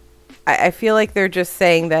 I feel like they're just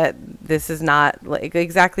saying that this is not, like,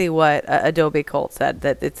 exactly what Adobe Colt said,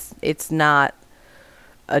 that it's not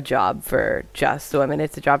a job for just women,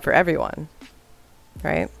 it's a job for everyone,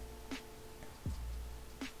 right?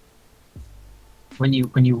 When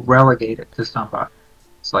you relegate it to somebody,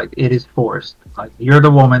 it's like it is forced. Like, you're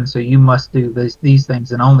the woman, so you must do these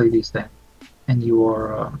things and only these things, and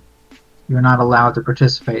you're not allowed to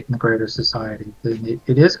participate in the greater society. Then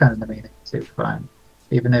it is kind of demeaning to find,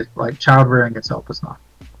 even if, like, child rearing itself is not.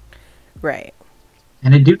 Right.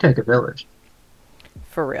 And it do take a village.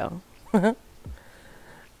 For real. But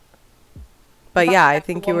yeah, I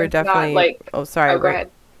think you were definitely. Like, oh, sorry. go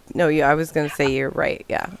ahead. No, I was gonna say you're right.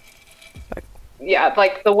 Yeah. Yeah,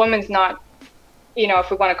 like, the woman's not, you know, if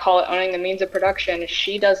we want to call it owning the means of production,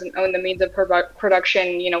 she doesn't own the means of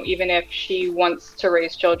production, you know, even if she wants to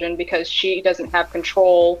raise children, because she doesn't have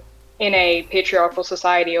control in a patriarchal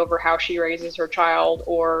society over how she raises her child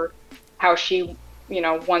or how she, you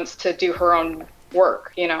know, wants to do her own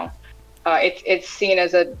work, you know. It's seen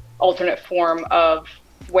as an alternate form of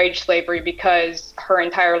wage slavery because her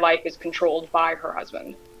entire life is controlled by her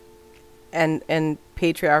husband. And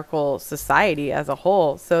patriarchal society as a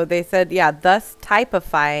whole. So they said, yeah, thus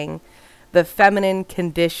typifying the feminine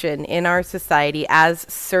condition in our society as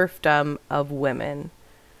serfdom of women.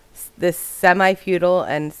 This semi-feudal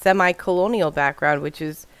and semi-colonial background, which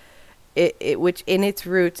is which in its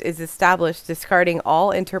roots is established, discarding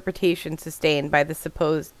all interpretation sustained by the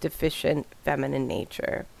supposed deficient feminine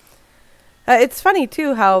nature. It's funny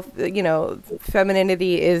too how, you know,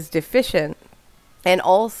 femininity is deficient. And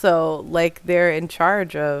also, like, they're in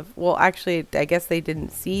charge of, well, actually, I guess they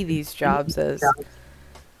didn't see these jobs as,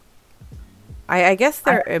 I guess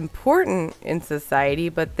they're important in society,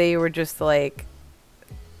 but they were just like,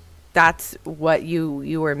 that's what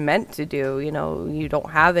you were meant to do. You know, you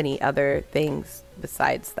don't have any other things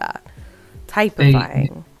besides that.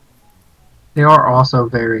 Typifying. They are also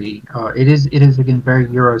very, it is again, very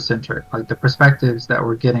Eurocentric. Like, the perspectives that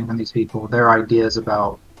we're getting from these people, their ideas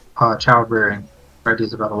about child rearing,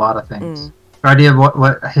 ideas about a lot of things. The idea of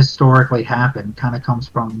what historically happened kind of comes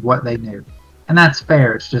from what they knew, and that's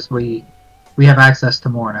fair. It's just we have access to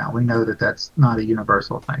more now. We know that that's not a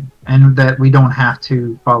universal thing, and that we don't have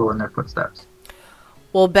to follow in their footsteps.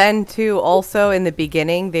 Well, Ben, too, also in the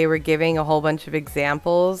beginning, they were giving a whole bunch of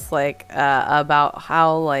examples, like, about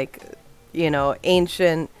how, like, you know,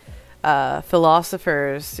 ancient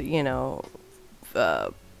philosophers, you know,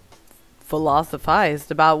 philosophized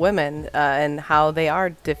about women and how they are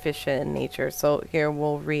deficient in nature. So here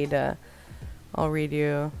we'll read, I'll read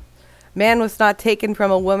you. Man was not taken from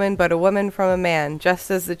a woman, but a woman from a man. Just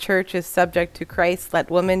as the church is subject to Christ, let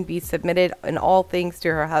woman be submitted in all things to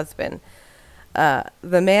her husband. The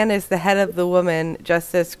man is the head of the woman,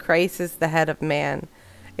 just as Christ is the head of man.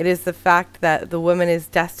 It is the fact that the woman is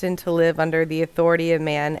destined to live under the authority of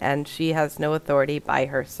man, and she has no authority by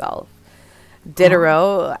herself.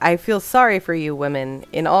 Diderot, I feel sorry for you women.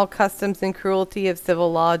 In all customs and cruelty of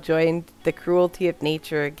civil law joined the cruelty of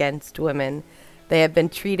nature against women. They have been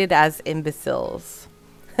treated as imbeciles.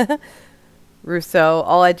 Rousseau,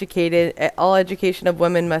 all education of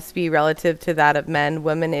women must be relative to that of men.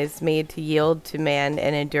 Woman is made to yield to man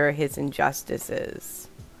and endure his injustices.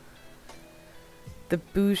 The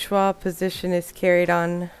bourgeois position is carried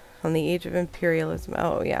on the age of imperialism.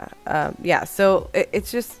 Oh, yeah. Yeah, so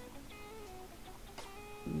it's just...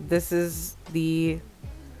 This is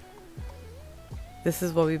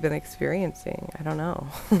what we've been experiencing. I don't know.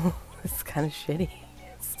 It's kind of shitty.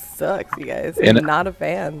 It sucks, you guys. I'm not a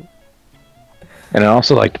fan. And I'd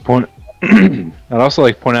also like to point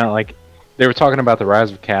out, like, they were talking about the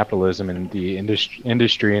rise of capitalism and the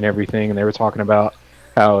industry and everything, and they were talking about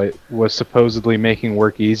how it was supposedly making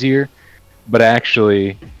work easier, but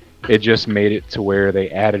actually it just made it to where they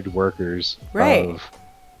added workers of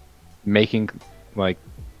making like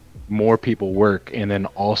more people work, and then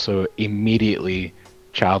also immediately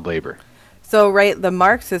child labor. So, right, the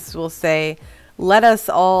Marxists will say, let us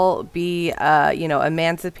all be,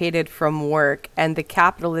 emancipated from work. And the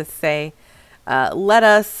capitalists say, let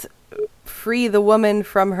us free the woman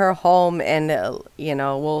from her home and,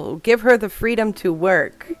 we'll give her the freedom to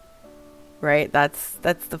work. Right? That's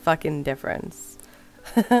the fucking difference.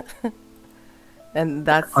 And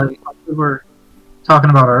that's... We were talking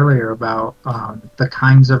about earlier about the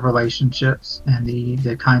kinds of relationships and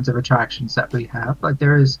the kinds of attractions that we have. Like,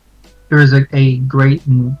 there is a great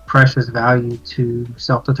and precious value to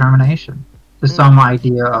self-determination, to some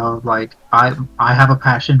idea of like I have a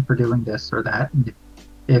passion for doing this or that. And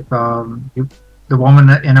if the woman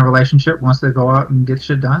in a relationship wants to go out and get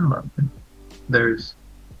shit done, there's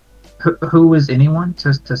who is anyone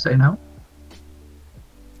to say no?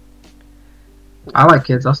 I like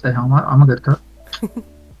kids. I'll stay home. I'm a good cook.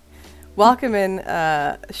 Welcome in,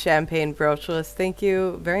 Champagne Brocheless. Thank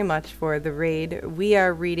you very much for the raid. We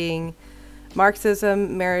are reading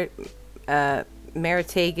Marxism,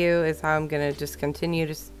 MARIATEGUI is how I'm going to just continue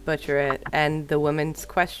to butcher it, and The Woman's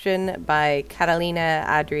Question by Catalina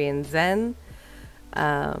Adrianzen.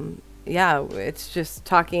 Yeah, it's just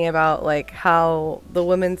talking about like how the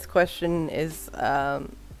women's question is, the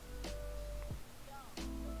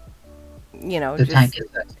tank is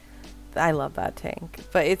that. I love that tank,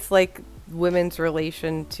 but it's like women's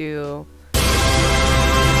relation to.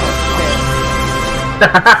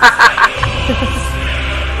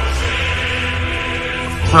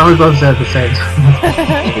 Well, we both said the same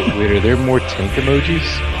time. Wait, are there more tank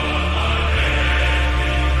emojis?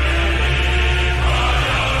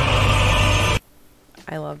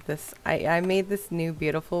 I love this. I made this new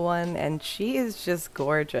beautiful one, and she is just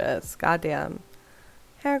gorgeous. Goddamn.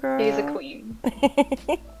 Hey, girl. She's a queen.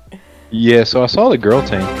 Yeah, so I saw the girl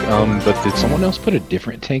tank, but did someone else put a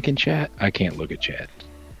different tank in chat? I can't look at chat.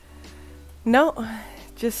 No,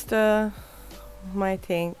 just my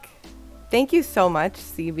tank. Thank you so much,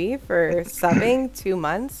 CB, for subbing 2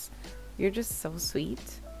 months. You're just so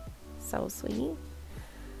sweet. So sweet.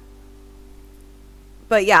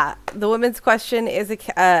 But yeah, the women's question is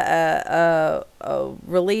a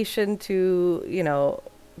relation to,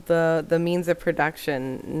 the means of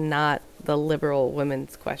production, not the liberal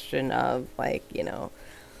women's question of, like,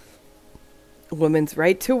 women's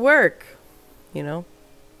right to work. I don't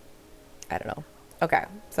know. Okay,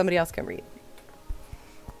 somebody else can read.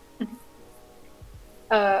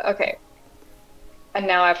 Okay. And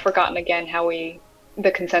now I've forgotten again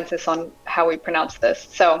the consensus on how we pronounce this.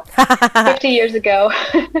 So, 50 years ago,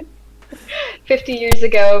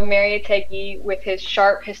 MARIATEGUI, with his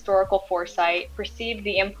sharp historical foresight, perceived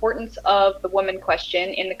the importance of the woman question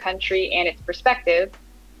in the country and its perspective.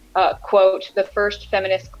 Quote, the first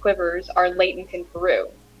feminist quivers are latent in Peru.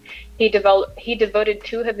 He devoted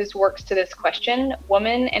 2 of his works to this question,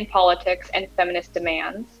 Woman and Politics and Feminist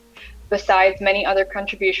Demands, besides many other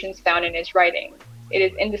contributions found in his writings. It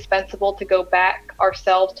is indispensable to go back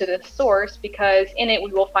ourselves to this source because in it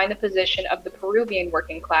we will find the position of the Peruvian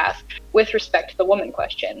working class with respect to the woman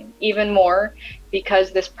question. Even more,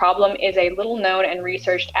 because this problem is a little known and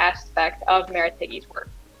researched aspect of MARIATEGUI's work.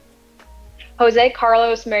 Jose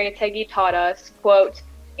Carlos MARIATEGUI taught us, quote,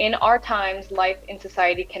 In our times, life in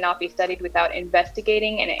society cannot be studied without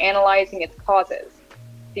investigating and analyzing its causes,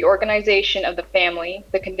 the organization of the family,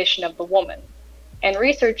 the condition of the woman. And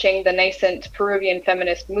researching the nascent Peruvian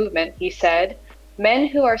feminist movement, he said, "Men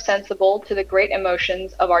who are sensible to the great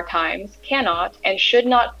emotions of our times cannot and should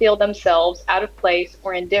not feel themselves out of place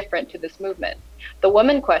or indifferent to this movement. The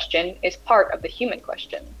woman question is part of the human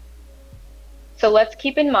question." So let's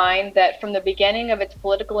keep in mind that from the beginning of its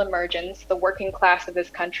political emergence, the working class of this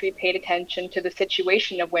country paid attention to the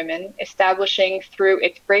situation of women, establishing through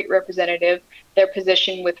its great representative their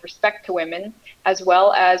position with respect to women, as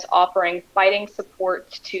well as offering fighting support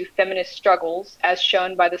to feminist struggles, as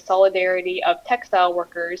shown by the solidarity of textile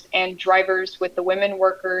workers and drivers with the women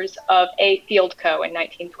workers of A. Field Co. in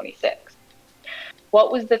 1926.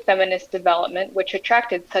 What was the feminist development which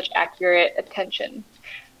attracted such accurate attention?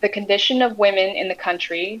 The condition of women in the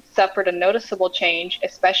country suffered a noticeable change,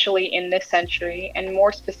 especially in this century, and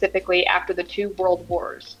more specifically after the two world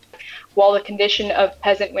wars. While the condition of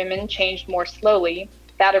peasant women changed more slowly,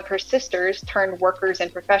 that of her sisters turned workers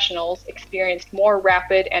and professionals experienced more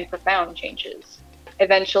rapid and profound changes.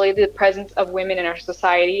 Eventually, the presence of women in our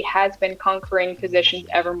society has been conquering positions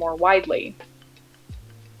ever more widely.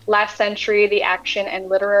 Last century, the action and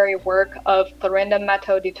literary work of Florinda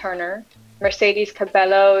Mato de Turner, Mercedes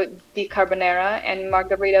Cabello de Carbonera, and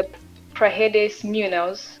Margarita Prajedes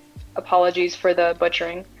Munoz, apologies for the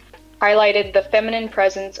butchering, highlighted the feminine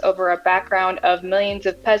presence over a background of millions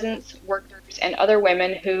of peasants, workers, and other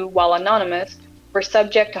women who, while anonymous, were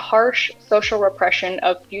subject to harsh social repression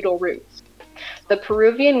of feudal roots. The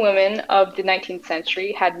Peruvian woman of the 19th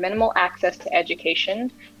century had minimal access to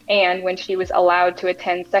education, and when she was allowed to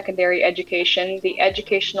attend secondary education, the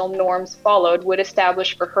educational norms followed would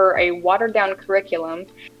establish for her a watered-down curriculum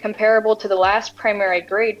comparable to the last primary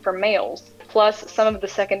grade for males, plus some of the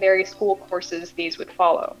secondary school courses these would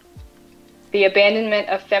follow. The abandonment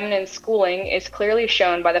of feminine schooling is clearly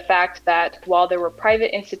shown by the fact that while there were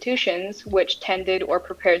private institutions which tended or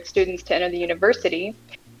prepared students to enter the university,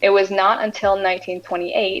 it was not until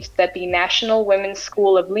 1928 that the National Women's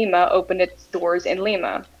School of Lima opened its doors in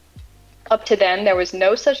Lima. Up to then, there was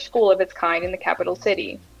no such school of its kind in the capital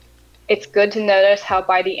city. It's good to notice how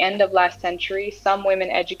by the end of last century, some women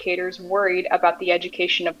educators worried about the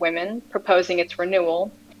education of women, proposing its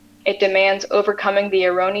renewal. It demands overcoming the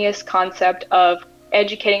erroneous concept of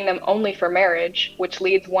educating them only for marriage, which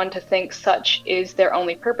leads one to think such is their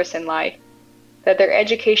only purpose in life, that their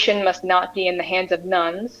education must not be in the hands of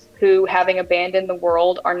nuns, who, having abandoned the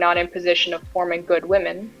world, are not in position of forming good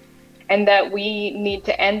women, and that we need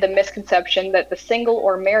to end the misconception that the single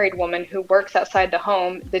or married woman who works outside the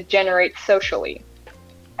home degenerates socially.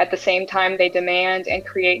 At the same time, they demand and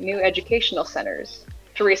create new educational centers.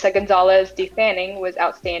 Teresa Gonzalez de Fanning was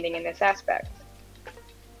outstanding in this aspect.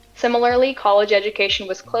 Similarly, college education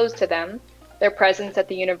was closed to them. Their presence at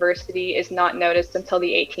the university is not noticed until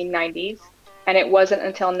the 1890s, and it wasn't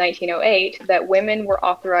until 1908 that women were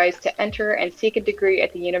authorized to enter and seek a degree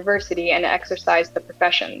at the university and exercise the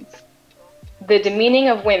professions. The demeaning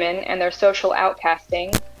of women and their social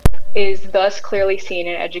outcasting is thus clearly seen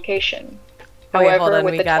in education. However, hold on.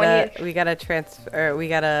 with the 20th... we gotta transfer. We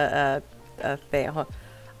gotta thing.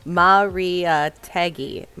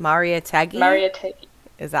 Mariategui. Mariategui.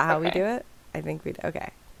 Is that how we Okay. do it? I think we do. Okay.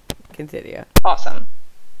 Continue. Awesome.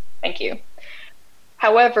 Thank you.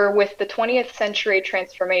 However, with the 20th century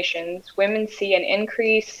transformations, women see an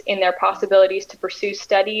increase in their possibilities to pursue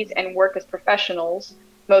studies and work as professionals,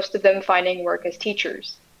 most of them finding work as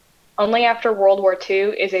teachers. Only after World War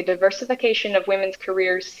II is a diversification of women's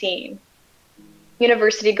careers seen.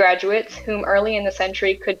 University graduates, whom early in the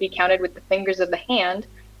century could be counted with the fingers of the hand,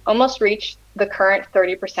 almost reached the current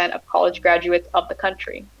 30% of college graduates of the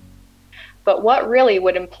country. But what really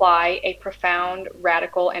would imply a profound,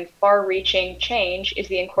 radical, and far-reaching change is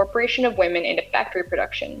the incorporation of women into factory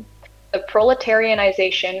production. The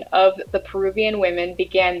proletarianization of the Peruvian women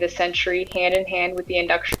began this century hand in hand with the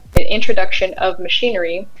introduction of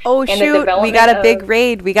machinery. Oh, and the shoot. We development got a of... big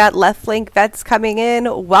raid. We got Left Link Vets coming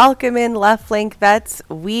in. Welcome in, Left Link Vets.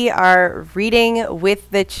 We are reading with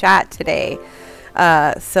the chat today.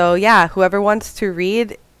 So, yeah, whoever wants to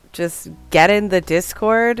read, just get in the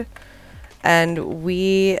Discord. And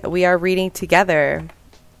we are reading together.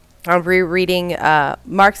 I'm rereading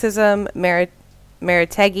Marxism,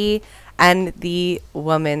 Mariategui, and the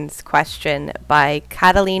Woman's Question by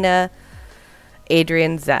Catalina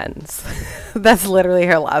Adrianzen. That's literally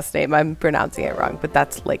her last name. I'm pronouncing it wrong, but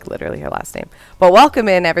that's like literally her last name. But welcome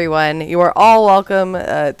in, everyone. You are all welcome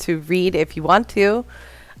to read if you want to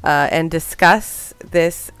and discuss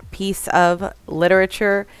this piece of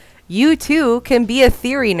literature you too can be a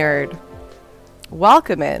theory nerd.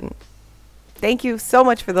 Welcome in. Thank you so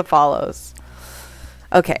much for the follows.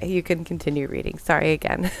 Okay, you can continue reading. Sorry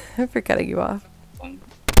again for cutting you off.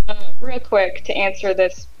 Real quick, to answer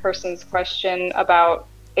this person's question about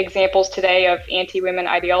examples today of anti-women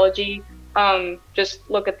ideology, just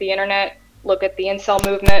look at the internet, look at the incel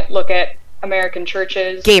movement, look at American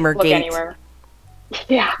churches, Gamergate. look anywhere.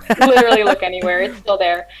 Yeah, literally look anywhere. It's still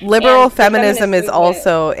there. Liberal And feminism is movement-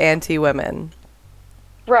 also anti-women.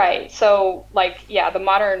 Right. So, like, yeah, the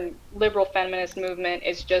modern liberal feminist movement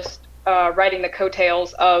is just riding the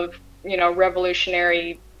coattails of, you know,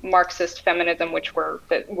 revolutionary Marxist feminism, which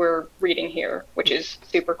we're reading here, which is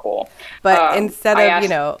super cool. But instead of, you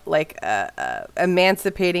know, like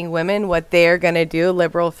emancipating women, what they're going to do,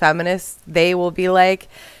 liberal feminists, they will be like,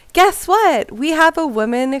 guess what? We have a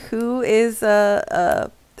woman who is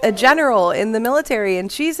a general in the military,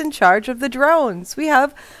 and she's in charge of the drones. We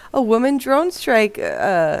have a woman drone strike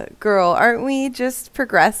girl. Aren't we just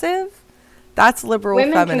progressive? That's liberal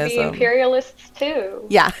feminism. Women can be imperialists too.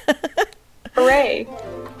 Yeah. Hooray.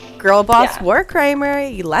 Girl boss Yeah. war crime.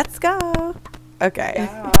 Let's go. Okay.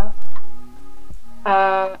 Yeah.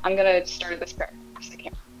 I'm gonna start this paragraph because I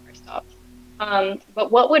can't remember where I stopped.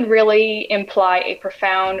 But what would really imply a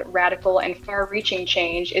profound, radical, and far-reaching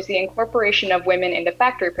change is the incorporation of women into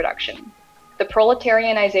factory production. The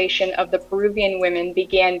proletarianization of the Peruvian women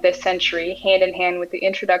began this century hand in hand with the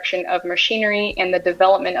introduction of machinery and the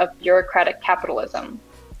development of bureaucratic capitalism.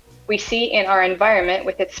 We see in our environment,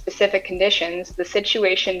 with its specific conditions, the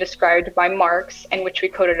situation described by Marx, and which we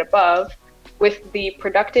quoted above, with the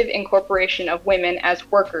productive incorporation of women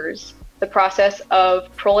as workers, the process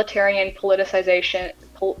of proletarian politicization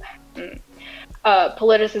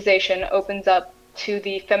opens up to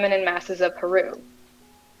the feminine masses of Peru.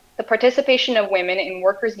 The participation of women in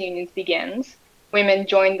workers' unions begins. Women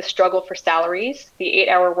join the struggle for salaries, the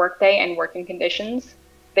 8-hour workday, and working conditions.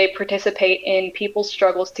 They participate in people's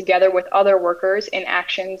struggles together with other workers in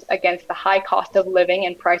actions against the high cost of living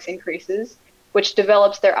and price increases, which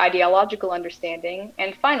develops their ideological understanding.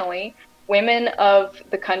 And finally, women of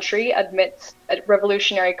the country, amidst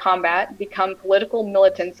revolutionary combat, become political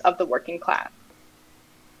militants of the working class.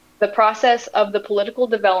 The process of the political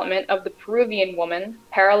development of the Peruvian woman,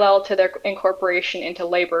 parallel to their incorporation into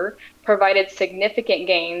labor, provided significant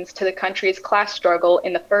gains to the country's class struggle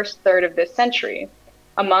in the first third of this century.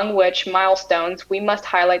 Among which milestones, we must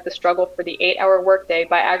highlight the struggle for the 8-hour workday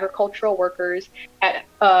by agricultural workers at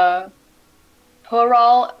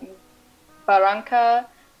Huaral, Barranca,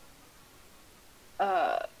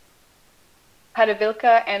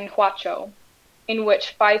 Padavilca, and Huacho, in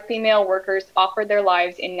which 5 female workers offered their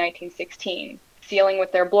lives in 1916, sealing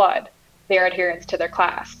with their blood their adherence to their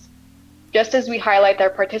class. Just as we highlight their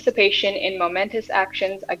participation in momentous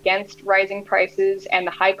actions against rising prices and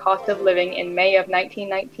the high cost of living in May of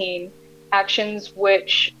 1919, actions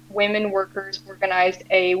which women workers organized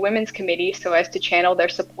a women's committee so as to channel their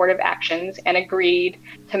supportive actions and agreed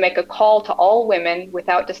to make a call to all women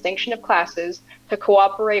without distinction of classes to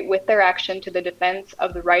cooperate with their action to the defense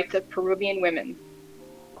of the rights of Peruvian women.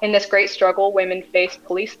 In this great struggle, women faced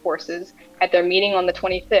police forces at their meeting on the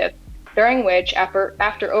 25th, during which,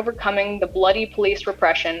 after overcoming the bloody police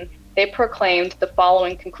repression, they proclaimed the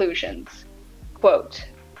following conclusions. Quote,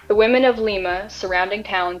 "The women of Lima, surrounding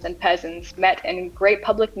towns, and peasants met in great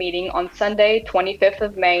public meeting on Sunday, 25th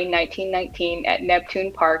of May, 1919, at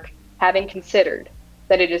Neptune Park, having considered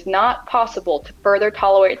that it is not possible to further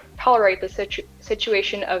tolerate the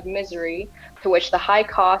situation of misery to which the high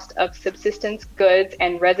cost of subsistence goods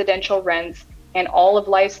and residential rents and all of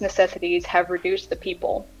life's necessities have reduced the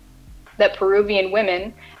people. That Peruvian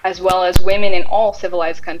women, as well as women in all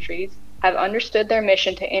civilized countries, have understood their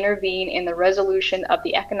mission to intervene in the resolution of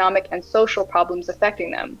the economic and social problems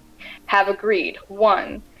affecting them, have agreed,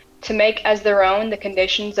 1, to make as their own the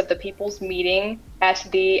conditions of the people's meeting at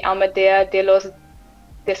the Almadea de los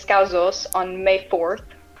Descalzos on May 4th,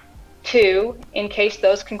 2, in case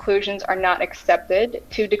those conclusions are not accepted,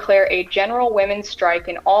 to declare a general women's strike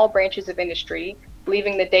in all branches of industry,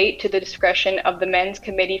 leaving the date to the discretion of the Men's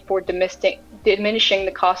Committee for diminishing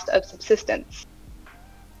the cost of subsistence."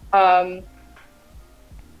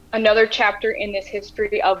 Another chapter in this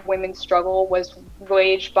history of women's struggle was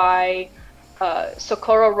waged by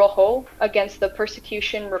Socorro Rojo against the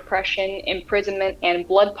persecution, repression, imprisonment, and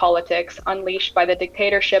blood politics unleashed by the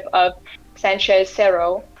dictatorship of Sanchez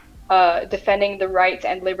Cerro, defending the rights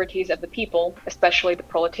and liberties of the people, especially the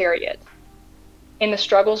proletariat. In the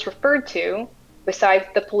struggles referred to, besides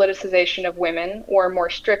the politicization of women, or more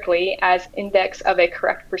strictly, as index of a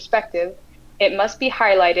correct perspective, it must be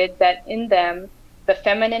highlighted that in them, The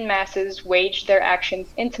feminine masses waged their actions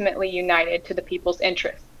intimately united to the people's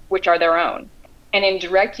interests, which are their own, and in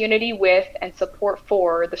direct unity with and support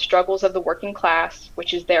for the struggles of the working class,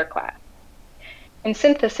 which is their class. In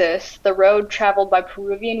synthesis, the road traveled by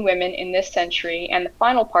Peruvian women in this century and the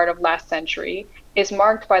final part of last century is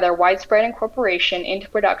marked by their widespread incorporation into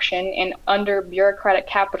production and under bureaucratic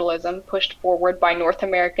capitalism pushed forward by North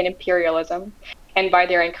American imperialism, and by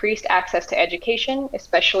their increased access to education,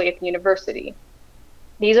 especially at the university.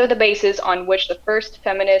 These are the bases on which the first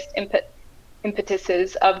feminist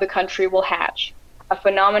impetuses of the country will hatch, a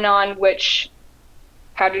phenomenon which,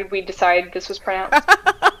 how did we decide this was pronounced?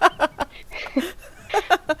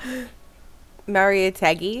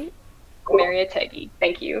 Mariategui? Mariategui,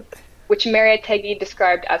 thank you. Which Mariategui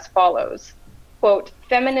described as follows, quote,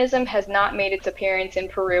 feminism has not made its appearance in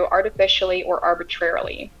Peru artificially or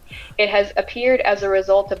arbitrarily. It has appeared as a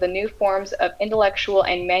result of the new forms of intellectual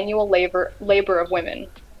and manual labor of women.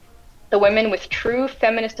 The women with true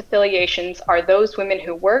feminist affiliations are those women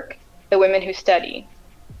who work, the women who study.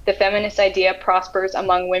 The feminist idea prospers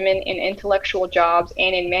among women in intellectual jobs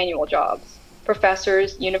and in manual jobs,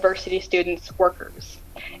 professors, university students, workers.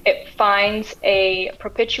 It finds a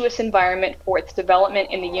propitious environment for its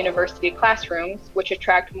development in the university classrooms, which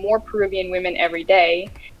attract more Peruvian women every day,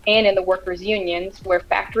 and in the workers' unions, where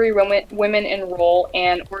factory women enroll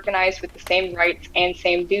and organize with the same rights and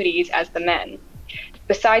same duties as the men.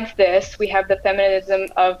 Besides this, we have the feminism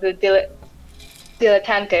of the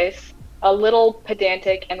dilettantes, a little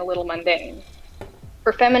pedantic and a little mundane.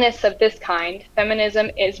 For feminists of this kind, feminism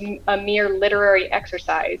is a mere literary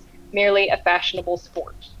exercise, merely a fashionable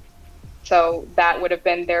sport. So that would have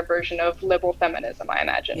been their version of liberal feminism, I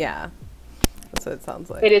imagine. Yeah, that's what it sounds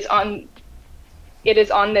like. It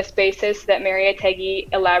is on this basis that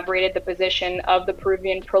Mariategui elaborated the position of the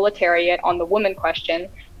Peruvian proletariat on the woman question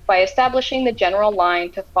by establishing the general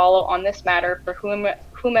line to follow on this matter for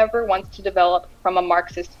whomever wants to develop from a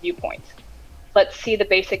Marxist viewpoint. Let's see the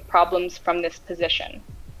basic problems from this position.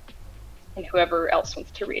 And whoever else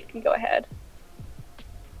wants to read can go ahead.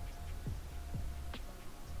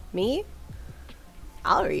 Me?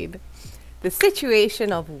 I'll read. The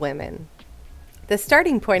situation of women. The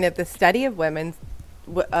starting point of the study of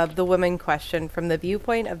the women question from the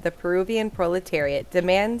viewpoint of the Peruvian proletariat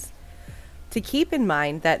demands to keep in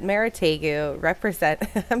mind that Mariategui represent.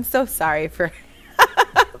 I'm so sorry for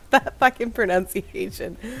that fucking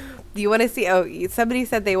pronunciation. Do you want to see? Oh, somebody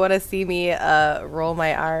said they want to see me roll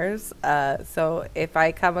my R's. So if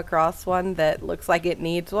I come across one that looks like it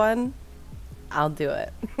needs one, I'll do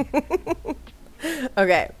it.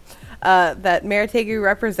 Okay. That Mariategui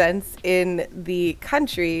represents in the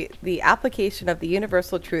country the application of the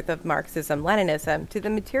universal truth of Marxism-Leninism to the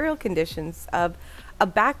material conditions of a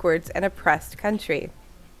backwards and oppressed country.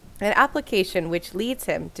 An application which leads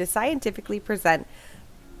him to scientifically present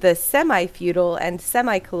the semi-feudal and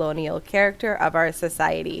semi-colonial character of our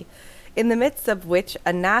society, in the midst of which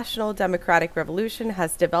a national democratic revolution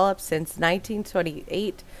has developed since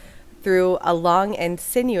 1928 through a long and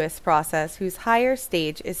sinuous process whose higher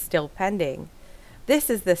stage is still pending. This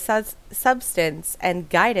is the substance and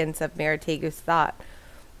guidance of Mariategui's thought.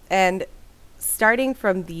 And starting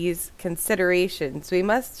from these considerations, we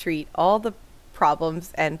must treat all the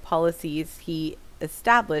problems and policies he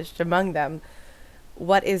established, among them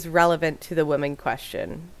what is relevant to the women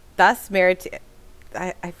question. Thus,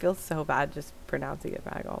 I feel so bad just pronouncing it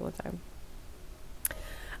back all the time.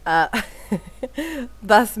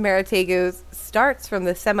 Thus, Mariategui starts from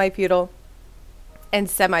the semi-feudal and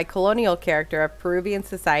semi-colonial character of Peruvian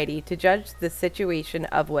society to judge the situation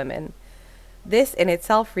of women. This in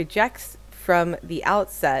itself rejects from the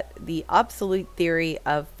outset the obsolete theory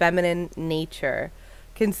of feminine nature,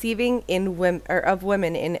 conceiving of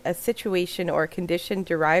women in a situation or condition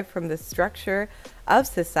derived from the structure of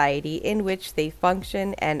society in which they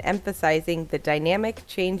function, and emphasizing the dynamic,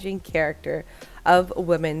 changing character of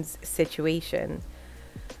women's situation.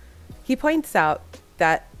 He points out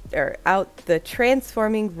that the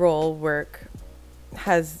transforming role work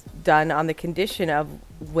has done on the condition of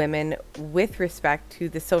women with respect to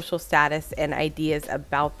the social status and ideas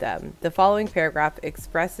about them. The following paragraph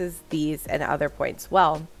expresses these and other points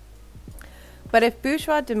well. But if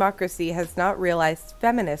bourgeois democracy has not realized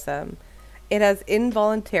feminism, it has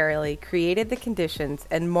involuntarily created the conditions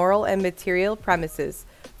and moral and material premises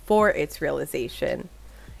for its realization.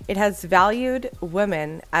 It has valued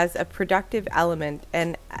women as a productive element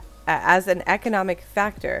and as an economic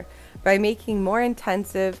factor by making more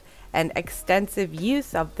intensive and extensive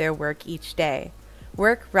use of their work each day.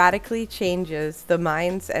 Work radically changes the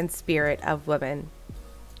minds and spirit of women.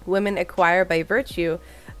 Women acquire by virtue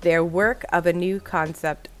their work of a new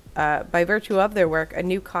concept, by virtue of their work, a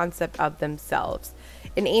new concept of themselves.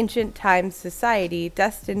 In ancient times, society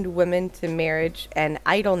destined women to marriage and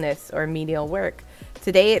idleness or menial work.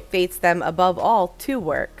 Today, it fates them above all to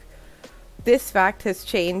work. This fact has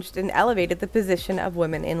changed and elevated the position of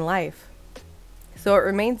women in life. So it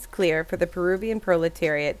remains clear for the Peruvian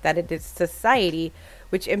proletariat that it is society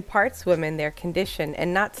which imparts women their condition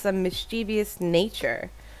and not some mischievous nature.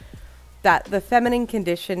 That the feminine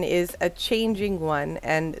condition is a changing one,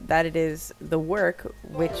 and that it is the work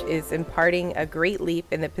which is imparting a great leap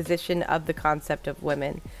in the position of the concept of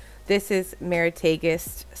women. This is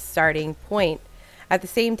MARIATEGUI's starting point. At the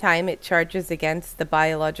same time, it charges against the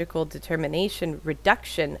biological determination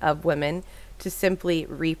reduction of women to simply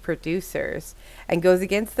reproducers, and goes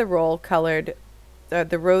against the rose-colored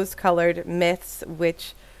myths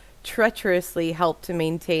which treacherously help to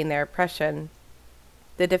maintain their oppression.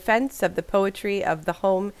 The defense of the poetry of the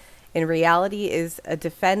home in reality is a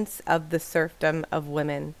defense of the serfdom of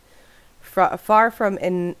women. Far from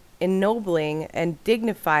ennobling and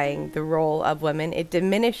dignifying the role of women, it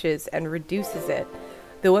diminishes and reduces it.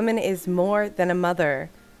 The woman is more than a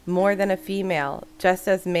mother, more than a female, just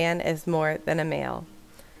as man is more than a male.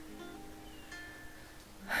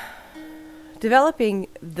 Developing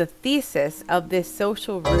the thesis of this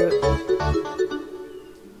social root.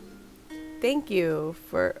 Thank you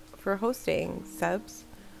for hosting, Subs.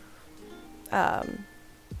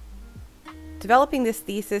 Developing this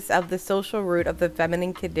thesis of the social root of the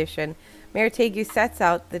feminine condition, MARIATEGUI sets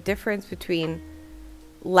out the difference between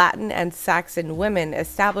Latin and Saxon women,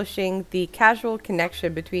 establishing the causal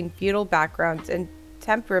connection between feudal backgrounds and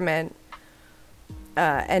temperament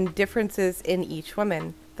and differences in each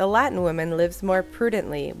woman. The Latin woman lives more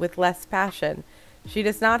prudently, with less passion. She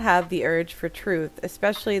does not have the urge for truth,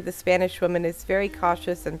 especially the Spanish woman is very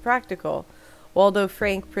cautious and practical. Waldo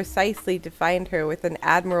Frank precisely defined her with an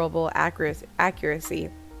admirable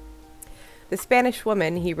accuracy. The Spanish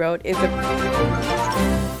woman, he wrote, is a...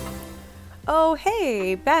 Oh,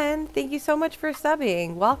 hey, Ben, thank you so much for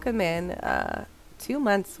subbing. Welcome in. 2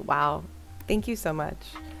 months, wow. Thank you so much.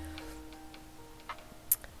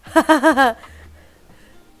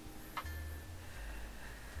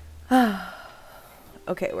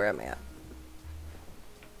 Okay, where am I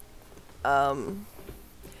at?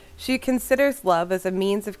 She considers love as a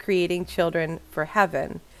means of creating children for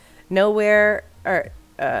heaven. Nowhere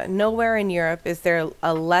in Europe is there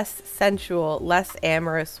a less sensual, less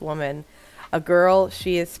amorous woman. A girl,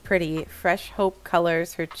 she is pretty. Fresh hope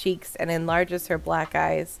colors her cheeks and enlarges her black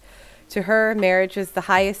eyes. To her, marriage is the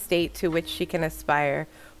highest state to which she can aspire.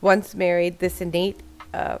 Once married, this innate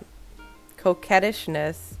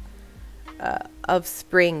coquettishness of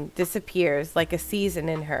spring disappears like a season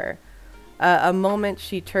in her. A moment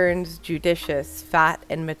she turns judicious, fat,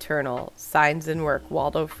 and maternal. Signs and work,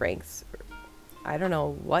 Waldo Franks. I don't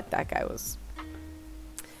know what that guy was.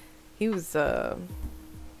 He was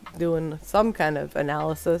doing some kind of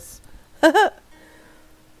analysis.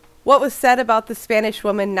 What was said about the Spanish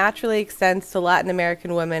woman naturally extends to Latin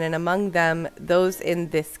American women, and among them, those in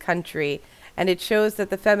this country. And it shows that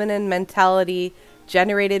the feminine mentality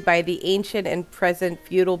generated by the ancient and present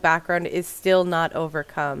feudal background is still not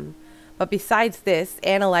overcome. But besides this,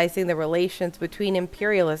 analyzing the relations between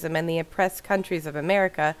imperialism and the oppressed countries of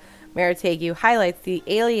America, MARIATEGUI highlights the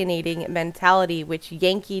alienating mentality which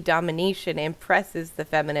Yankee domination impresses the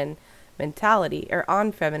feminine mentality, or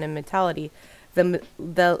on feminine mentality. The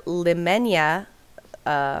Limenia,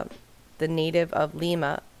 the native of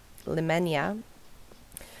Lima, Limenia,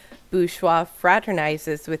 bourgeois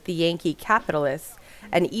fraternizes with the Yankee capitalists,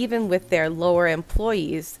 and even with their lower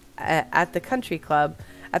employees at the country club,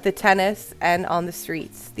 at the tennis, and on the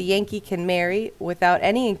streets. The Yankee can marry, without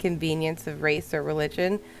any inconvenience of race or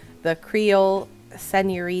religion, the Creole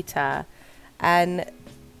senorita, and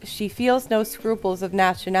she feels no scruples of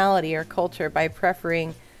nationality or culture by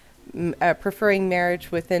preferring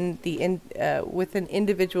marriage within with an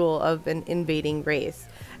individual of an invading race.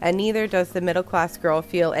 And neither does the middle-class girl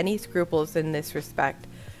feel any scruples in this respect.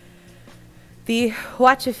 The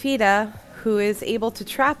Huachafita, who is able to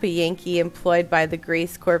trap a Yankee employed by the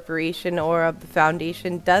Grace Corporation or of the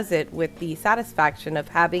Foundation, does it with the satisfaction of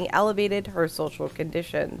having elevated her social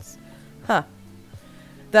conditions.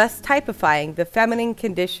 Thus typifying the feminine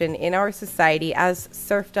condition in our society as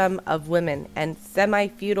serfdom of women and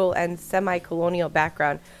semi-feudal and semi-colonial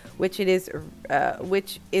background, which is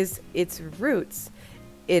its roots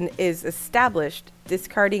is established,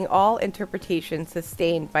 discarding all interpretation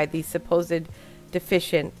sustained by the supposed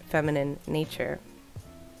deficient feminine nature.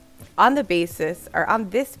 On this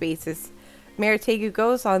basis, Maritegui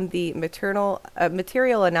goes on the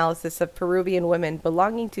material analysis of Peruvian women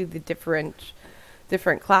belonging to the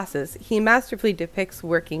different classes. He masterfully depicts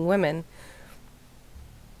working women.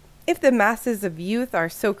 If the masses of youth are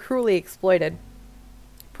so cruelly exploited,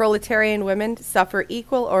 proletarian women suffer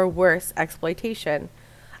equal or worse exploitation.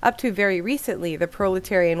 Up to very recently, the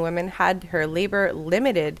proletarian woman had her labor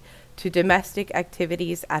limited to domestic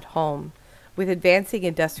activities at home. With advancing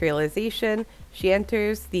industrialization, she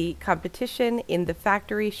enters the competition in the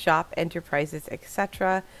factory, shop, enterprises,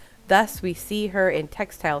 etc. Thus, we see her in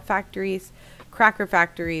textile factories, cracker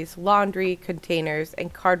factories, laundry, containers,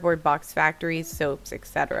 and cardboard box factories, soaps,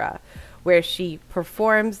 etc., where she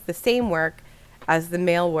performs the same work as the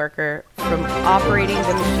male worker, from operating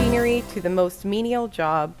the machinery to the most menial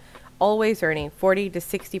job, always earning 40 to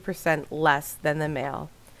 60% less than the male.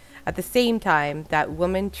 At the same time that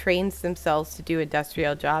women trains themselves to do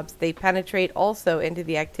industrial jobs, they penetrate also into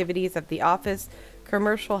the activities of the office,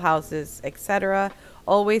 commercial houses, etc.,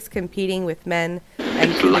 always competing with men.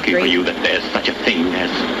 And it's lucky for you that there's such a thing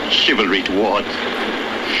as chivalry towards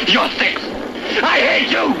your sex. I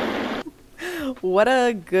hate you! What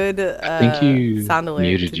a good I think you sound alert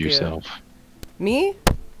muted to do. yourself. Me?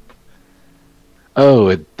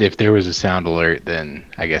 Oh, if there was a sound alert, then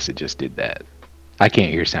I guess it just did that. I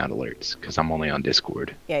can't hear sound alerts because I'm only on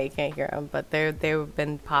Discord. Yeah, you can't hear them, but they've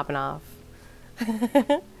been popping off.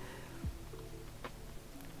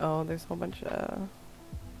 Oh, there's a whole bunch of...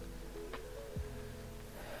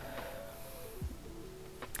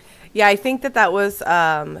 Yeah, I think that was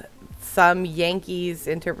some Yankees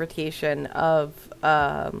interpretation of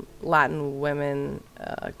Latin women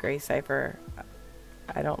gray cipher.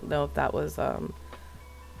 I don't know if that was an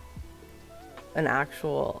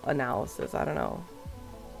actual analysis. I don't know.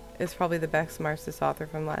 It's probably the best Marxist author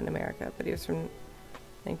from Latin America, but he was from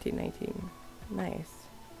 1919. Nice.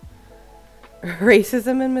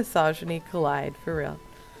 Racism and misogyny collide, for real.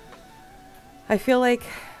 I feel like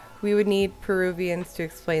we would need Peruvians to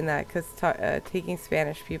explain that, because taking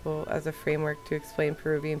Spanish people as a framework to explain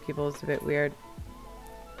Peruvian people is a bit weird.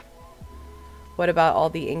 What about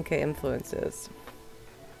all the Inca influences?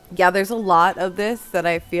 Yeah, there's a lot of this that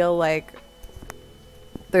I feel like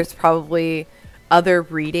there's probably other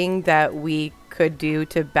reading that we could do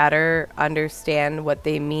to better understand what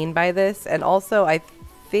they mean by this. And also, I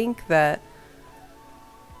think that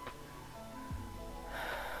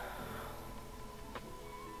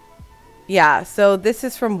yeah, so this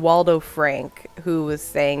is from Waldo Frank, who was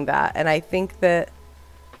saying that, and I think that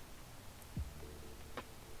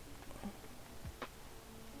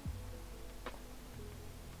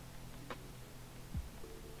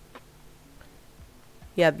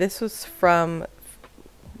yeah, this was from,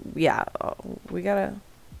 yeah, we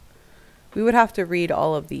would have to read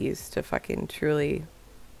all of these to fucking truly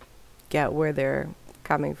get where they're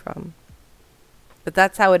coming from. But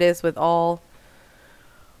that's how it is with all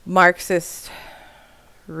Marxist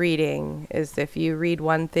reading, is if you read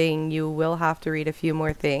one thing, you will have to read a few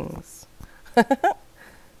more things.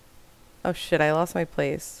 Oh shit, I lost my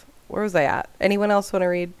place. Where was I at? Anyone else want to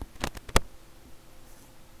read?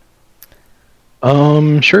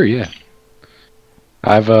 Sure, yeah.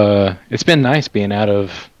 It's been nice being out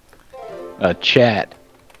of chat,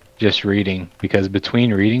 just reading, because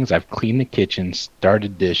between readings, I've cleaned the kitchen,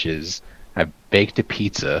 started dishes, I've baked a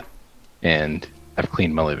pizza, and I've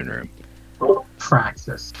cleaned my living room.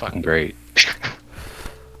 Praxis. Fucking great.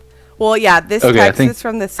 Well, yeah, this text is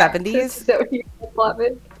from the 70s. So you love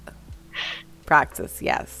it. Praxis,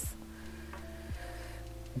 yes.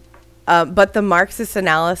 But the Marxist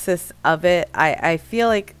analysis of it, I feel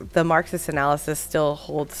like the Marxist analysis still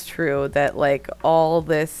holds true, that like all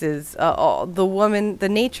this is the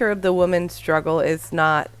nature of the woman's struggle is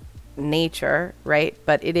not nature, right?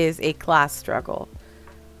 But it is a class struggle,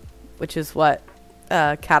 which is what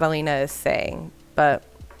Catalina is saying. But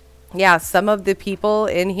yeah, some of the people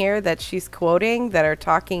in here that she's quoting that are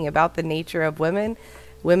talking about the nature of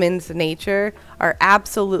women's nature, are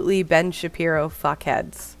absolutely Ben Shapiro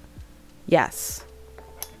fuckheads. Yes.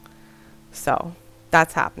 So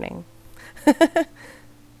that's happening.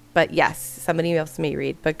 But yes, somebody else may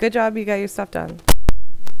read. But good job, you got your stuff done.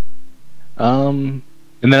 And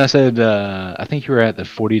then I said, I think you were at the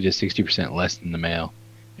 40 to 60% less than the male,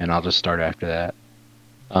 and I'll just start after that.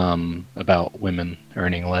 About women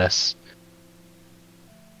earning less.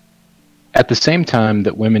 At the same time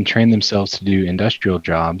that women train themselves to do industrial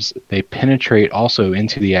jobs, they penetrate also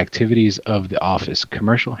into the activities of the office,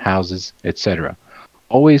 commercial houses, etc.,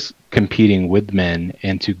 always competing with men,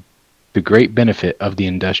 and to the great benefit of the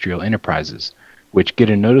industrial enterprises, which get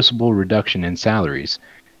a noticeable reduction in salaries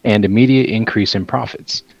and immediate increase in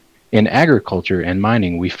profits. In agriculture and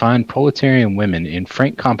mining, we find proletarian women in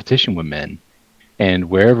frank competition with men, and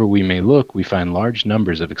wherever we may look, we find large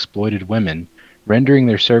numbers of exploited women rendering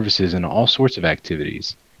their services in all sorts of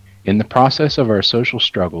activities. In the process of our social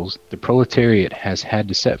struggles, the proletariat has had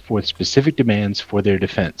to set forth specific demands for their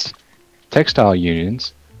defense. Textile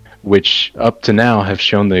unions, which up to now have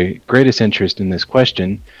shown the greatest interest in this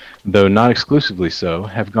question, though not exclusively so,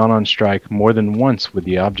 have gone on strike more than once with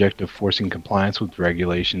the object of forcing compliance with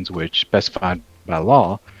regulations which, specified by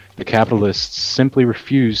law, the capitalists simply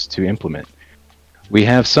refuse to implement. We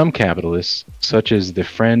have some capitalists, such as the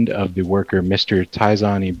friend of the worker Mr.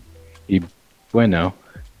 Tizan Bueno,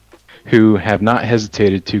 who have not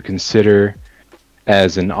hesitated to consider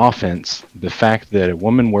as an offense the fact that a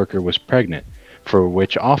woman worker was pregnant, for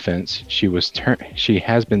which offense she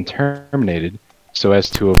has been terminated so as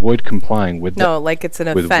to avoid complying with like it's an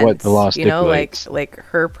offense. What the law stipulates. Like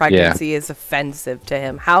her pregnancy is offensive to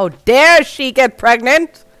him. How dare she get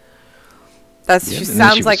pregnant? She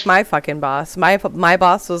sounds like my fucking boss. My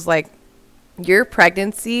boss was like, your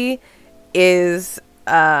pregnancy is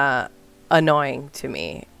annoying to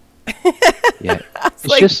me. Yeah, it's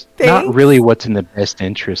like, just not really what's in the best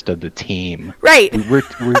interest of the team. Right. We're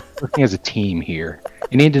working as a team here.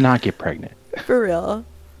 You need to not get pregnant. For real.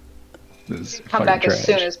 Come back as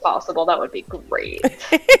soon as possible. That would be great.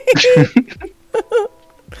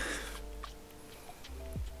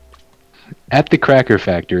 At the cracker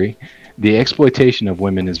factory, the exploitation of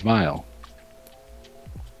women is vile.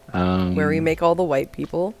 Where we make all the white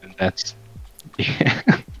people. That's... Yeah.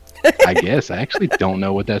 I guess. I actually don't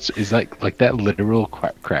know what is like that literal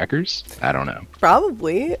crackers? I don't know.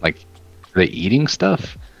 Probably. Like, are they eating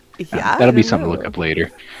stuff? Yeah. That'll be something to look up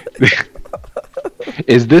later.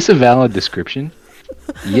 Is this a valid description?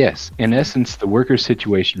 Yes. In essence, the worker's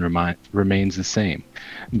situation remains the same.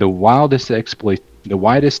 The widest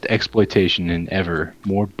exploitation in ever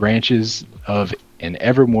more branches of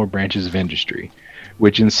industry,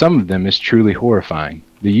 which in some of them is truly horrifying.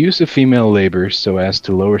 The use of female labor so as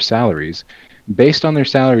to lower salaries, based on their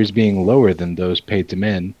salaries being lower than those paid to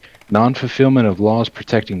men, non-fulfillment of laws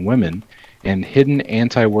protecting women, and hidden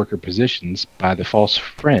anti-worker positions by the false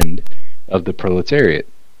friend of the proletariat.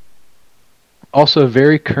 Also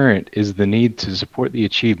very current is the need to support the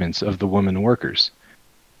achievements of the women workers.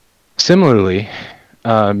 Similarly,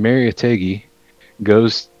 MARIATEGUI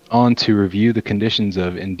goes on to review the conditions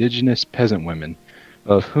of indigenous peasant women,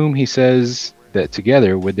 of whom he says that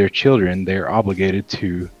together with their children they are obligated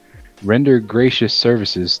to render gracious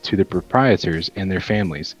services to the proprietors and their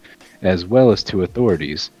families, as well as to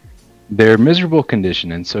authorities. Their miserable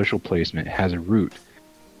condition and social placement has a root.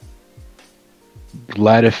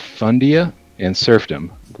 Latifundia and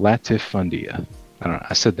serfdom. Latifundia. I don't know.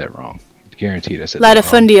 I said that wrong. Guaranteed I said that wrong.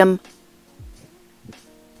 Latifundium.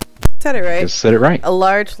 Said it right. Just said it right. A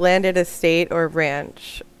large landed estate or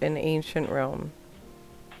ranch in ancient Rome.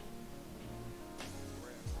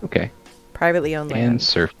 Okay. Privately owned land. And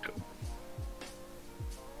serfdom.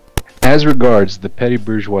 As regards the petty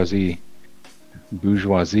bourgeoisie,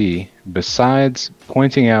 besides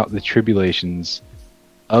pointing out the tribulations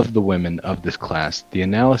of the women of this class, the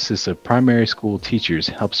analysis of primary school teachers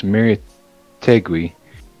helps MARIATEGUI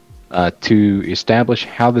to establish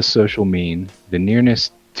how the social mean, the nearness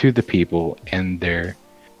to the people, and their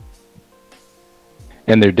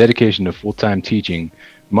dedication to full-time teaching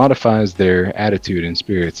modifies their attitude and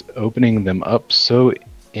spirits, opening them up so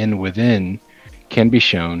in within can be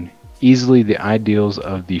shown easily the ideals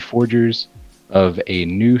of the forgers of a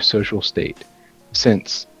new social state,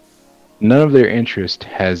 since none of their interest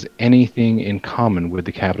has anything in common with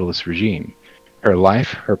the capitalist regime. Her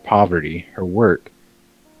life, her poverty, her work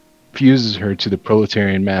fuses her to the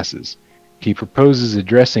proletarian masses. He proposes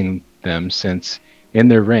addressing them since in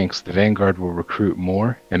their ranks the vanguard will recruit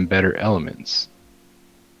more and better elements.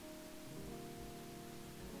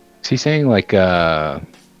 Is he saying like her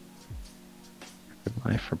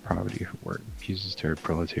life, her poverty, her work fuses to her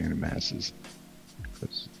proletarian masses?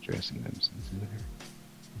 Addressing them since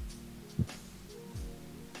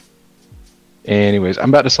anyways, I'm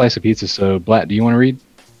about to slice a pizza, so Blatt, do you want to read?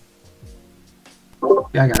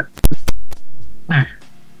 Yeah, I got it.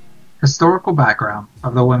 Historical background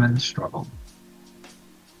of the women's struggle.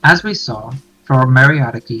 As we saw, for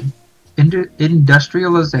MARIATEGUI,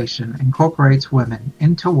 industrialization incorporates women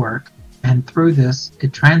into work, and through this,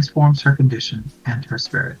 it transforms her condition and her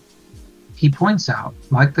spirit. He points out,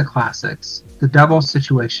 like the classics, the double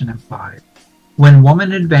situation implied. When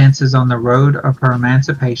woman advances on the road of her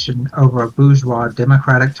emancipation over a bourgeois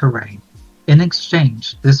democratic terrain, In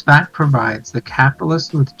exchange, this fact provides the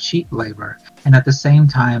capitalist with cheap labor and at the same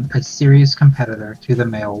time a serious competitor to the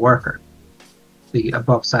male worker. The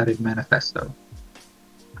above-cited manifesto.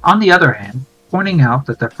 On the other hand, pointing out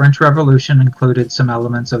that the French Revolution included some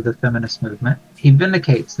elements of the feminist movement, he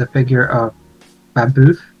vindicates the figure of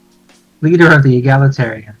Babeuf, leader of the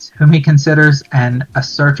egalitarians, whom he considers an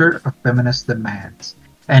asserter of feminist demands,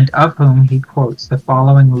 and of whom he quotes the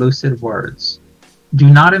following lucid words: "Do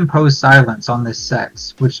not impose silence on this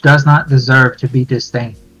sex, which does not deserve to be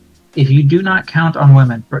disdained. If you do not count on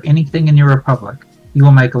women for anything in your republic, you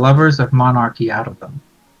will make lovers of monarchy out of them."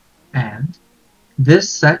 And, "This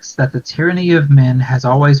sex that the tyranny of men has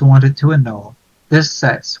always wanted to annul, this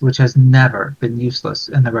sex which has never been useless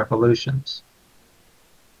in the revolutions."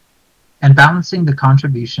 And balancing the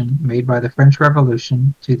contribution made by the French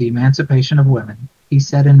Revolution to the emancipation of women, he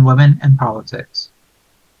said in Women and Politics,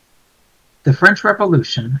 "The French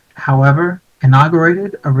Revolution, however,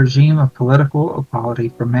 inaugurated a regime of political equality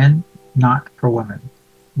for men, not for women.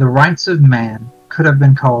 The rights of man could have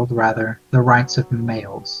been called, rather, the rights of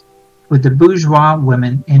males. With the bourgeois,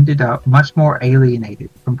 women ended up much more alienated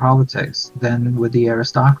from politics than with the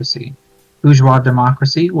aristocracy. Bourgeois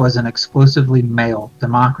democracy was an exclusively male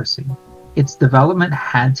democracy. Its development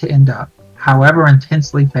had to end up, however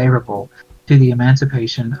intensely favorable, to the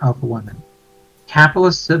emancipation of women.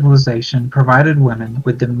 Capitalist civilization provided women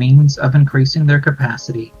with the means of increasing their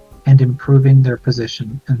capacity and improving their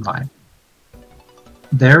position in life.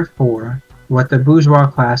 Therefore, what the bourgeois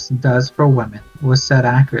class does for women was said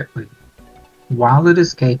accurately. While it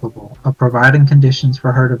is capable of providing conditions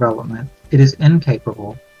for her development, it is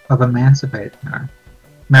incapable of emancipating her."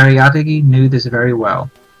 Mariategui knew this very well.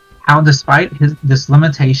 How despite this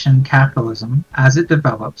limitation, capitalism, as it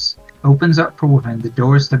develops, opens up for women the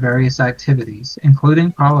doors to various activities,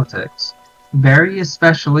 including politics, very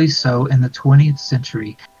especially so in the 20th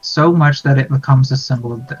century, so much that it becomes a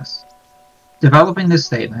symbol of this. Developing this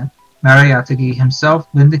statement, Mariategui himself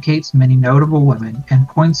vindicates many notable women and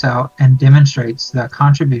points out and demonstrates the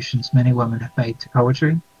contributions many women have made to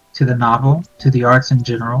poetry, to the novel, to the arts in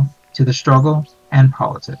general, to the struggle, and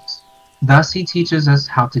politics. Thus he teaches us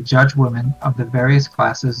how to judge women of the various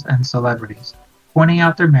classes and celebrities, pointing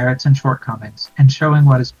out their merits and shortcomings, and showing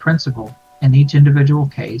what is principal in each individual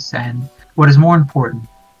case, and, what is more important,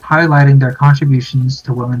 highlighting their contributions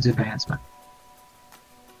to women's advancement.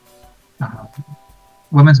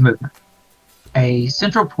 Women's movement. A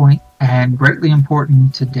central point, and greatly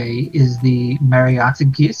important today, is the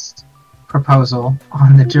Mariateguist proposal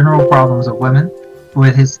on the general problems of women,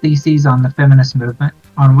 with his theses on the feminist movement,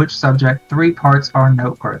 on which subject 3 parts are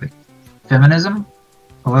noteworthy: feminism,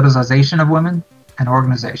 politicization of women, and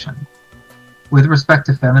organization. With respect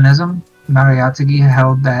to feminism, Mariategui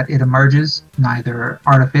held that it emerges neither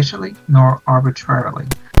artificially nor arbitrarily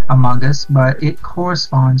among us, but it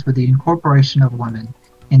corresponds with the incorporation of women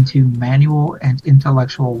into manual and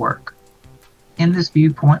intellectual work. In this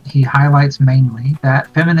viewpoint, he highlights mainly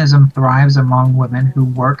that feminism thrives among women who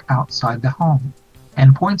work outside the home,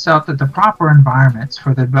 and points out that the proper environments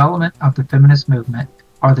for the development of the feminist movement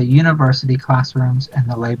are the university classrooms and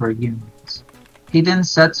the labor unions. He then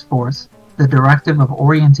sets forth the directive of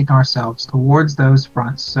orienting ourselves towards those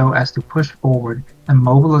fronts so as to push forward the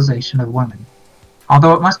mobilization of women.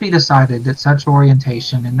 Although it must be decided that such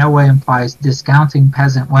orientation in no way implies discounting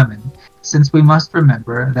peasant women, since we must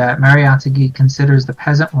remember that Mariategui considers the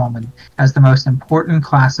peasant woman as the most important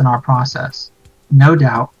class in our process. No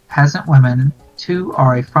doubt, peasant women too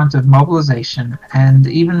are a front of mobilization, and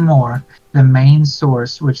even more, the main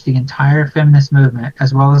source which the entire feminist movement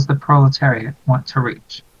as well as the proletariat want to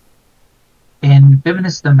reach. In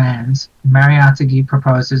Feminist Demands, Mariategui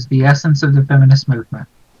proposes the essence of the feminist movement.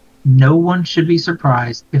 No one should be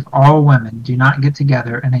surprised if all women do not get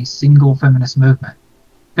together in a single feminist movement.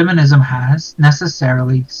 Feminism has,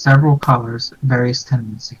 necessarily, several colors, various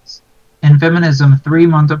tendencies. In feminism, 3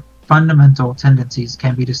 fundamental tendencies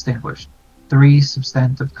can be distinguished. 3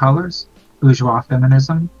 substantive colors: bourgeois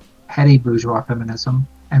feminism, petty bourgeois feminism,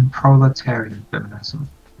 and proletarian feminism.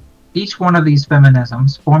 Each one of these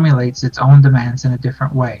feminisms formulates its own demands in a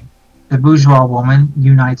different way. The bourgeois woman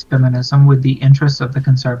unites feminism with the interests of the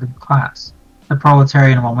conservative class. The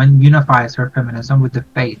proletarian woman unifies her feminism with the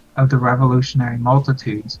faith of the revolutionary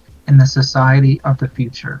multitudes in the society of the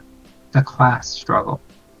future, the class struggle.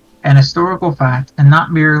 An historical fact, and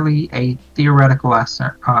not merely a theoretical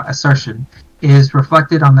assertion, is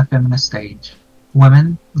reflected on the feminist stage.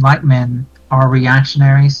 Women, like men, are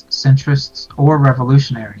reactionaries, centrists, or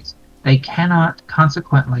revolutionaries. They cannot,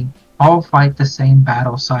 consequently, all fight the same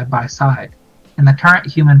battle side by side. In the current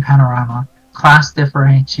human panorama, class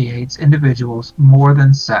differentiates individuals more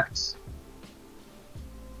than sex.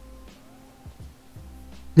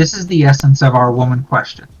 This is the essence of our woman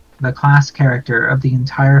question, the class character of the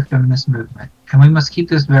entire feminist movement, and we must keep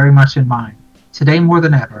this very much in mind, today more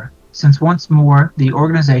than ever, since once more the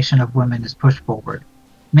organization of women is pushed forward.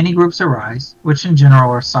 Many groups arise, which in general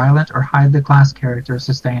are silent or hide the class character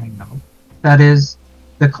sustaining them, that is,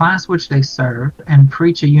 the class which they serve, and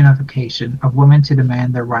preach a unification of women to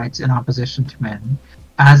demand their rights in opposition to men,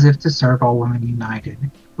 as if to serve all women united,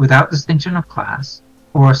 without distinction of class,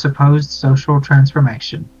 or a supposed social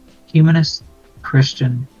transformation, humanist,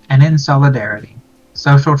 Christian, and in solidarity,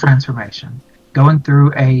 social transformation, going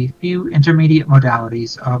through a few intermediate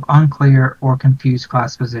modalities of unclear or confused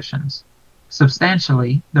class positions.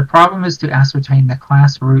 Substantially, the problem is to ascertain the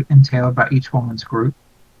class root entailed by each woman's group,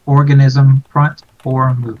 organism, front,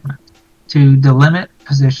 or movement, to delimit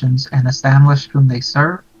positions and establish whom they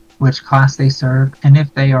serve, which class they serve, and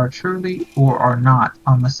if they are truly or are not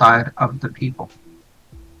on the side of the people.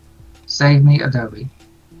 Save me, Adobe.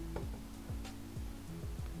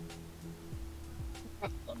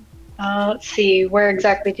 Let's see, where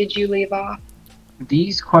exactly did you leave off?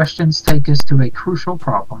 These questions take us to a crucial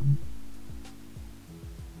problem.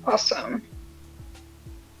 Awesome.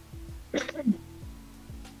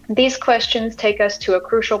 These questions take us to a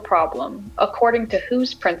crucial problem. According to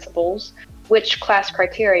whose principles, which class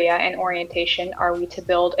criteria and orientation are we to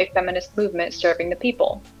build a feminist movement serving the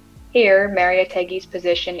people? Here, Mariategui's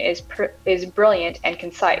position is brilliant and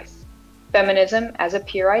concise. Feminism, as a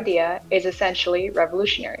pure idea, is essentially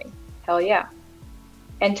revolutionary. Hell yeah.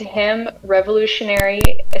 And to him, revolutionary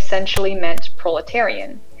essentially meant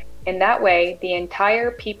proletarian. In that way, the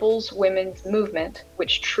entire people's women's movement,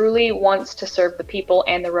 which truly wants to serve the people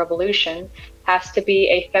and the revolution, has to be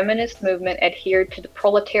a feminist movement adhered to the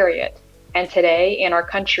proletariat. And today, in our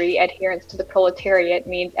country, adherence to the proletariat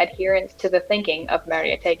means adherence to the thinking of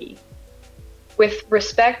Mariategui. With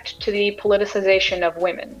respect to the politicization of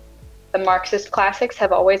women, the Marxist classics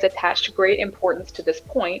have always attached great importance to this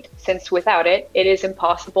point, since without it, it is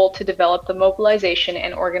impossible to develop the mobilization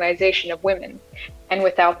and organization of women. And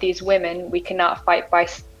without these women, we cannot fight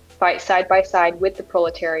side by side with the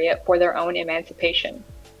proletariat for their own emancipation.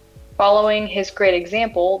 Following his great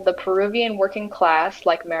example, the Peruvian working class,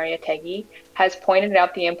 like Mariategui, has pointed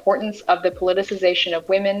out the importance of the politicization of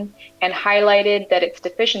women and highlighted that its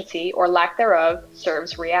deficiency, or lack thereof,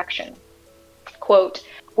 serves reaction. Quote,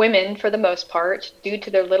 women, for the most part, due to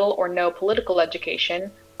their little or no political education,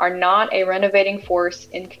 are not a renovating force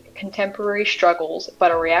in contemporary struggles,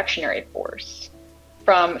 but a reactionary force,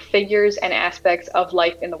 from figures and aspects of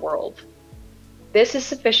life in the world. This is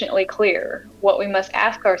sufficiently clear. What we must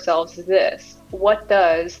ask ourselves is this: what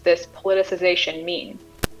does this politicization mean?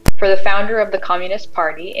 For the founder of the Communist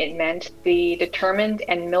Party, it meant the determined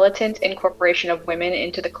and militant incorporation of women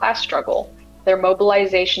into the class struggle, their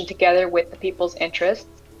mobilization together with the people's interests,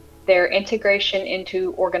 their integration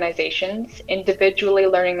into organizations, individually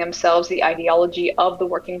learning themselves the ideology of the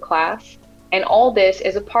working class, and all this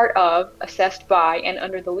is a part of, assessed by, and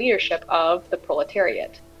under the leadership of the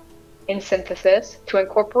proletariat. In synthesis, to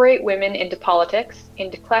incorporate women into politics,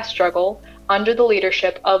 into class struggle, under the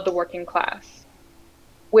leadership of the working class.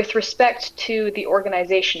 With respect to the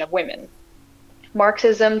organization of women,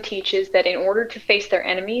 Marxism teaches that in order to face their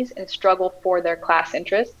enemies and struggle for their class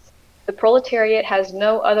interests, the proletariat has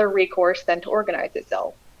no other recourse than to organize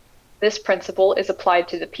itself. This principle is applied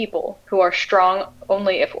to the people, who are strong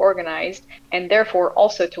only if organized, and therefore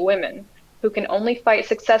also to women, who can only fight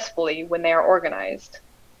successfully when they are organized.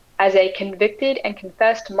 As a convicted and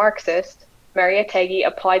confessed Marxist, Mariategui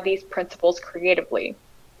applied these principles creatively.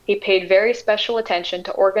 He paid very special attention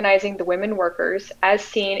to organizing the women workers, as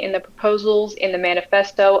seen in the proposals in the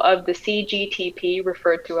manifesto of the CGTP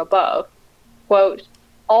referred to above. Quote,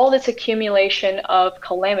 all this accumulation of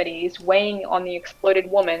calamities weighing on the exploited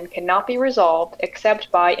woman cannot be resolved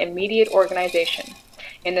except by immediate organization.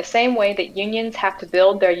 In the same way that unions have to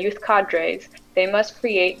build their youth cadres, they must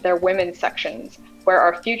create their women's sections, where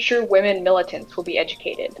our future women militants will be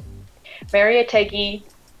educated. Mariategui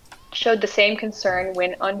showed the same concern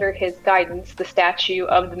when, under his guidance, the statute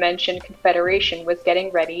of the mentioned confederation was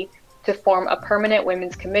getting ready to form a permanent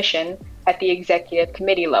women's commission at the executive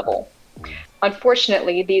committee level.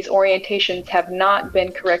 Unfortunately, these orientations have not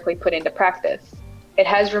been correctly put into practice. It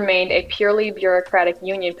has remained a purely bureaucratic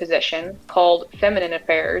union position, called feminine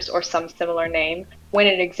affairs or some similar name, when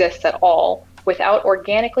it exists at all, without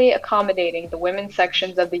organically accommodating the women's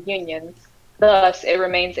sections of the unions. Thus, it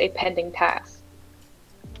remains a pending task.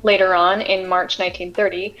 Later on, in March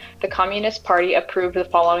 1930, the Communist Party approved the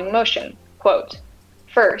following motion, quote,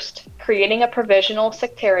 First, creating a provisional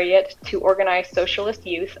secretariat to organize socialist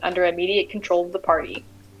youth under immediate control of the party.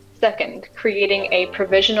 Second, creating a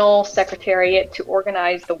provisional secretariat to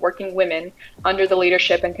organize the working women under the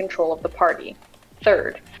leadership and control of the party.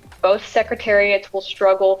 Third, both secretariats will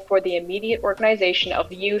struggle for the immediate organization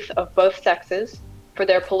of youth of both sexes, for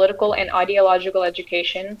their political and ideological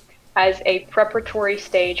education, as a preparatory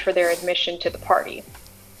stage for their admission to the party.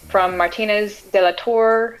 From Martinez de la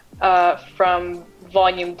Torre, from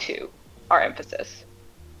Volume 2, our emphasis.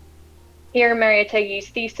 Here, Mariategui's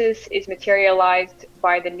thesis is materialized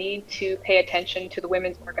by the need to pay attention to the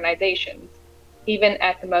women's organizations, even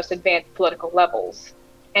at the most advanced political levels.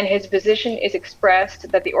 And his position is expressed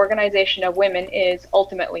that the organization of women is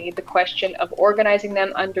ultimately the question of organizing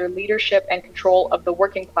them under leadership and control of the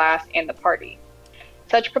working class and the party.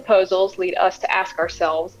 Such proposals lead us to ask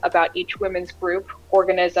ourselves about each women's group,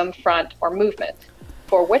 organism, front, or movement.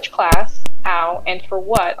 For which class, how, and for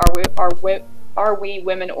what are we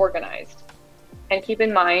women organized? And keep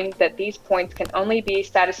in mind that these points can only be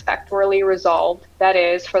satisfactorily resolved, that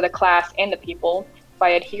is, for the class and the people, by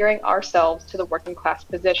adhering ourselves to the working class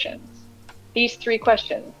positions. These three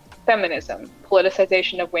questions, feminism,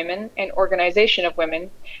 politicization of women, and organization of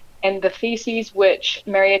women, and the theses which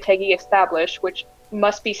Mariategui established, which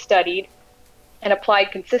must be studied and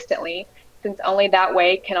applied consistently, since only that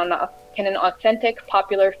way can an authentic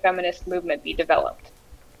popular feminist movement be developed.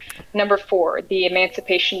 Number 4, the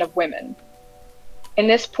emancipation of women. In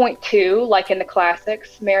this point too, like in the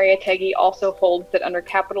classics, Mariategui also holds that under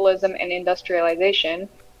capitalism and industrialization,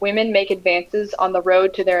 women make advances on the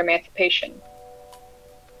road to their emancipation.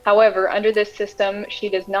 However, under this system, she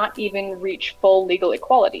does not even reach full legal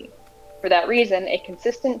equality. For that reason, a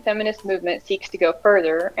consistent feminist movement seeks to go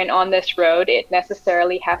further, and on this road, it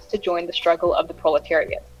necessarily has to join the struggle of the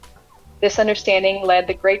proletariat. This understanding led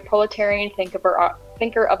the great proletarian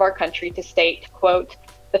thinker of our country to state, quote,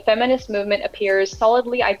 "The feminist movement appears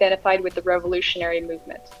solidly identified with the revolutionary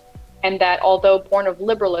movement, and that although born of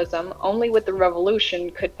liberalism, only with the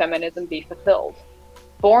revolution could feminism be fulfilled.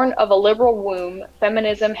 Born of a liberal womb,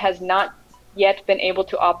 feminism has not yet been able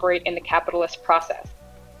to operate in the capitalist process.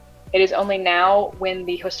 It is only now, when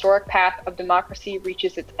the historic path of democracy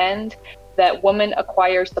reaches its end, that woman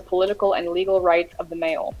acquires the political and legal rights of the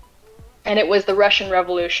male. And it was the Russian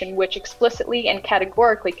Revolution which explicitly and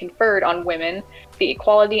categorically conferred on women the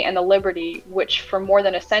equality and the liberty which for more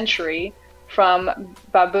than a century, from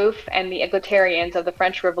Babeuf and the egalitarians of the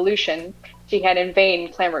French Revolution, she had in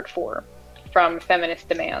vain clamored for, from feminist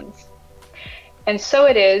demands. And so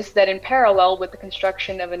it is that in parallel with the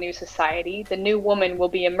construction of a new society, the new woman will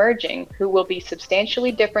be emerging, who will be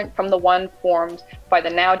substantially different from the one formed by the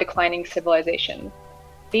now declining civilization.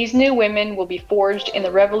 These new women will be forged in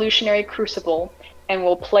the revolutionary crucible and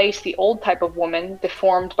will place the old type of woman,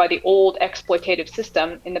 deformed by the old exploitative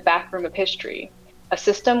system, in the backroom of history, a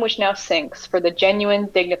system which now sinks for the genuine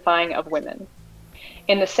dignifying of women.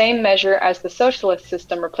 In the same measure as the socialist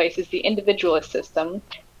system replaces the individualist system,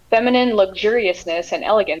 feminine luxuriousness and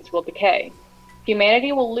elegance will decay.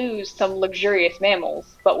 Humanity will lose some luxurious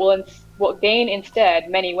mammals, but will gain instead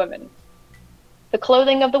many women. The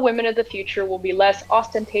clothing of the women of the future will be less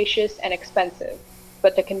ostentatious and expensive,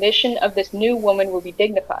 but the condition of this new woman will be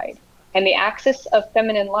dignified, and the axis of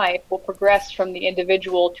feminine life will progress from the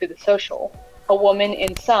individual to the social. A woman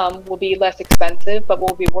in sum will be less expensive, but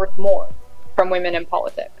will be worth more, from women in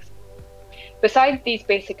politics. Besides these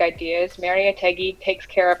basic ideas, Mariategui takes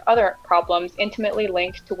care of other problems intimately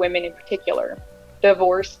linked to women in particular: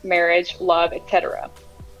 divorce, marriage, love, etc.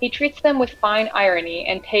 He treats them with fine irony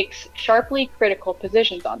and takes sharply critical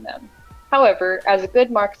positions on them. However, as a good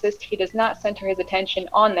Marxist, he does not center his attention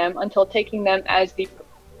on them until taking them as the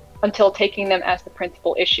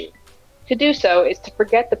principal issue. To do so is to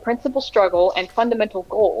forget the principal struggle and fundamental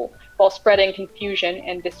goal while spreading confusion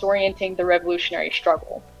and disorienting the revolutionary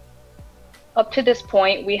struggle. Up to this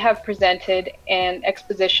point, we have presented an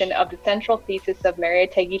exposition of the central thesis of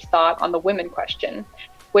Mariategui's thought on the women question,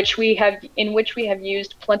 in which we have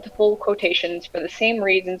used plentiful quotations for the same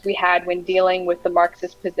reasons we had when dealing with the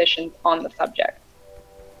Marxist positions on the subject.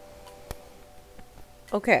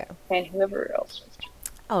 Okay. And whoever else wants to.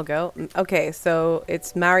 I'll go. Okay, so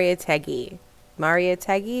it's Mariategui.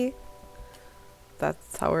 Mariategui?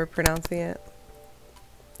 That's how we're pronouncing it?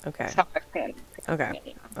 Okay. That's how I can.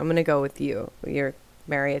 Okay. I'm going to go with you. You're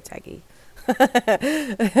Mariategui.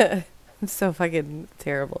 I'm so fucking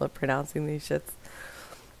terrible at pronouncing these shits.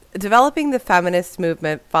 Developing the feminist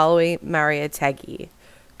movement following Mariategui.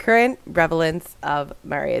 Current relevance of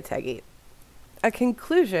Mariategui. A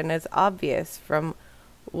conclusion is obvious from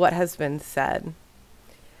what has been said.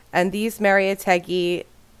 And these MARIATEGUI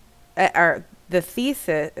are the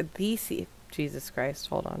thesis, Jesus Christ,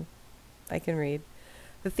 hold on. I can read.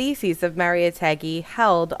 The theses of MARIATEGUI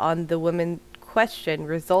held on the women question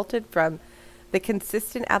resulted from the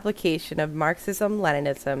consistent application of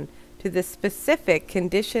Marxism-Leninism to the specific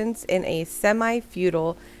conditions in a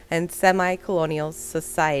semi-feudal and semi-colonial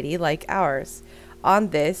society like ours. On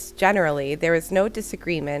this, generally, there is no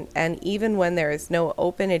disagreement, and even when there is no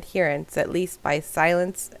open adherence, at least by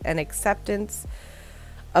silence and acceptance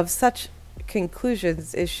of such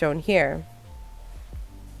conclusions is shown here.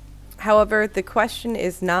 However, the question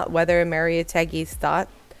is not whether MARIATEGUI's thought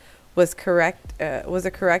was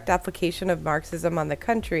a correct application of Marxism on the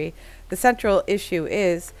country. The central issue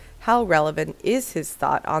is how relevant is his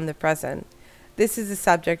thought on the present. This is a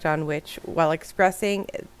subject on which, while expressing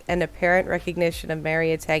an apparent recognition of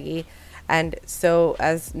MARIATEGUI, and so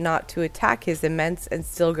as not to attack his immense and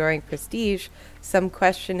still growing prestige, some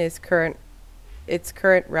question its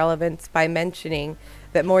current relevance by mentioning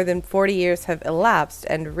that more than 40 years have elapsed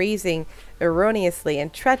and raising erroneously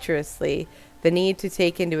and treacherously the need to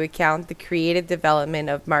take into account the creative development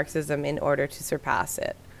of Marxism in order to surpass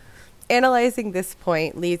it. Analyzing this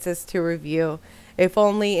point leads us to review, if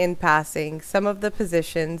only in passing, some of the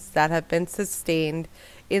positions that have been sustained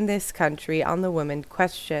in this country on the women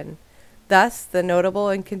question. Thus, the notable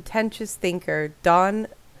and contentious thinker Don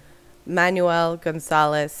Manuel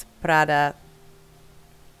González Prada,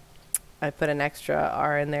 I put an extra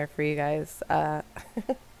R in there for you guys,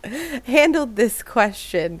 handled this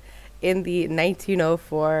question in the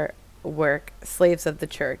 1904 work Slaves of the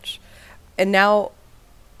Church, and now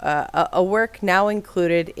a work now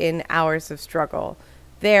included in Hours of Struggle.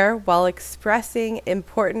 There, while expressing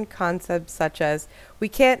important concepts such as, we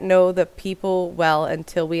can't know the people well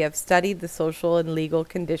until we have studied the social and legal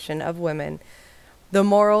condition of women. The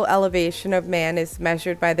moral elevation of man is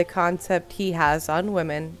measured by the concept he has on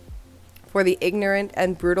women. For the ignorant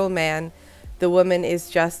and brutal man, the woman is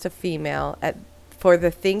just a female. For the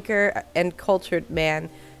thinker and cultured man,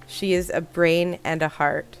 she is a brain and a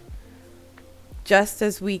heart. Just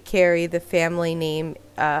as we carry the family name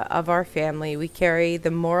of our family, we carry the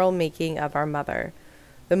moral making of our mother.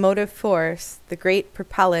 The motive force, the great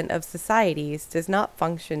propellant of societies, does not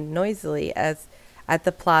function noisily as at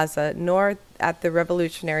the plaza, nor at the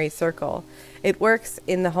revolutionary circle. It works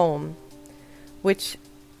in the home, which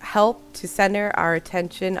help to center our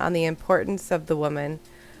attention on the importance of the woman.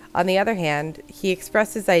 On the other hand, he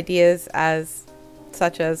expresses ideas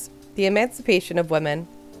such as the emancipation of women,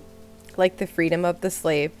 like the freedom of the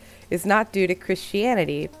slave, is not due to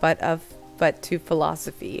Christianity, but to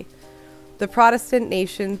philosophy. The Protestant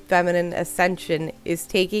nation feminine ascension is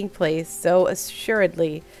taking place so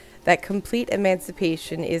assuredly that complete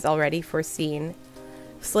emancipation is already foreseen.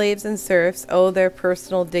 Slaves and serfs owe their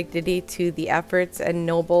personal dignity to the efforts and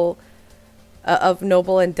of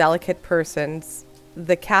noble and delicate persons.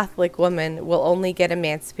 The Catholic woman will only get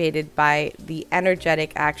emancipated by the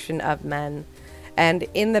energetic action of men. And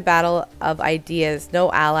in the battle of ideas,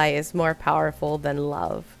 no ally is more powerful than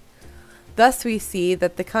love. Thus we see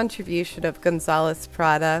that the contribution of González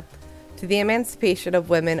Prada to the emancipation of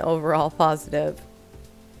women overall positive.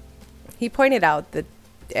 He pointed out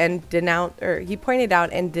and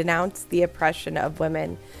denounced the oppression of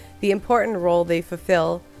women, the important role they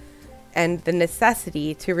fulfill, and the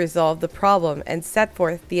necessity to resolve the problem, and set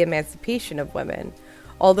forth the emancipation of women.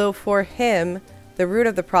 Although for him, the root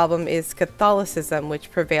of the problem is Catholicism,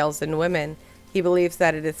 which prevails in women, he believes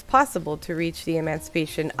that it is possible to reach the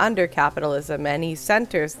emancipation under capitalism, and he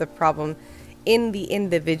centers the problem in the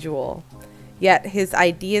individual. Yet his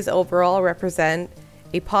ideas overall represent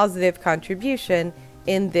a positive contribution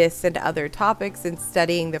in this and other topics in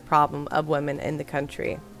studying the problem of women in the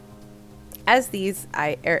country. As these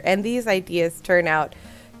ideas turn out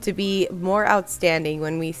to be more outstanding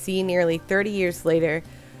when we see nearly 30 years later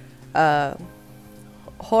Jorge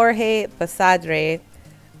Basadre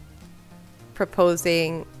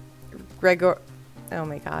proposing Gregorio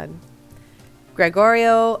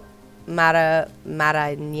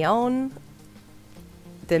Marañón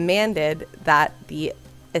demanded that the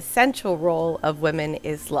essential role of women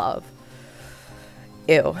is love.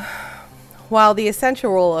 Ew. While the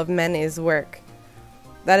essential role of men is work.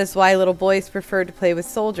 That is why little boys prefer to play with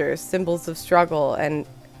soldiers, symbols of struggle and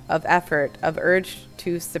of effort, of urge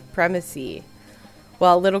to supremacy,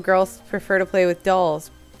 while little girls prefer to play with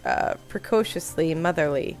dolls, precociously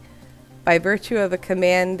motherly, by virtue of a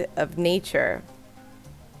command of nature,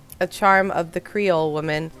 a charm of the Creole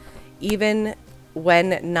woman, even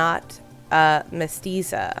when not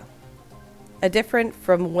mestiza, is different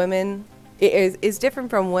from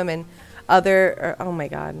women oh my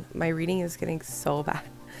god, my reading is getting so bad,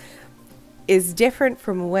 is different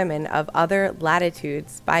from women of other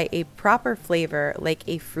latitudes by a proper flavor like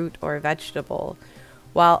a fruit or vegetable,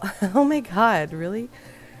 while, oh my god, really?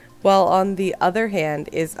 While on the other hand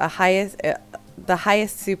is the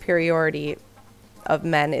highest superiority of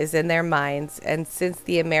men is in their minds, and since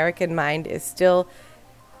the American mind is still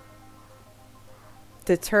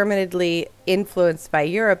determinedly influenced by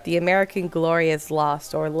Europe, the American glory is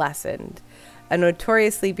lost or lessened. A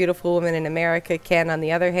notoriously beautiful woman in America can, on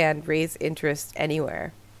the other hand, raise interest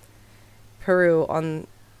anywhere. Peru on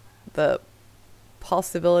the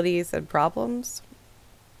possibilities and problems.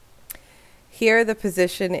 Here, the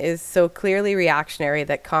position is so clearly reactionary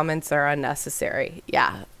that comments are unnecessary.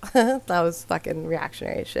 Yeah, that was fucking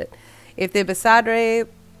reactionary shit. If in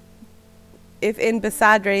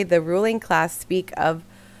Basadre the ruling class speak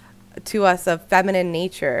to us of feminine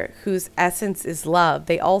nature, whose essence is love,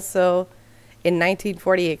 they also, in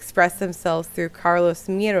 1940, express themselves through Carlos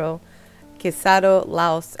Miro Quesado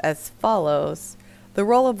Laos as follows: the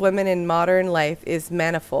role of women in modern life is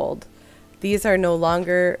manifold. These are no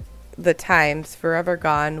longer the times, forever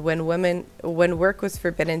gone, when work was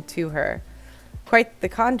forbidden to her. Quite the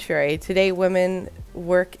contrary, today women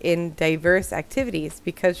work in diverse activities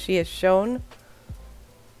because she has shown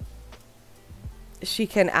she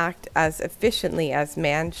can act as efficiently as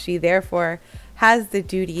man. She therefore has the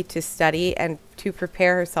duty to study and to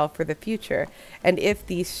prepare herself for the future. And if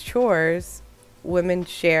these chores, women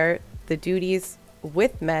share the duties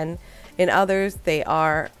with men, in others they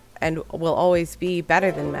are and will always be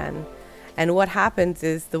better than men. And what happens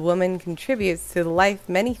is the woman contributes to the life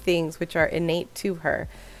many things which are innate to her.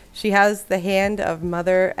 She has the hand of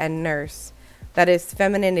mother and nurse. That is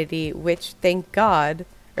femininity, which thanks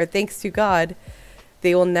to God,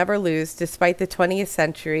 they will never lose, despite the 20th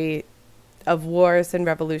century of wars and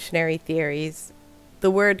revolutionary theories.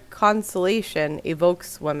 The word consolation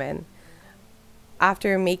evokes woman.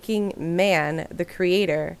 After making man the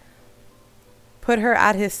creator, put her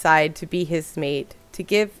at his side to be his mate, to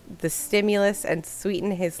give the stimulus and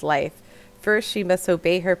sweeten his life. First she must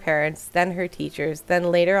obey her parents, then her teachers,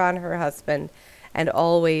 then later on her husband, and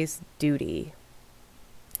always duty.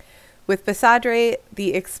 With Basadre,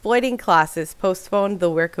 the exploiting classes postponed the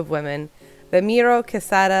work of women. The Miro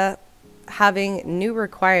Quesada having new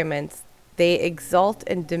requirements, they exalt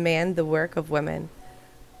and demand the work of women.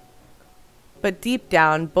 But deep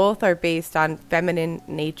down, both are based on feminine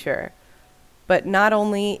nature. But not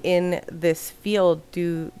only in this field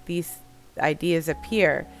do these ideas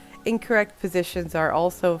appear. Incorrect positions are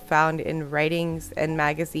also found in writings and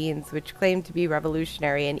magazines which claim to be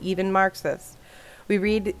revolutionary and even Marxist. We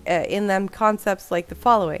read in them concepts like the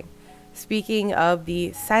following: speaking of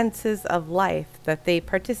the senses of life, that they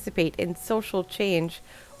participate in social change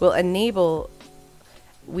will enable,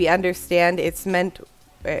 we understand it's meant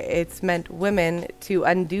women to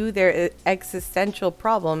undo their existential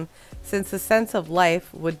problem, since the sense of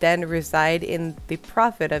life would then reside in the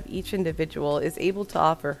profit of each individual is able to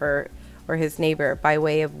offer her or his neighbor by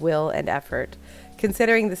way of will and effort.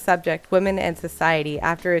 Considering the subject, women and society,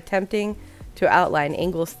 after attempting to outline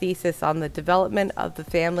Engels' thesis on the development of the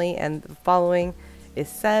family, and the following is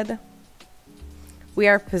said: we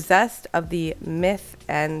are possessed of the myth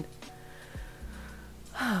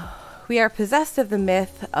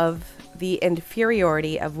of the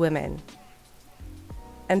inferiority of women,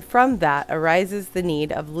 and from that arises the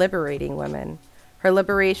need of liberating women. Her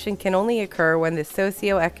liberation can only occur when the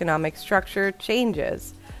socio-economic structure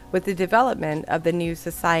changes with the development of the new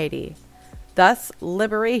society. Thus,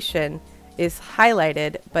 liberation is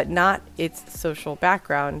highlighted, but not its social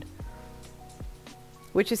background,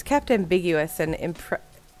 which is kept ambiguous and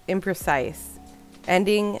imprecise,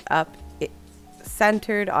 ending up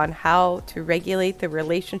centered on how to regulate the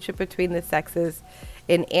relationship between the sexes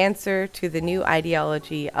in answer to the new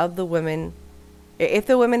ideology of the woman. If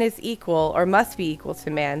the woman is equal or must be equal to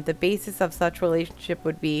man, the basis of such relationship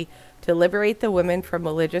would be to liberate the woman from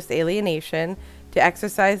religious alienation, to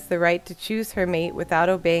exercise the right to choose her mate without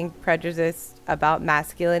obeying prejudice about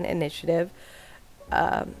masculine initiative,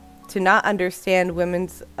 to not understand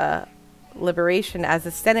women's liberation as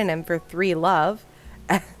a synonym for free love,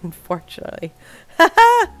 unfortunately,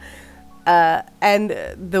 and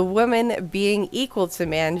the woman being equal to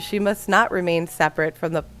man, she must not remain separate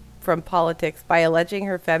from politics by alleging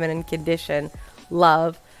her feminine condition,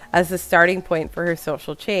 love, as the starting point for her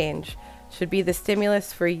social change. Should be the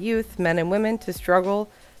stimulus for youth, men and women, to struggle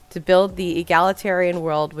to build the egalitarian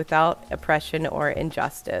world without oppression or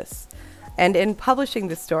injustice. And in publishing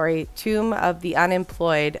the story, Tomb of the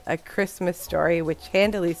Unemployed, a Christmas story which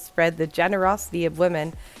handily spread the generosity of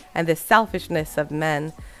women and the selfishness of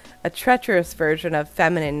men, a treacherous version of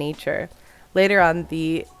feminine nature. Later on,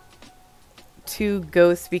 the two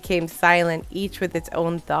ghosts became silent, each with its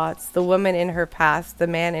own thoughts, the woman in her past, the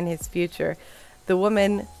man in his future, the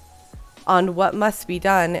woman on what must be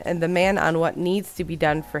done, and the man on what needs to be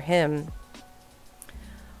done for him.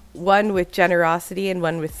 One with generosity and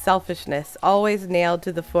one with selfishness, always nailed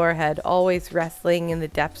to the forehead, always wrestling in the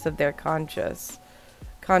depths of their consciences.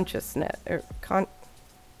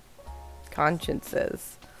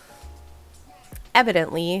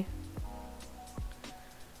 Evidently,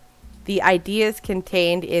 the ideas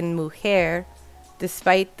contained in Mujer,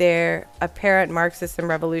 despite their apparent Marxist and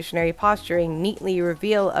revolutionary posturing, neatly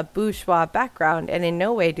reveal a bourgeois background, and in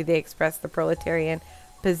no way do they express the proletarian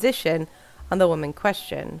position on the woman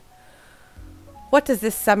question. What does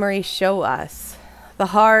this summary show us? The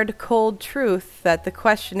hard, cold truth that the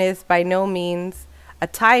question is by no means a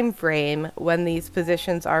time frame when these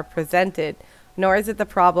positions are presented, nor is it the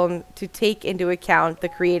problem to take into account the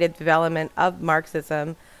creative development of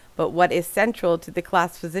Marxism, but what is central to the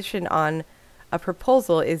class position on a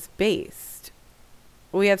proposal is based.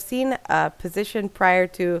 We have seen a position prior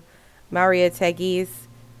to Mariategui,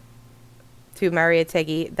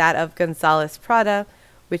 that of González Prada,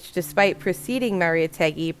 which despite preceding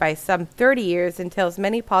Mariategui by some 30 years entails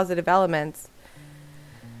many positive elements,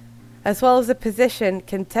 as well as a position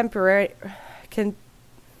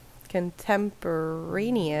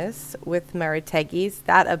contemporaneous with Mariategui's,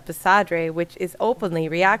 that of Basadre, which is openly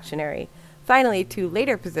reactionary. Finally, two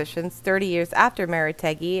later positions, 30 years after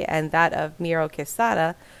Mariategui, and that of Miro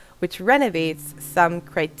Quesada, which renovates some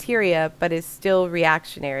criteria but is still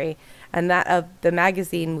reactionary, and that of the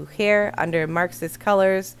magazine Mujer under Marxist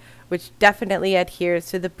colors, which definitely adheres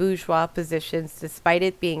to the bourgeois positions despite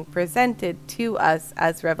it being presented to us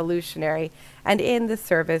as revolutionary and in the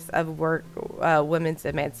service of women's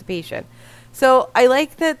emancipation. So I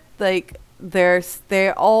like that, like, they're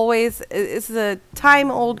always, it's a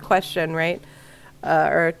time-old question, right?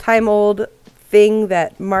 Or a time-old thing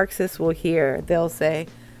that Marxists will hear. They'll say,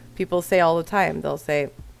 people say all the time, they'll say,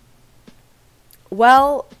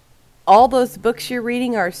 well, all those books you're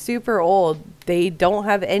reading are super old. They don't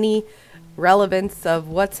have any relevance of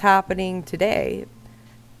what's happening today.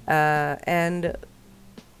 And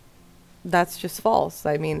that's just false.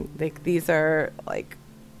 I mean, these are like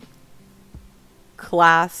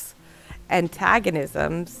class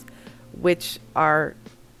antagonisms, which are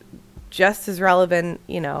just as relevant,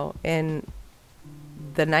 you know, in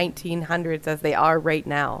the 1900s as they are right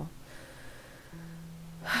now.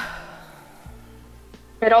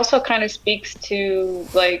 It also kind of speaks to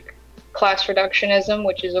like class reductionism,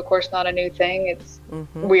 which is of course not a new thing. It's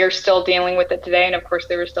we are still dealing with it today, and of course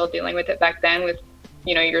they were still dealing with it back then with,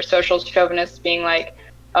 you know, your social chauvinists being like,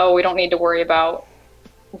 oh, we don't need to worry about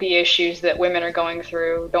the issues that women are going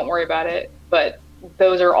through, don't worry about it. But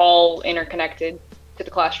those are all interconnected to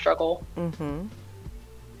the class struggle.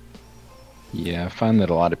 Yeah, I find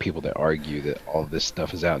that a lot of people that argue that all this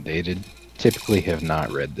stuff is outdated typically have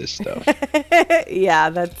not read this stuff. Yeah,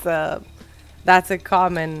 that's a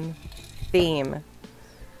common theme.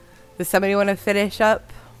 Does somebody want to finish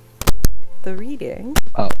up the reading?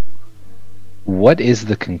 What is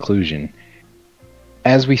the conclusion?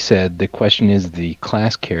 As we said, the question is the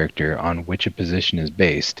class character on which a position is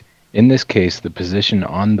based. In this case, the position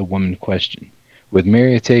on the woman question. With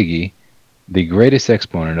Mariategui, the greatest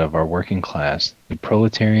exponent of our working class, the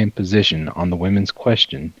proletarian position on the women's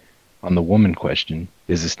question, on the woman question,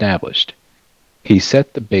 is established. He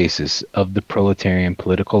set the basis of the proletarian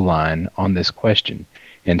political line on this question,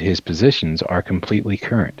 and his positions are completely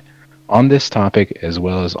current on this topic as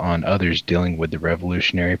well as on others dealing with the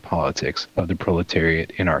revolutionary politics of the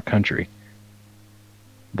proletariat in our country.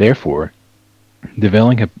 Therefore,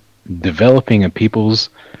 developing a people's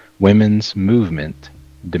women's movement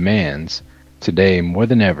demands, today more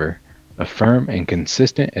than ever, a firm and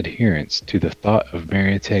consistent adherence to the thought of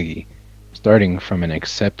Mariategui, starting from an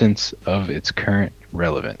acceptance of its current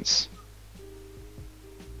relevance.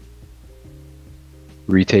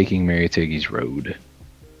 Retaking Mariategui's road.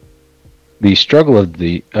 The struggle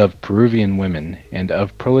of Peruvian women and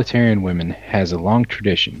of proletarian women has a long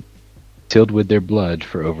tradition, tilled with their blood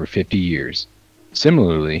for over 50 years.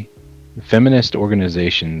 Similarly, feminist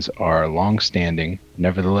organizations are long-standing.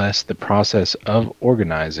 Nevertheless, the process of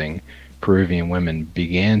organizing Peruvian women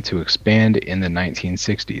began to expand in the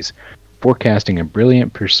 1960s, forecasting a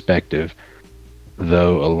brilliant perspective,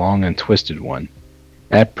 though a long and twisted one.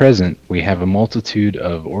 At present, we have a multitude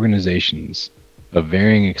of organizations of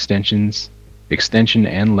varying extension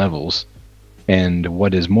and levels, and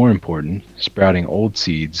what is more important, sprouting old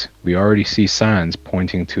seeds, we already see signs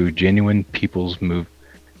pointing to a genuine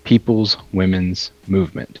women's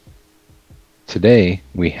movement. Today,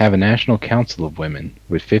 we have a National Council of Women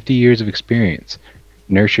with 50 years of experience,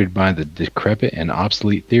 nurtured by the decrepit and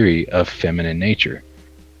obsolete theory of feminine nature,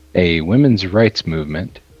 a women's rights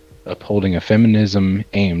movement upholding a feminism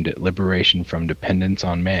aimed at liberation from dependence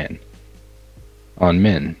on men,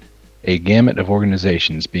 a gamut of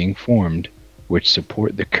organizations being formed which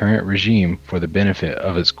support the current regime for the benefit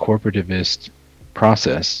of its corporativist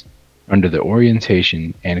process under the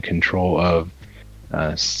orientation and control of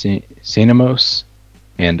Synamos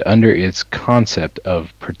and under its concept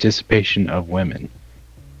of participation of women,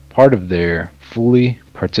 part of their fully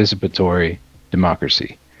participatory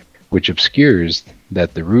democracy, which obscures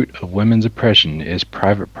that the root of women's oppression is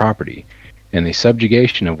private property and the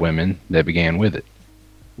subjugation of women that began with it,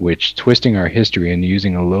 which, twisting our history and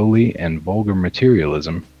using a lowly and vulgar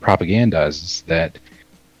materialism, propagandizes that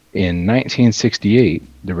in 1968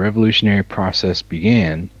 the revolutionary process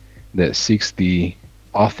began that seeks the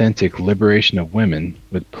authentic liberation of women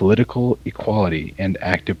with political equality and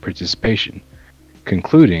active participation,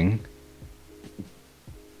 concluding,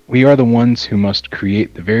 "We are the ones who must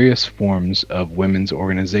create the various forms of women's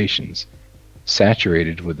organizations,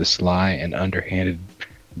 saturated with the sly and underhanded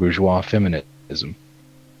bourgeois feminism,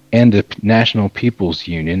 and the National People's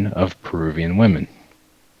Union of Peruvian Women,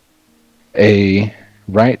 a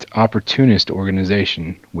right opportunist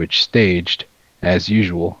organization which staged, as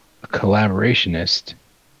usual, a collaborationist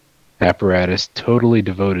apparatus totally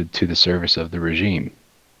devoted to the service of the regime.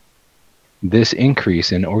 This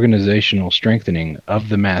increase in organizational strengthening of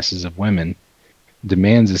the masses of women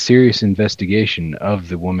demands a serious investigation of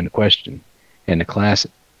the woman question and a class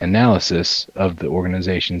analysis of the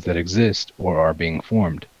organizations that exist or are being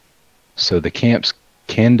formed, so the camps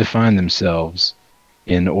can define themselves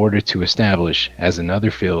in order to establish, as in other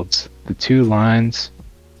fields, the two lines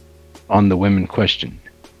on the women question: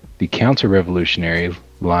 the counter-revolutionary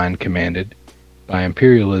line commanded by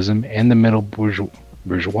imperialism and the middle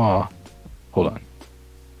bourgeois. Hold on.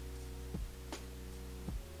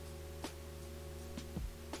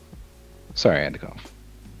 Sorry, I had to cough.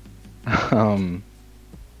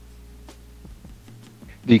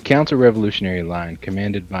 The counter-revolutionary line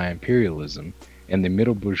commanded by imperialism and the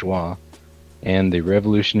middle bourgeois, and the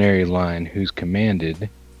revolutionary line whose commanded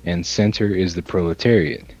and center is the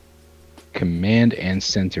proletariat. Command and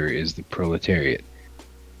center is the proletariat.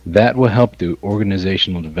 That will help the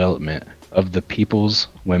organizational development of the people's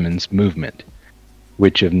women's movement,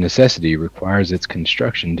 which of necessity requires its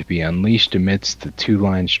construction to be unleashed amidst the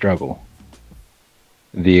two-line struggle,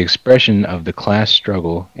 the expression of the class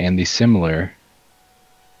struggle and the similar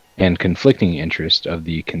and conflicting interest of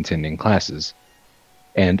the contending classes.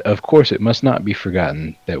 And of course it must not be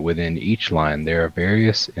forgotten that within each line there are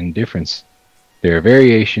variations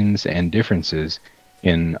and differences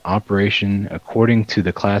in operation according to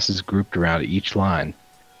the classes grouped around each line.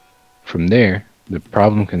 From there, the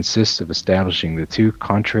problem consists of establishing the two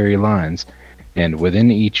contrary lines, and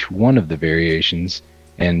within each one of the variations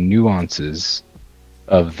and nuances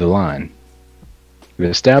of the line,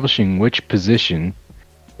 establishing which position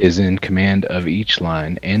is in command of each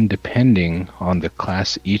line, and depending on the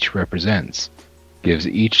class each represents, gives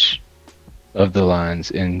each of the lines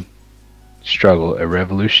in struggle a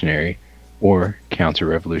revolutionary or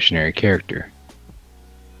counter-revolutionary character.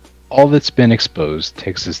 All that's been exposed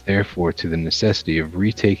takes us therefore to the necessity of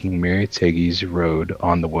retaking MARIATEGUI's road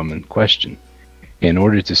on the woman question, in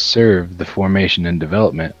order to serve the formation and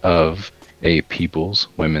development of a people's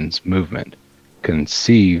women's movement,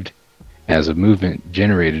 conceived as a movement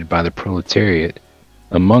generated by the proletariat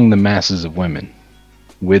among the masses of women,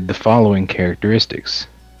 with the following characteristics: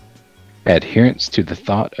 adherence to the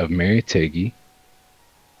thought of MARIATEGUI,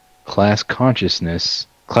 class-conscious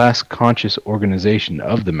organization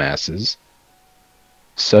of the masses,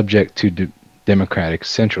 subject to democratic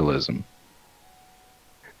centralism.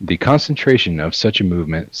 The concentration of such a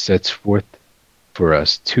movement sets forth for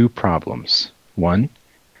us two problems. One,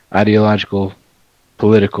 ideological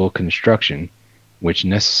political construction, which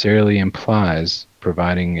necessarily implies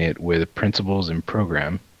providing it with principles and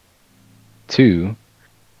program. Two,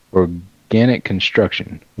 organic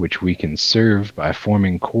construction, which we can serve by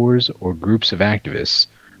forming corps or groups of activists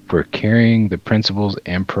for carrying the principles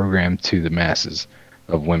and program to the masses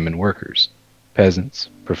of women workers, peasants,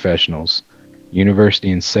 professionals,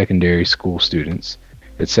 university and secondary school students,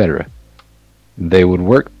 etc. They would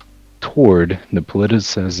work toward the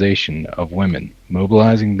politicization of women,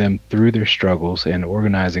 mobilizing them through their struggles and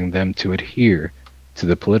organizing them to adhere to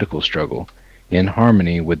the political struggle, in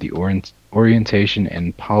harmony with the orientation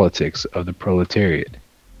and politics of the proletariat.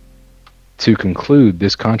 To conclude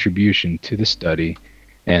this contribution to the study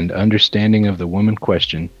and understanding of the woman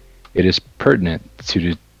question, it is pertinent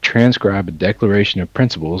to transcribe a declaration of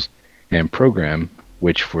principles and program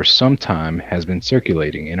which for some time has been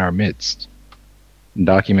circulating in our midst.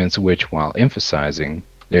 Documents which, while emphasizing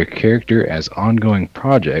their character as ongoing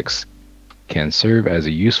projects, can serve as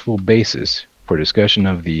a useful basis for discussion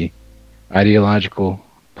of the ideological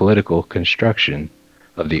political construction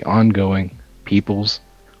of the ongoing people's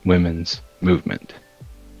women's movement.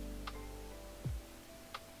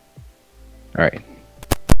 All right.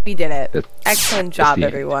 We did it. That's, Excellent job, the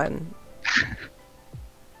everyone.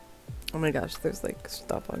 Oh my gosh, there's like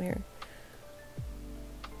stuff on here.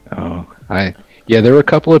 Oh, yeah, there were a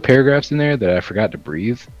couple of paragraphs in there that I forgot to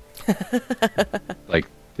breathe. Like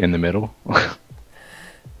in the middle.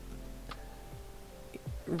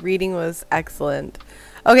 Reading was excellent.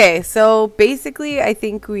 Okay, so basically I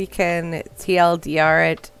think we can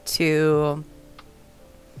TLDR it to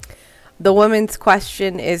the woman's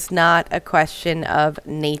question is not a question of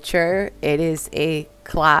nature. It is a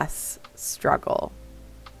class struggle.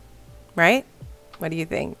 Right? What do you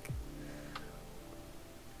think?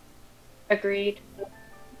 Agreed.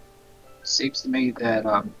 Seems to me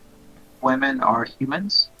that women are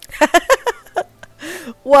humans.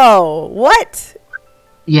 Whoa, what?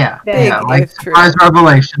 Yeah, Big yeah, like if true. surprise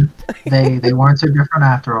revelation. They weren't so different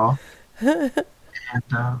after all.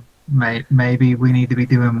 And maybe we need to be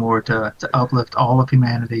doing more to uplift all of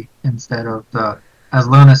humanity instead of the, as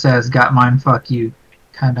Luna says, "Got mine, fuck you"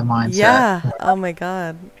 kind of mindset. Yeah. Oh my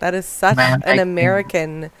god, that is such Man, an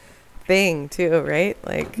American thing too, right?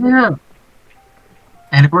 Like. Yeah.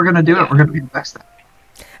 And if we're gonna do it, we're gonna be the best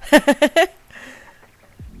at it.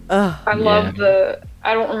 I love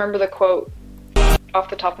I don't remember the quote off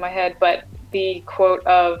the top of my head, but the quote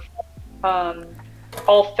of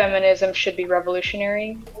all feminism should be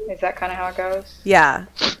revolutionary. Is that kind of how it goes? Yeah.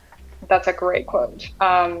 That's a great quote.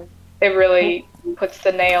 It really puts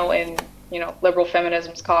the nail in, liberal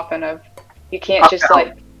feminism's coffin of you can't just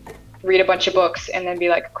like read a bunch of books and then be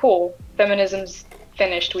like, cool, feminism's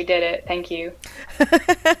finished, we did it, thank you.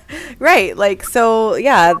 Right, like, so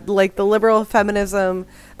yeah, like the liberal feminism,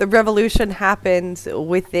 the revolution happens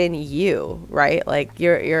within you, right? Like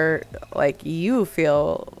you're like, you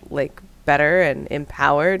feel like better and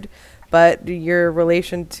empowered, but your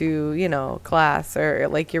relation to class, or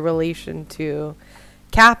like your relation to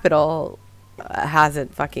capital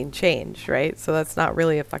hasn't fucking changed, right? So that's not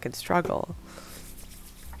really a fucking struggle.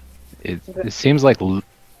 It seems like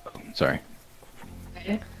sorry,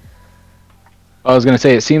 I was going to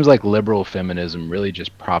say, it seems like liberal feminism really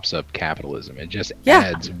just props up capitalism. It just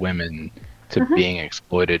adds women to being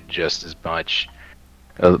exploited just as much.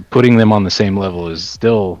 Putting them on the same level is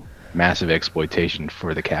still massive exploitation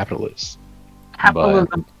for the capitalists.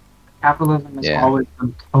 Capitalism is always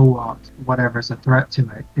going to co-opt whatever's a threat to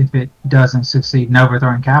it. If it doesn't succeed in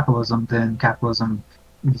overthrowing capitalism, then capitalism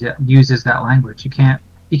uses that language. You can't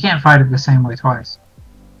fight it the same way twice.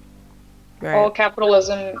 Right. All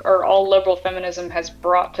capitalism or all liberal feminism has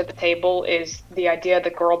brought to the table is the idea of the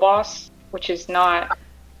girl boss, which is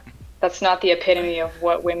that's not the epitome of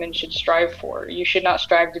what women should strive for. You should not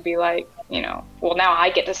strive to be like, well, now I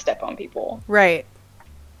get to step on people. Right.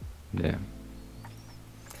 Yeah.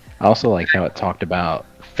 I also like how it talked about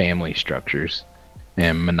family structures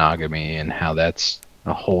and monogamy and how that's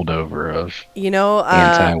a holdover of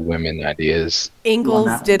anti-women ideas.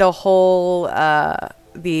 Ingalls did a whole on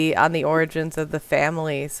the origins of the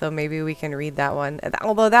family, so maybe we can read that one.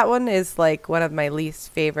 Although that one is like one of my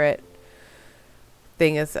least favorite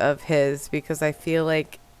things of his, because I feel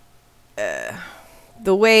like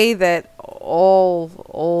the way that all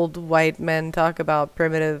old white men talk about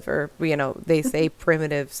primitive, or they say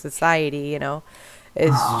primitive society,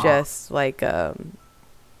 is just like kind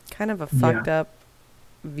of a fucked up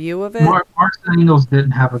view of it. Marx and Engels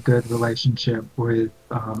didn't have a good relationship with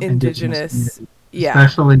indigenous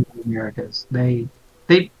especially in the Americas. They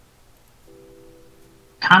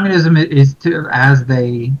communism is as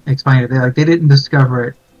they explained it. They didn't discover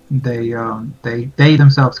it. They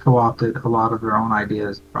themselves co-opted a lot of their own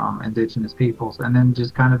ideas from indigenous peoples and then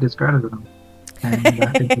just kind of discredited them. And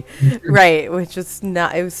I think right, which is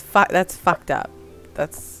not. It was that's fucked up.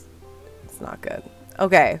 It's not good.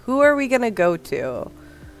 Okay, who are we gonna go to?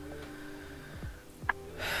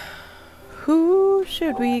 Who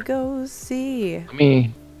should we go see?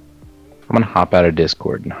 I'm gonna hop out of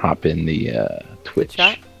Discord and hop in the Twitch.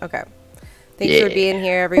 Chat? Okay. Thanks for being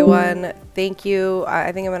here, everyone. Thank you.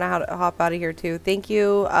 I think I'm gonna hop out of here too. Thank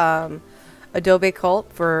you, Adobe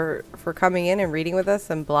Cult for coming in and reading with us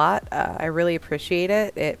and Blot. I really appreciate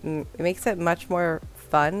it. It makes it much more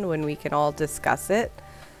fun when we can all discuss it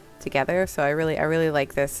together. So I really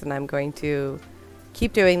like this, and I'm going to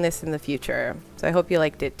keep doing this in the future. So I hope you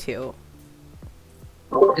liked it too.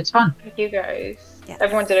 It's fun. Thank you guys. Yes.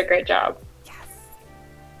 Everyone did a great job. Yes.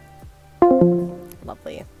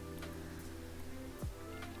 Lovely.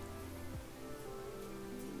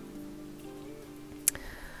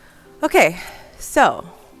 Okay, so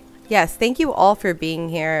yes, thank you all for being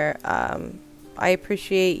here. I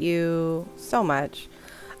appreciate you so much.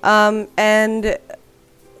 And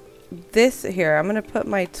this here, I'm gonna put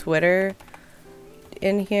my Twitter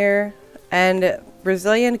in here. And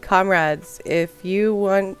Brazilian comrades, if you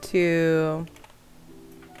want to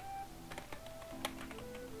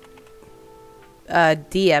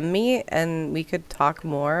DM me and we could talk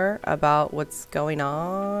more about what's going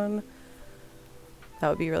on, that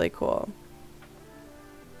would be really cool.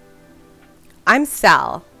 I'm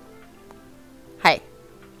Sal. Hi.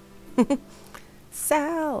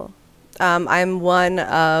 Sal. I'm one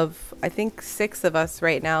of, I think, 6 of us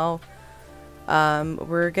right now.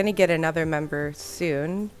 We're gonna get another member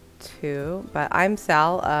soon too, but I'm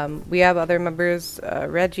Sal. We have other members,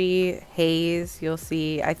 Reggie, Hayes, you'll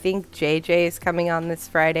see. I think JJ is coming on this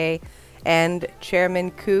Friday, and Chairman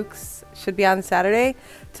Kooks should be on Saturday.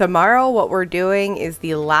 Tomorrow what we're doing is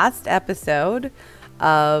the last episode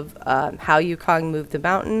of How Yukong Moved the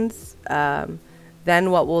Mountains.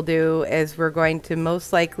 Then what we'll do is we're going to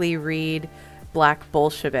most likely read Black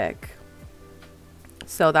Bolshevik.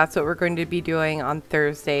 So that's what we're going to be doing on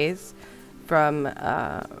Thursdays from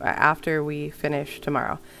after we finish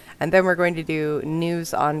tomorrow. And then we're going to do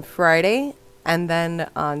news on Friday. And then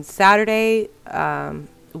on Saturday,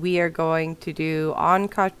 we are going to do On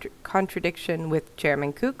Contradiction with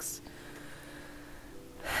Chairman Kooks.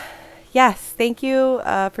 Yes, thank you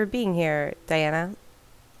for being here, Diana.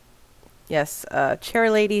 Yes,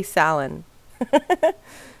 Chair Lady Salin.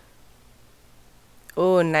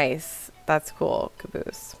 Oh, nice. That's cool,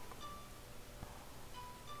 Caboose.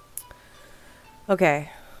 Okay.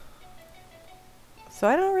 So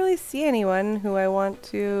I don't really see anyone who I want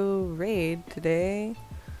to raid today.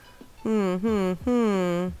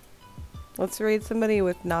 Let's raid somebody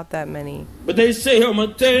with not that many. But they say I'm a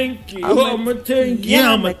tanky, I'm a tanky,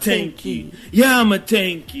 yeah I'm a tanky, yeah I'm a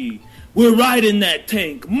tanky. We're riding that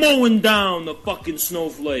tank, mowing down the fucking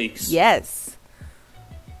snowflakes. Yes.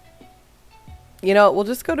 You know, we'll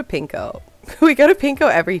just go to Pinko. We go to Pinko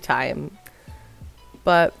every time.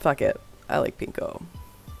 But fuck it. I like Pinko.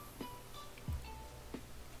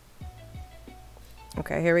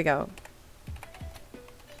 Okay, here we go.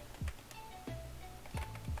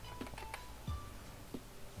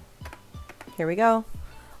 Here we go.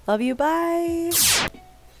 Love you, bye.